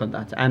work on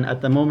that. And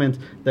at the moment,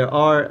 there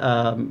are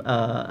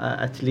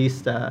at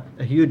least a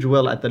huge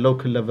will at the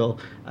local level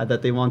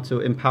that they want to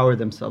empower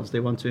themselves. They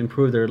want to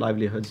improve their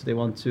livelihoods. They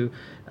want to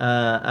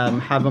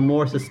have a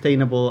more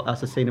sustainable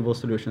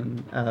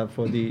solution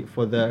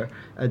for their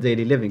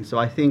daily living. So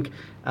I think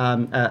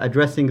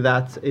addressing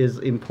that is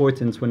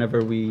important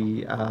whenever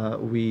we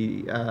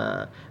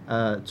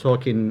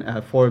talk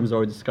in forums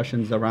or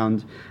discussions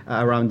around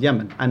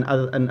Yemen.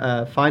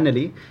 And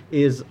finally,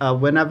 is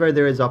whenever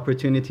there is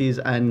opportunities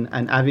and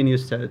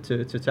avenues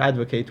to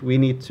advocate, we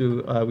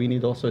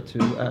need also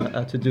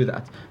to do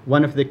that.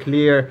 One of the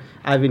clear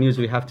avenues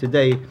we have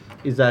today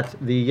is that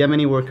the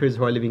Yemeni workers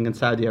who are living in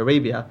Saudi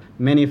Arabia,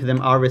 many of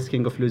them are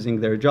risking of losing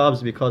their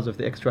jobs because of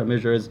the extra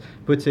measures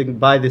put in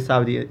by the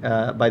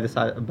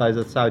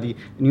Saudi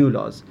new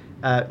laws.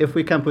 If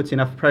we can put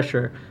enough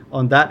pressure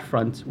on that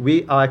front,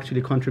 we are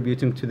actually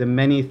contributing to the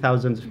many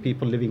thousands of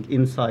people living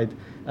inside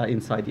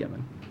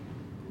Yemen.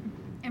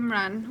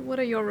 Imran, what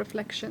are your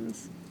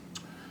reflections?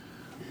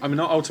 I mean,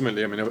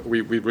 ultimately,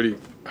 we really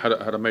had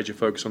a major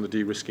focus on the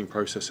de-risking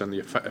process and the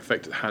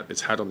effect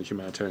it's had on the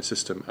humanitarian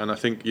system. And I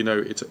think,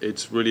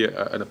 it's really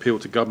an appeal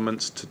to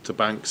governments, to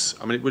banks.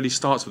 I mean, it really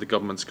starts with the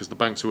governments, because the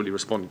banks are really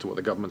responding to what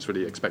the governments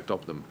really expect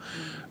of them.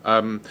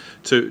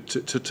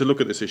 To look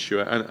at this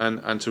issue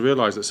and to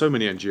realise that so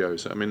many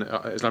NGOs, I mean,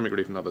 Islamic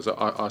Relief and others,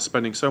 are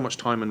spending so much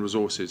time and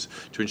resources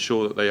to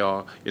ensure that they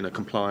are,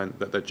 compliant,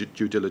 that their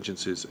due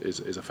diligence is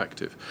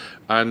effective.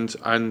 And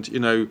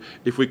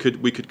if we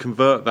could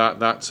convert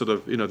that sort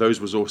of, those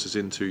resources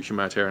into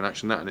humanitarian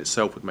action, that in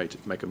itself would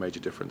make a major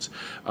difference.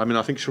 I mean,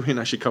 I think Shireen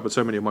actually covered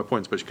so many of my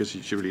points, but because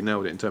she really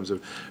nailed it in terms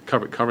of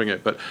covering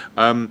it. But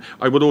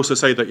I would also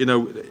say that,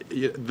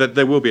 that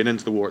there will be an end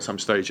to the war at some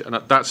stage. And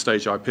at that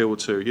stage, I appeal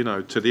to,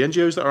 to the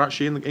NGOs that are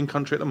actually in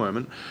country at the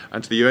moment,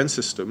 and to the UN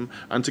system,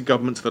 and to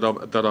governments that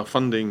are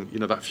funding,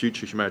 that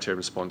future humanitarian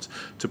response,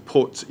 to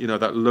put,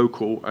 that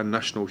local and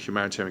national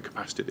humanitarian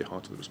capacity at the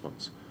heart of the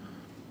response.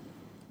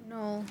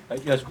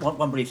 Yes,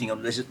 one brief thing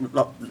on this is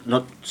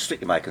not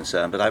strictly my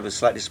concern, but I was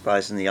slightly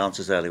surprised in the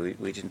answers earlier.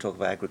 We didn't talk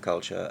about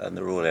agriculture and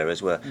the rural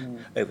areas where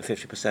over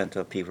 50%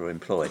 of people are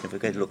employed. If we're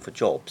going to look for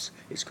jobs,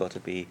 it's got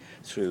to be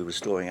through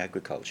restoring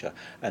agriculture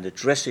and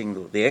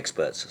addressing the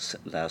experts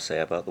now say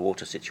about the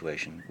water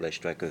situation in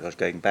relation to agriculture,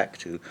 going back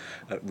to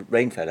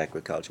rain-fed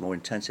agriculture, more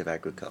intensive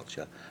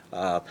agriculture,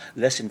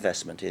 less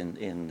investment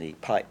in the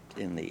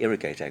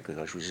irrigated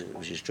agriculture,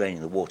 which is draining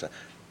the water.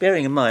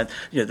 Bearing in mind,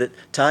 that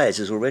Taiz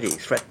is already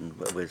threatened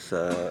with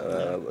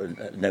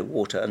no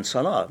water, and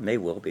Salah may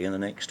well be in the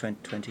next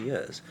 20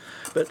 years.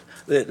 But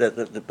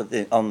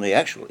on the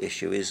actual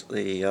issue is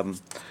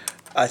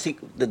I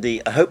think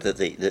that I hope that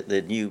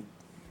the new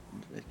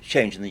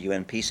change in the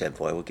UN peace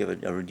envoy will give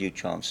a renewed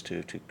chance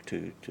to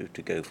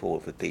go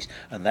forward with peace,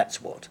 and that's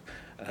what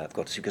I've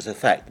got to see. Because the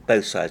fact that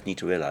both sides need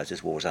to realise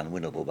this war is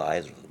unwinnable by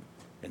either of them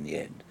in the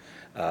end.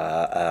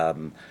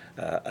 And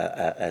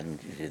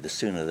the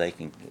sooner they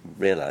can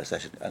realise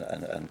that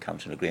and come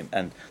to an agreement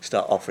and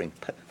start offering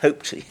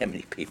hope to the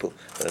Yemeni people,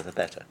 the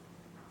better.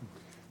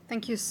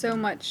 Thank you so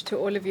much to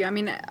all of you. I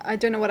mean, I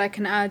don't know what I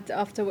can add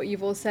after what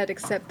you've all said,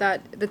 except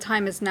that the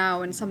time is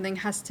now and something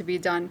has to be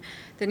done.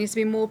 There needs to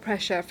be more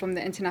pressure from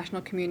the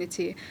international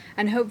community.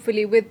 And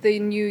hopefully with the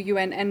new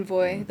UN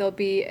envoy, there'll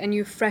be a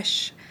new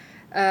fresh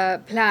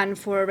plan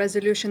for a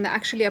resolution that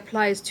actually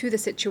applies to the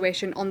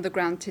situation on the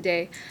ground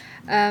today.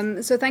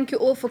 So thank you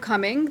all for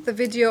coming. The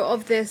video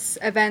of this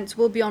event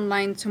will be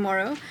online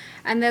tomorrow,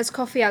 and there's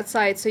coffee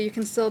outside, so you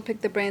can still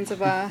pick the brains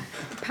of our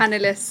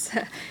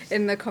panelists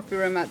in the coffee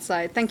room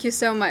outside. Thank you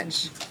so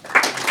much.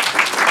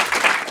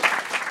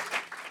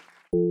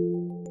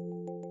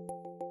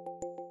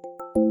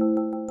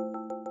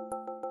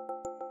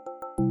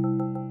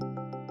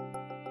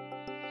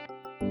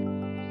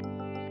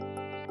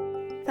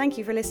 Thank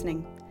you for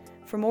listening.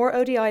 For more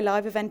ODI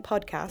live event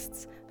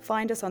podcasts,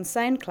 find us on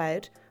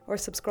SoundCloud or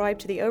subscribe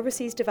to the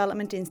Overseas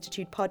Development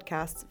Institute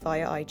podcasts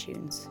via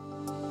iTunes.